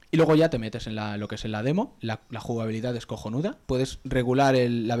pistolas. Y luego ya te metes en lo que es en la demo. La jugabilidad es cojonuda. Puedes regular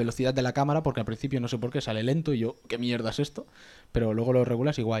la velocidad de la cámara, porque al principio no sé por qué sale lento y yo, ¿qué mierda es esto? Pero luego lo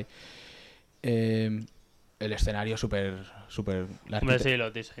regulas y guay. El escenario súper... la Hombre, sí,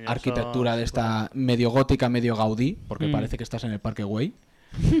 los diseños arquitectura son de esta medio gótica, medio Gaudí, porque parece que estás en el Parque Güell.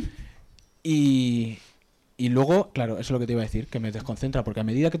 y luego, claro, eso es lo que te iba a decir, que me desconcentra, porque a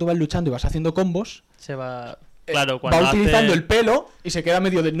medida que tú vas luchando y vas haciendo combos, Se va... Claro, cuando va utilizando hace- el pelo y se queda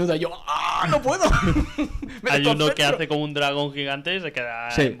medio desnuda. Y yo, ¡ah, no puedo! Me Hay uno que desconcentro. hace como un dragón gigante y se queda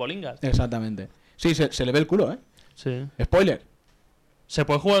Sí, en bolingas. exactamente. Sí, se le ve el culo, ¿eh? Sí. Spoiler. Se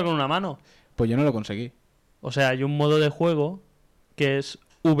puede jugar con una mano. Pues yo no lo conseguí. O sea, hay un modo de juego que es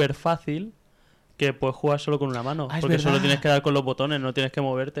uber fácil, que puedes jugar solo con una mano. Ah, es porque solo verdad. tienes que dar con los botones, no tienes que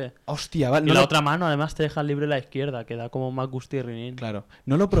moverte. Hostia, vale. Y la otra mano además te deja libre la izquierda, que da como más gustirrinín. Claro.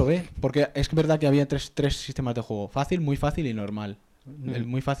 No lo probé, porque es que es verdad que había tres sistemas de juego. Fácil, muy fácil y normal. El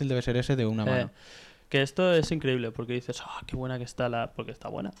muy fácil debe ser ese de una mano. Que esto es increíble, porque dices, qué buena que está porque está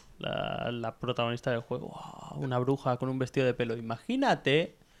buena, la protagonista del juego. Una bruja con un vestido de pelo.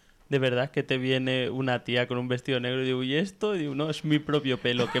 Imagínate, de verdad, que te viene una tía con un vestido negro y digo, ¿y esto? Y digo, no, es mi propio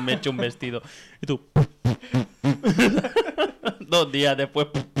pelo que me he hecho un vestido. Y tú... 2 días después...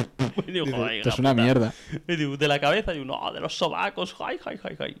 Y digo, Dice, "Joder, esto es hija una puta". mierda. Y digo, de la cabeza, y digo, no, de los sobacos, ¡ay!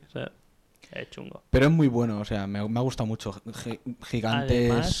 O sea, es chungo. Pero es muy bueno, o sea, me ha gustado mucho.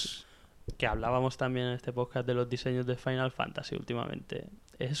 Gigantes... Además, que hablábamos también en este podcast de los diseños de Final Fantasy últimamente.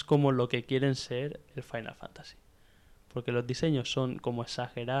 Es como lo que quieren ser el Final Fantasy. Porque los diseños son como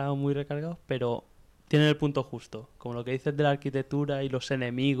exagerados, muy recargados, pero tienen el punto justo. Como lo que dices de la arquitectura y los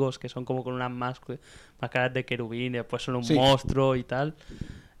enemigos, que son como con unas máscaras de querubines, pues son un Sí. monstruo y tal.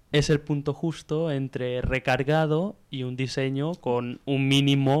 Es el punto justo entre recargado y un diseño con un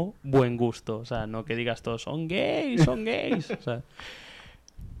mínimo buen gusto. O sea, no que digas todos, son gays, son gays. O sea,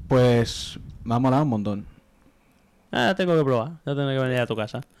 Pues me ha molado un montón. tengo que probar. Ya tengo que venir a tu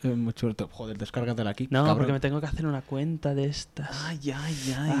casa. Muy chulo. Joder, descárgatela aquí. No, cabrón. porque me tengo que hacer una cuenta de estas. Ay.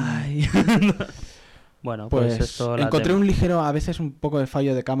 Ay. Bueno, pues, Pues esto la encontré demo. un ligero, a veces un poco de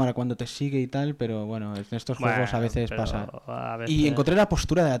fallo de cámara cuando te sigue y tal, pero bueno, en estos juegos a Bueno, veces pero pasa. a veces- Y encontré la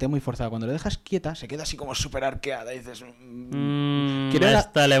postura de la tía muy forzada. Cuando le dejas quieta, se queda así como súper arqueada y dices... quiero era-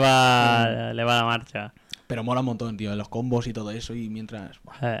 Esta le va la marcha. Pero mola un montón, tío, los combos y todo eso y mientras...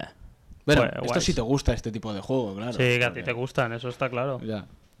 Buah. Eh. Bueno, Pues, esto guays. sí te gusta este tipo de juego, claro. Sí, que a ti porque- te gustan, eso está claro. Ya.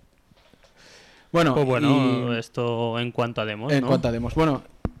 Bueno, Pues bueno, y esto en cuanto a demos, en ¿no? cuanto a demos. Bueno,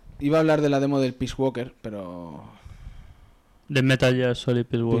 iba a hablar de la demo del Peace Walker, pero... De Metal Gear Solid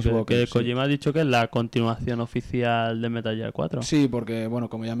Peace Walker, Peace Walker, que sí. Kojima ha dicho que es la continuación oficial de Metal Gear 4. Sí, porque, bueno,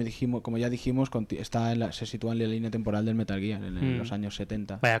 como ya dijimos, se sitúa en la línea temporal del Metal Gear, en los años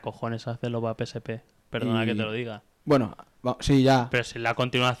 70. Vaya cojones hacerlo para PSP. Perdona Y- que te lo diga. Bueno, sí, ya. Pero si es la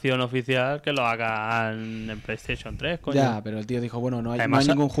continuación oficial, que lo hagan en PlayStation 3, coño. Ya, pero el tío dijo, bueno, no hay Además,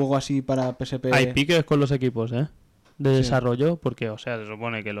 ningún juego así para PSP. Hay piques con los equipos, ¿eh? De Sí. desarrollo, porque, o sea, se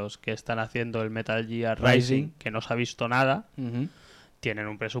supone que los que están haciendo el Metal Gear Rising, Rising. que no se ha visto nada, Ujú. tienen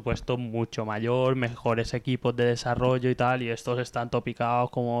un presupuesto mucho mayor, mejores equipos de desarrollo y tal, y estos están topicados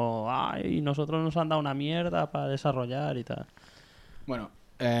como, ay, nosotros nos han dado una mierda para desarrollar y tal. Bueno,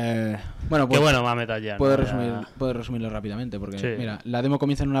 Qué pues, bueno va Metal Gear. puedo, ¿no? Ya- puedo resumirlo rápidamente, porque, Sí. mira, la demo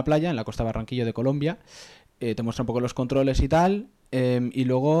comienza en una playa, en la costa Barranquillo de Colombia, te muestra un poco los controles y tal, y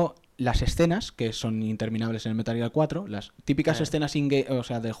luego las escenas, que son interminables en el Metal Gear 4, las típicas escenas o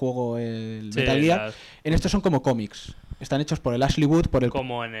sea, del juego el Sí, Metal Gear, las- en estos son como cómics. Están hechos por el Ashley Wood, por el...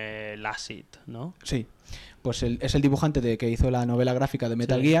 Como en el Acid, ¿no? Sí, pues es el dibujante que hizo la novela gráfica de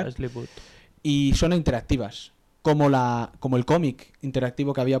Metal Sí, Gear, Ashley Wood. y son interactivas. Como el cómic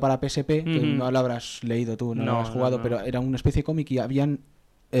interactivo que había para PSP, que Ujú. no lo habrás leído tú, no lo No, habrás jugado, no. pero era una especie de cómic y habían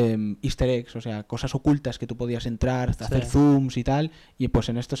easter eggs, o sea, cosas ocultas que tú podías entrar, hacer zooms y tal, y pues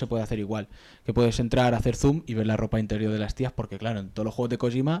en esto se puede hacer igual, que puedes entrar, hacer zoom y ver la ropa interior de las tías, porque claro, en todos los juegos de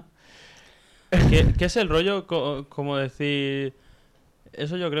Kojima... ¿Qué es el rollo? Como decir...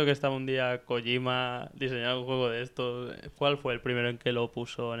 Eso yo creo que estaba un día Kojima diseñando un juego de esto. ¿Cuál fue el primero en que lo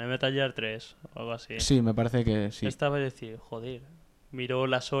puso? ¿En el Metal Gear 3 o algo así? Sí, me parece que sí. Estaba a decir, joder, miró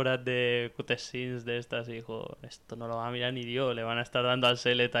las horas de cutscenes de estas y dijo, esto no lo va a mirar ni Dios, le van a estar dando al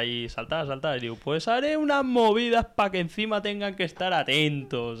select ahí, saltar. Y digo, pues haré unas movidas para que encima tengan que estar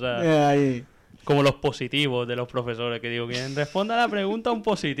atentos. O sea, Ahí. como los positivos de los profesores, que digo, quien responda a la pregunta un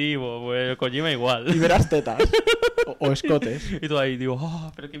positivo, pues Kojima igual. Y verás tetas. o escotes. Y tú ahí digo,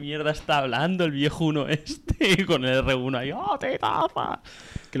 oh, pero qué mierda está hablando el viejo uno este, y con el R1 ahí, oh, te tapa.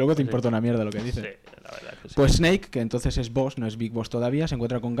 Que luego te importa una mierda lo que Sí, dice. la verdad que sí. Pues Snake, que entonces es boss, no es Big Boss todavía, se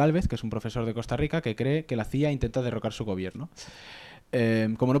encuentra con Galvez, que es un profesor de Costa Rica que cree que la CIA intenta derrocar su gobierno.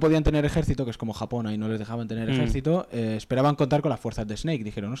 Como no podían tener ejército, que es como Japón, ahí no les dejaban tener ejército, esperaban contar con las fuerzas de Snake.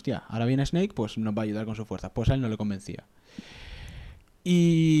 Dijeron, hostia, ahora viene Snake, pues nos va a ayudar con su fuerza. Pues a él no le convencía.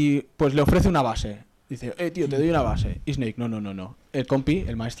 Y pues le ofrece una base. Dice, tío, te doy una base. Y Snake, no. El compi,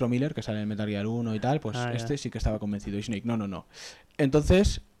 el maestro Miller, que sale en Metal Gear 1 y tal, pues ya. sí que estaba convencido. Y Snake, no.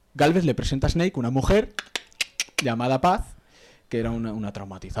 Entonces, Galvez le presenta a Snake una mujer llamada Paz, que era una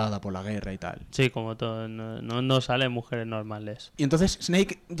traumatizada por la guerra y tal. Sí, como todo, no salen mujeres normales. Y entonces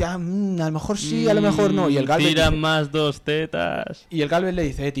Snake ya, a lo mejor sí, a lo mejor no. Y el Galvez Tiran dice- más dos tetas. y el Galvez le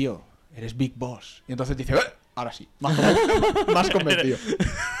dice, tío, eres Big Boss. Y entonces dice, ahora sí, más convencido.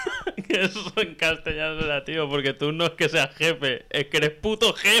 Que eso en castellano era, tío, porque tú no es que seas jefe, es que eres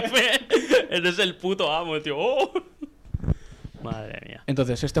puto jefe. Eres el puto amo, tío. ¡Oh! Madre mía.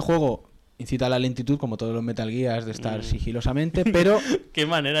 Entonces, este juego incita a la lentitud, como todos los Metal Gears, de estar sigilosamente, pero Qué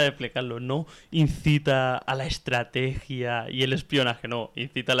manera de explicarlo. No incita a la estrategia y el espionaje, no.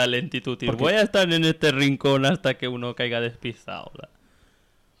 Incita a la lentitud. Tío. Porque- Voy a estar en este rincón hasta que uno caiga despistado. ¿Verdad?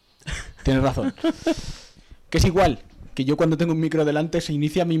 tienes razón. Que es igual, que yo cuando tengo un micro delante se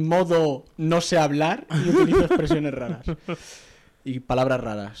inicia mi modo no sé hablar y utilizo expresiones raras. Y palabras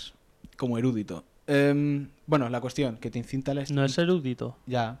raras, como erudito. Bueno, la cuestión, que te incita la... No es erudito.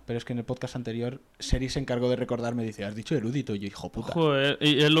 Ya, pero es que en el podcast anterior Seri se encargó de recordarme, dice, has dicho erudito, y yo, hijo puta. Joder,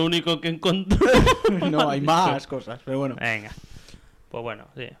 y es lo único que encontré. No, hay más cosas, pero bueno. Venga. Pues bueno,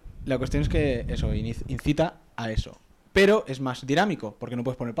 sí. La cuestión es que eso, incita a eso. Pero es más dinámico, porque no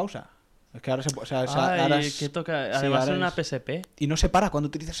puedes poner pausa. Es que ahora se o sea, Ay, ahora es- que toca. sí, Además ahora en una es- PSP. Y no se para cuando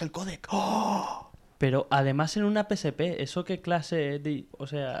utilizas el códec. ¡Oh! Pero además en una PSP, ¿eso qué clase de...? O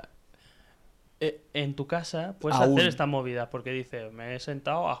sea, en tu casa puedes Aún. hacer esta movida porque dices, me he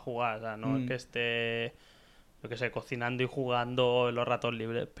sentado a jugar, o sea, no es Mm. que esté, yo que sé, cocinando y jugando en los ratos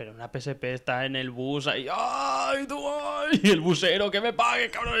libres, pero una PSP está en el bus ahí, ¡ay, tú, ay! Y el busero, que me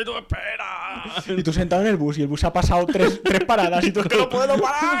pague, cabrón, y tú, espera. Y tú sentado en el bus y el bus ha pasado tres paradas y tú, es que no puedo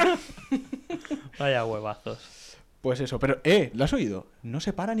parar. Vaya huevazos. Pues eso, pero, ¿lo has oído? No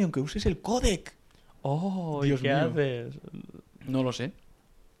se para ni aunque uses el códec. Oh, ¿y Dios qué mío. haces? No lo sé.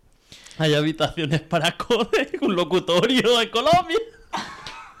 Hay habitaciones para codec, un locutorio en Colombia.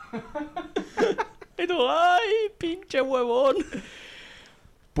 Y tú, ¡ay, pinche huevón!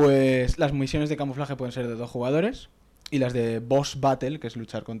 Pues las misiones de camuflaje pueden ser de 2 jugadores y las de boss battle, que es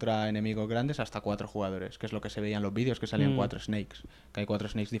luchar contra enemigos grandes, hasta 4 jugadores, que es lo que se veía en los vídeos, que salían 4 snakes, que hay 4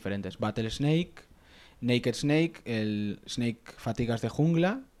 snakes diferentes. Battle Snake, Naked Snake, el Snake Fatigas de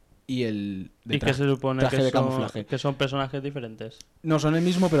jungla y el de ¿Y qué se supone traje que de son, camuflaje. que son personajes diferentes? No son el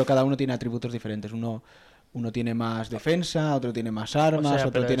mismo, pero cada uno tiene atributos diferentes. Uno tiene más defensa, otro tiene más armas,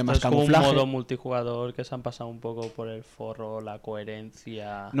 otro pero tiene esto más es como camuflaje. un modo multijugador que se han pasado un poco por el forro, la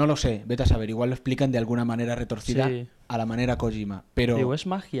coherencia... No lo sé, vete a saber. Igual lo explican de alguna manera retorcida Sí. a la manera Kojima. Pero Digo, es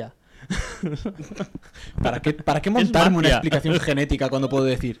magia. ¿para qué montarme una magia. explicación genética cuando puedo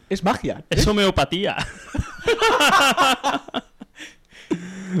decir es magia? Es homeopatía.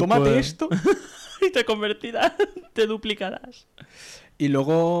 Tómate Pues- esto. Y te convertirás, te duplicarás. Y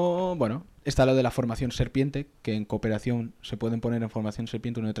luego, bueno, está lo de la formación serpiente, que en cooperación se pueden poner en formación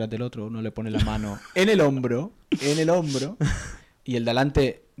serpiente uno detrás del otro. Uno le pone la mano en el hombro, y el de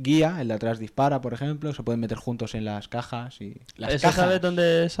adelante guía, el de atrás dispara, por ejemplo. Se pueden meter juntos en las cajas y las ¿Eso cajas. sabes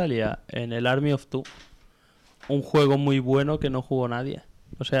dónde salía? En el Army of Two. Un juego muy bueno que no jugó nadie.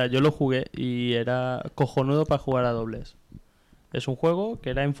 O sea, yo lo jugué y era cojonudo para jugar a dobles. Es un juego que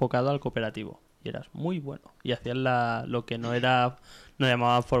era enfocado al cooperativo. Y eras muy bueno. Y hacían lo que no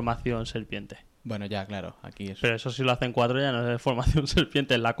llamaban formación serpiente. Bueno, ya, claro, aquí es... Pero eso si lo hacen 4 ya no es formación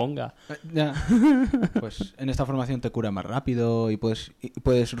serpiente, es la conga. Ya. Pues en esta formación te cura más rápido y puedes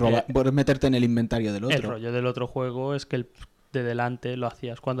robar, puedes meterte en el inventario del otro. El rollo del otro juego es que el de delante lo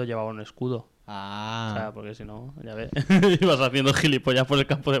hacías cuando llevaba un escudo. Ah. O sea, porque si no, ya ves, ibas haciendo gilipollas por el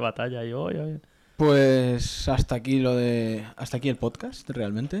campo de batalla y oye. Pues hasta aquí el podcast,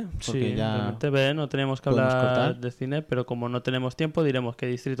 realmente. Porque Sí, ya realmente no tenemos que podemos hablar cortar. de cine, pero como no tenemos tiempo diremos que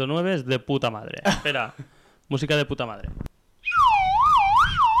Distrito 9 es de puta madre. Espera, música de puta madre.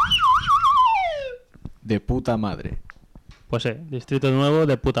 de puta madre. Pues Distrito Nuevo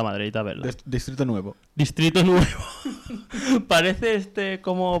de puta madre, y verlo. Distrito Nuevo. Distrito Nuevo. Parece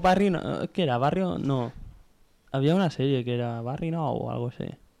como Barrio... ¿Qué era? ¿Barrio? No. Había una serie que era Barrio No o algo así.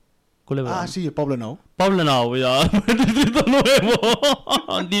 Culebrón. Ah, sí, Pablo No. Pablo No, cuidado. Distrito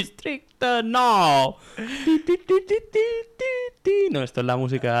Nuevo. Distrito No. No, esto es la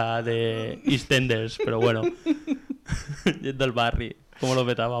música de EastEnders, pero bueno. Yendo al barrio. Como lo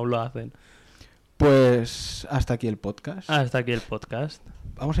petaba, aún lo hacen. Pues hasta aquí el podcast. Hasta aquí el podcast.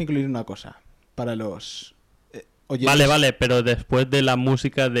 Vamos a incluir una cosa para los oyentes. Vale, pero después de la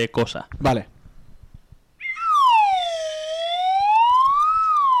música de Cosa. Vale.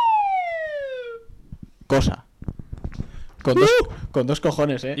 Cosa. Con dos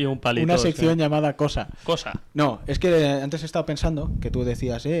cojones, ¿eh? Y un palito, una sección sí. llamada Cosa. Cosa. No, es que antes he estado pensando que tú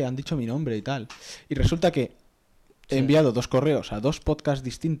decías, han dicho mi nombre y tal. Y resulta que he enviado 2 correos a 2 podcasts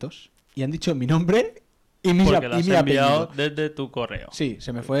distintos y han dicho mi nombre y mi Porque lo has mi enviado apellido. desde tu correo. Sí,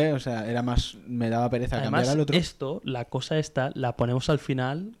 se me fue, o sea, era más, me daba pereza Además, cambiar al otro. esto, la cosa esta, la ponemos al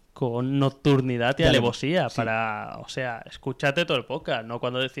final con nocturnidad y Ya alevosía sí. para, o sea, escúchate todo el podcast, no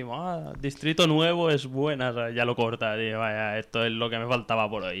cuando decimos, Distrito Nuevo es buena, o sea, ya lo corta, y vaya, esto es lo que me faltaba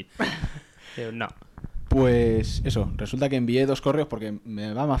por hoy. No. Pues eso, resulta que envié 2 correos porque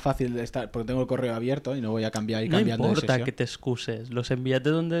me va más fácil de estar, porque tengo el correo abierto y no voy a cambiar y No cambiando de importa sesión. que te excuses, los envíate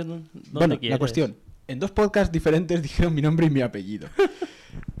donde Bueno, quieres. la cuestión, en 2 podcasts diferentes dijeron mi nombre y mi apellido.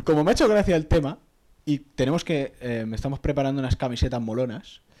 Como me ha hecho gracia el tema y tenemos que, me estamos preparando unas camisetas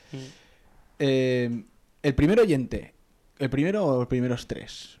molonas. El primer oyente, el primero o los primeros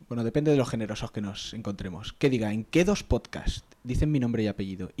 3, bueno, depende de los generosos que nos encontremos, que diga en qué 2 podcasts dicen mi nombre y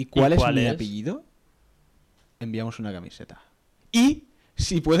apellido y cuál es mi apellido, enviamos una camiseta. Y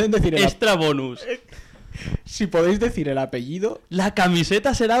si pueden decir Extra bonus. si podéis decir el apellido, ¡La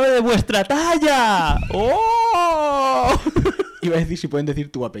camiseta será de vuestra talla! ¡Oh! iba a decir si pueden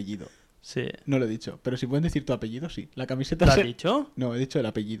decir tu apellido. Sí. No lo he dicho, pero si pueden decir tu apellido, sí. La camiseta ¿Lo has se- dicho? No, he dicho el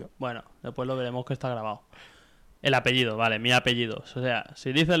apellido. Bueno, después lo veremos que está grabado. El apellido, vale, mi apellido. O sea,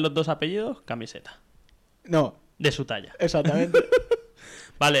 si dicen los 2 apellidos, camiseta. No, De su talla. exactamente.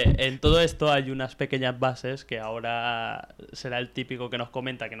 Vale, en todo esto hay unas pequeñas bases que ahora será el típico que nos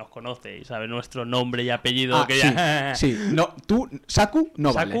comenta, que nos conoce y sabe nuestro nombre y apellido. Ah, que ya... sí, sí. No, tú, Saku,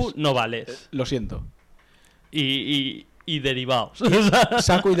 no Saku vales. no vales. Lo siento. Y derivados.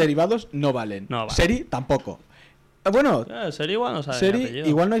 Saku y derivados no valen. No valen. Seri tampoco. Bueno, Seri igual no sabe mi Seri apellido.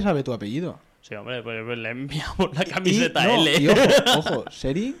 igual no sabe tu apellido. Sí, hombre, pues le enviamos la camiseta no, L. y ojo,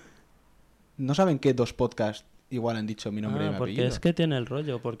 Seri no saben qué 2 podcasts igual han dicho mi nombre y mi Porque apellido. es que tiene el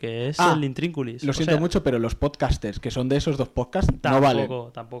rollo, porque es Ah, el intrínculis. Lo O siento sea, mucho, pero los podcasters que son de esos 2 podcasts Tampoco, no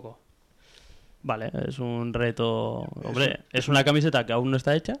valen. tampoco. Vale, es un reto. Hombre, es una camiseta que aún no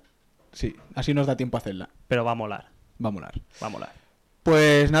está hecha, Sí, así nos da tiempo a hacerla. pero va a molar. Va a molar. Va a molar.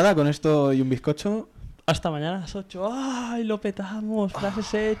 Pues nada, con esto y un bizcocho. Hasta mañana a las 8. ¡Ay, lo petamos!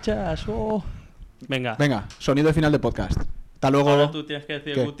 Frases hechas. ¡Oh! Venga. Venga, sonido de final de podcast. Hasta luego. Ahora tú tienes que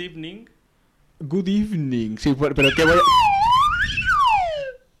decir ¿Qué? good evening. Good evening. Sí, pero ¿qué voy a...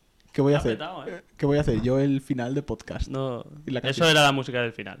 ¿Qué voy a Lo has hacer? petado, ¿eh? ¿Qué voy a hacer? Yo el final de podcast. No, ¿Y la eso canción? era la música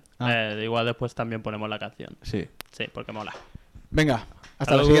del final. Ah. Igual después también ponemos la canción. Sí. Sí, porque mola. Venga,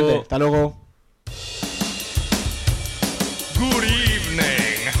 hasta Hasta la luego. siguiente. Hasta luego. Good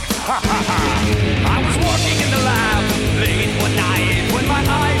evening.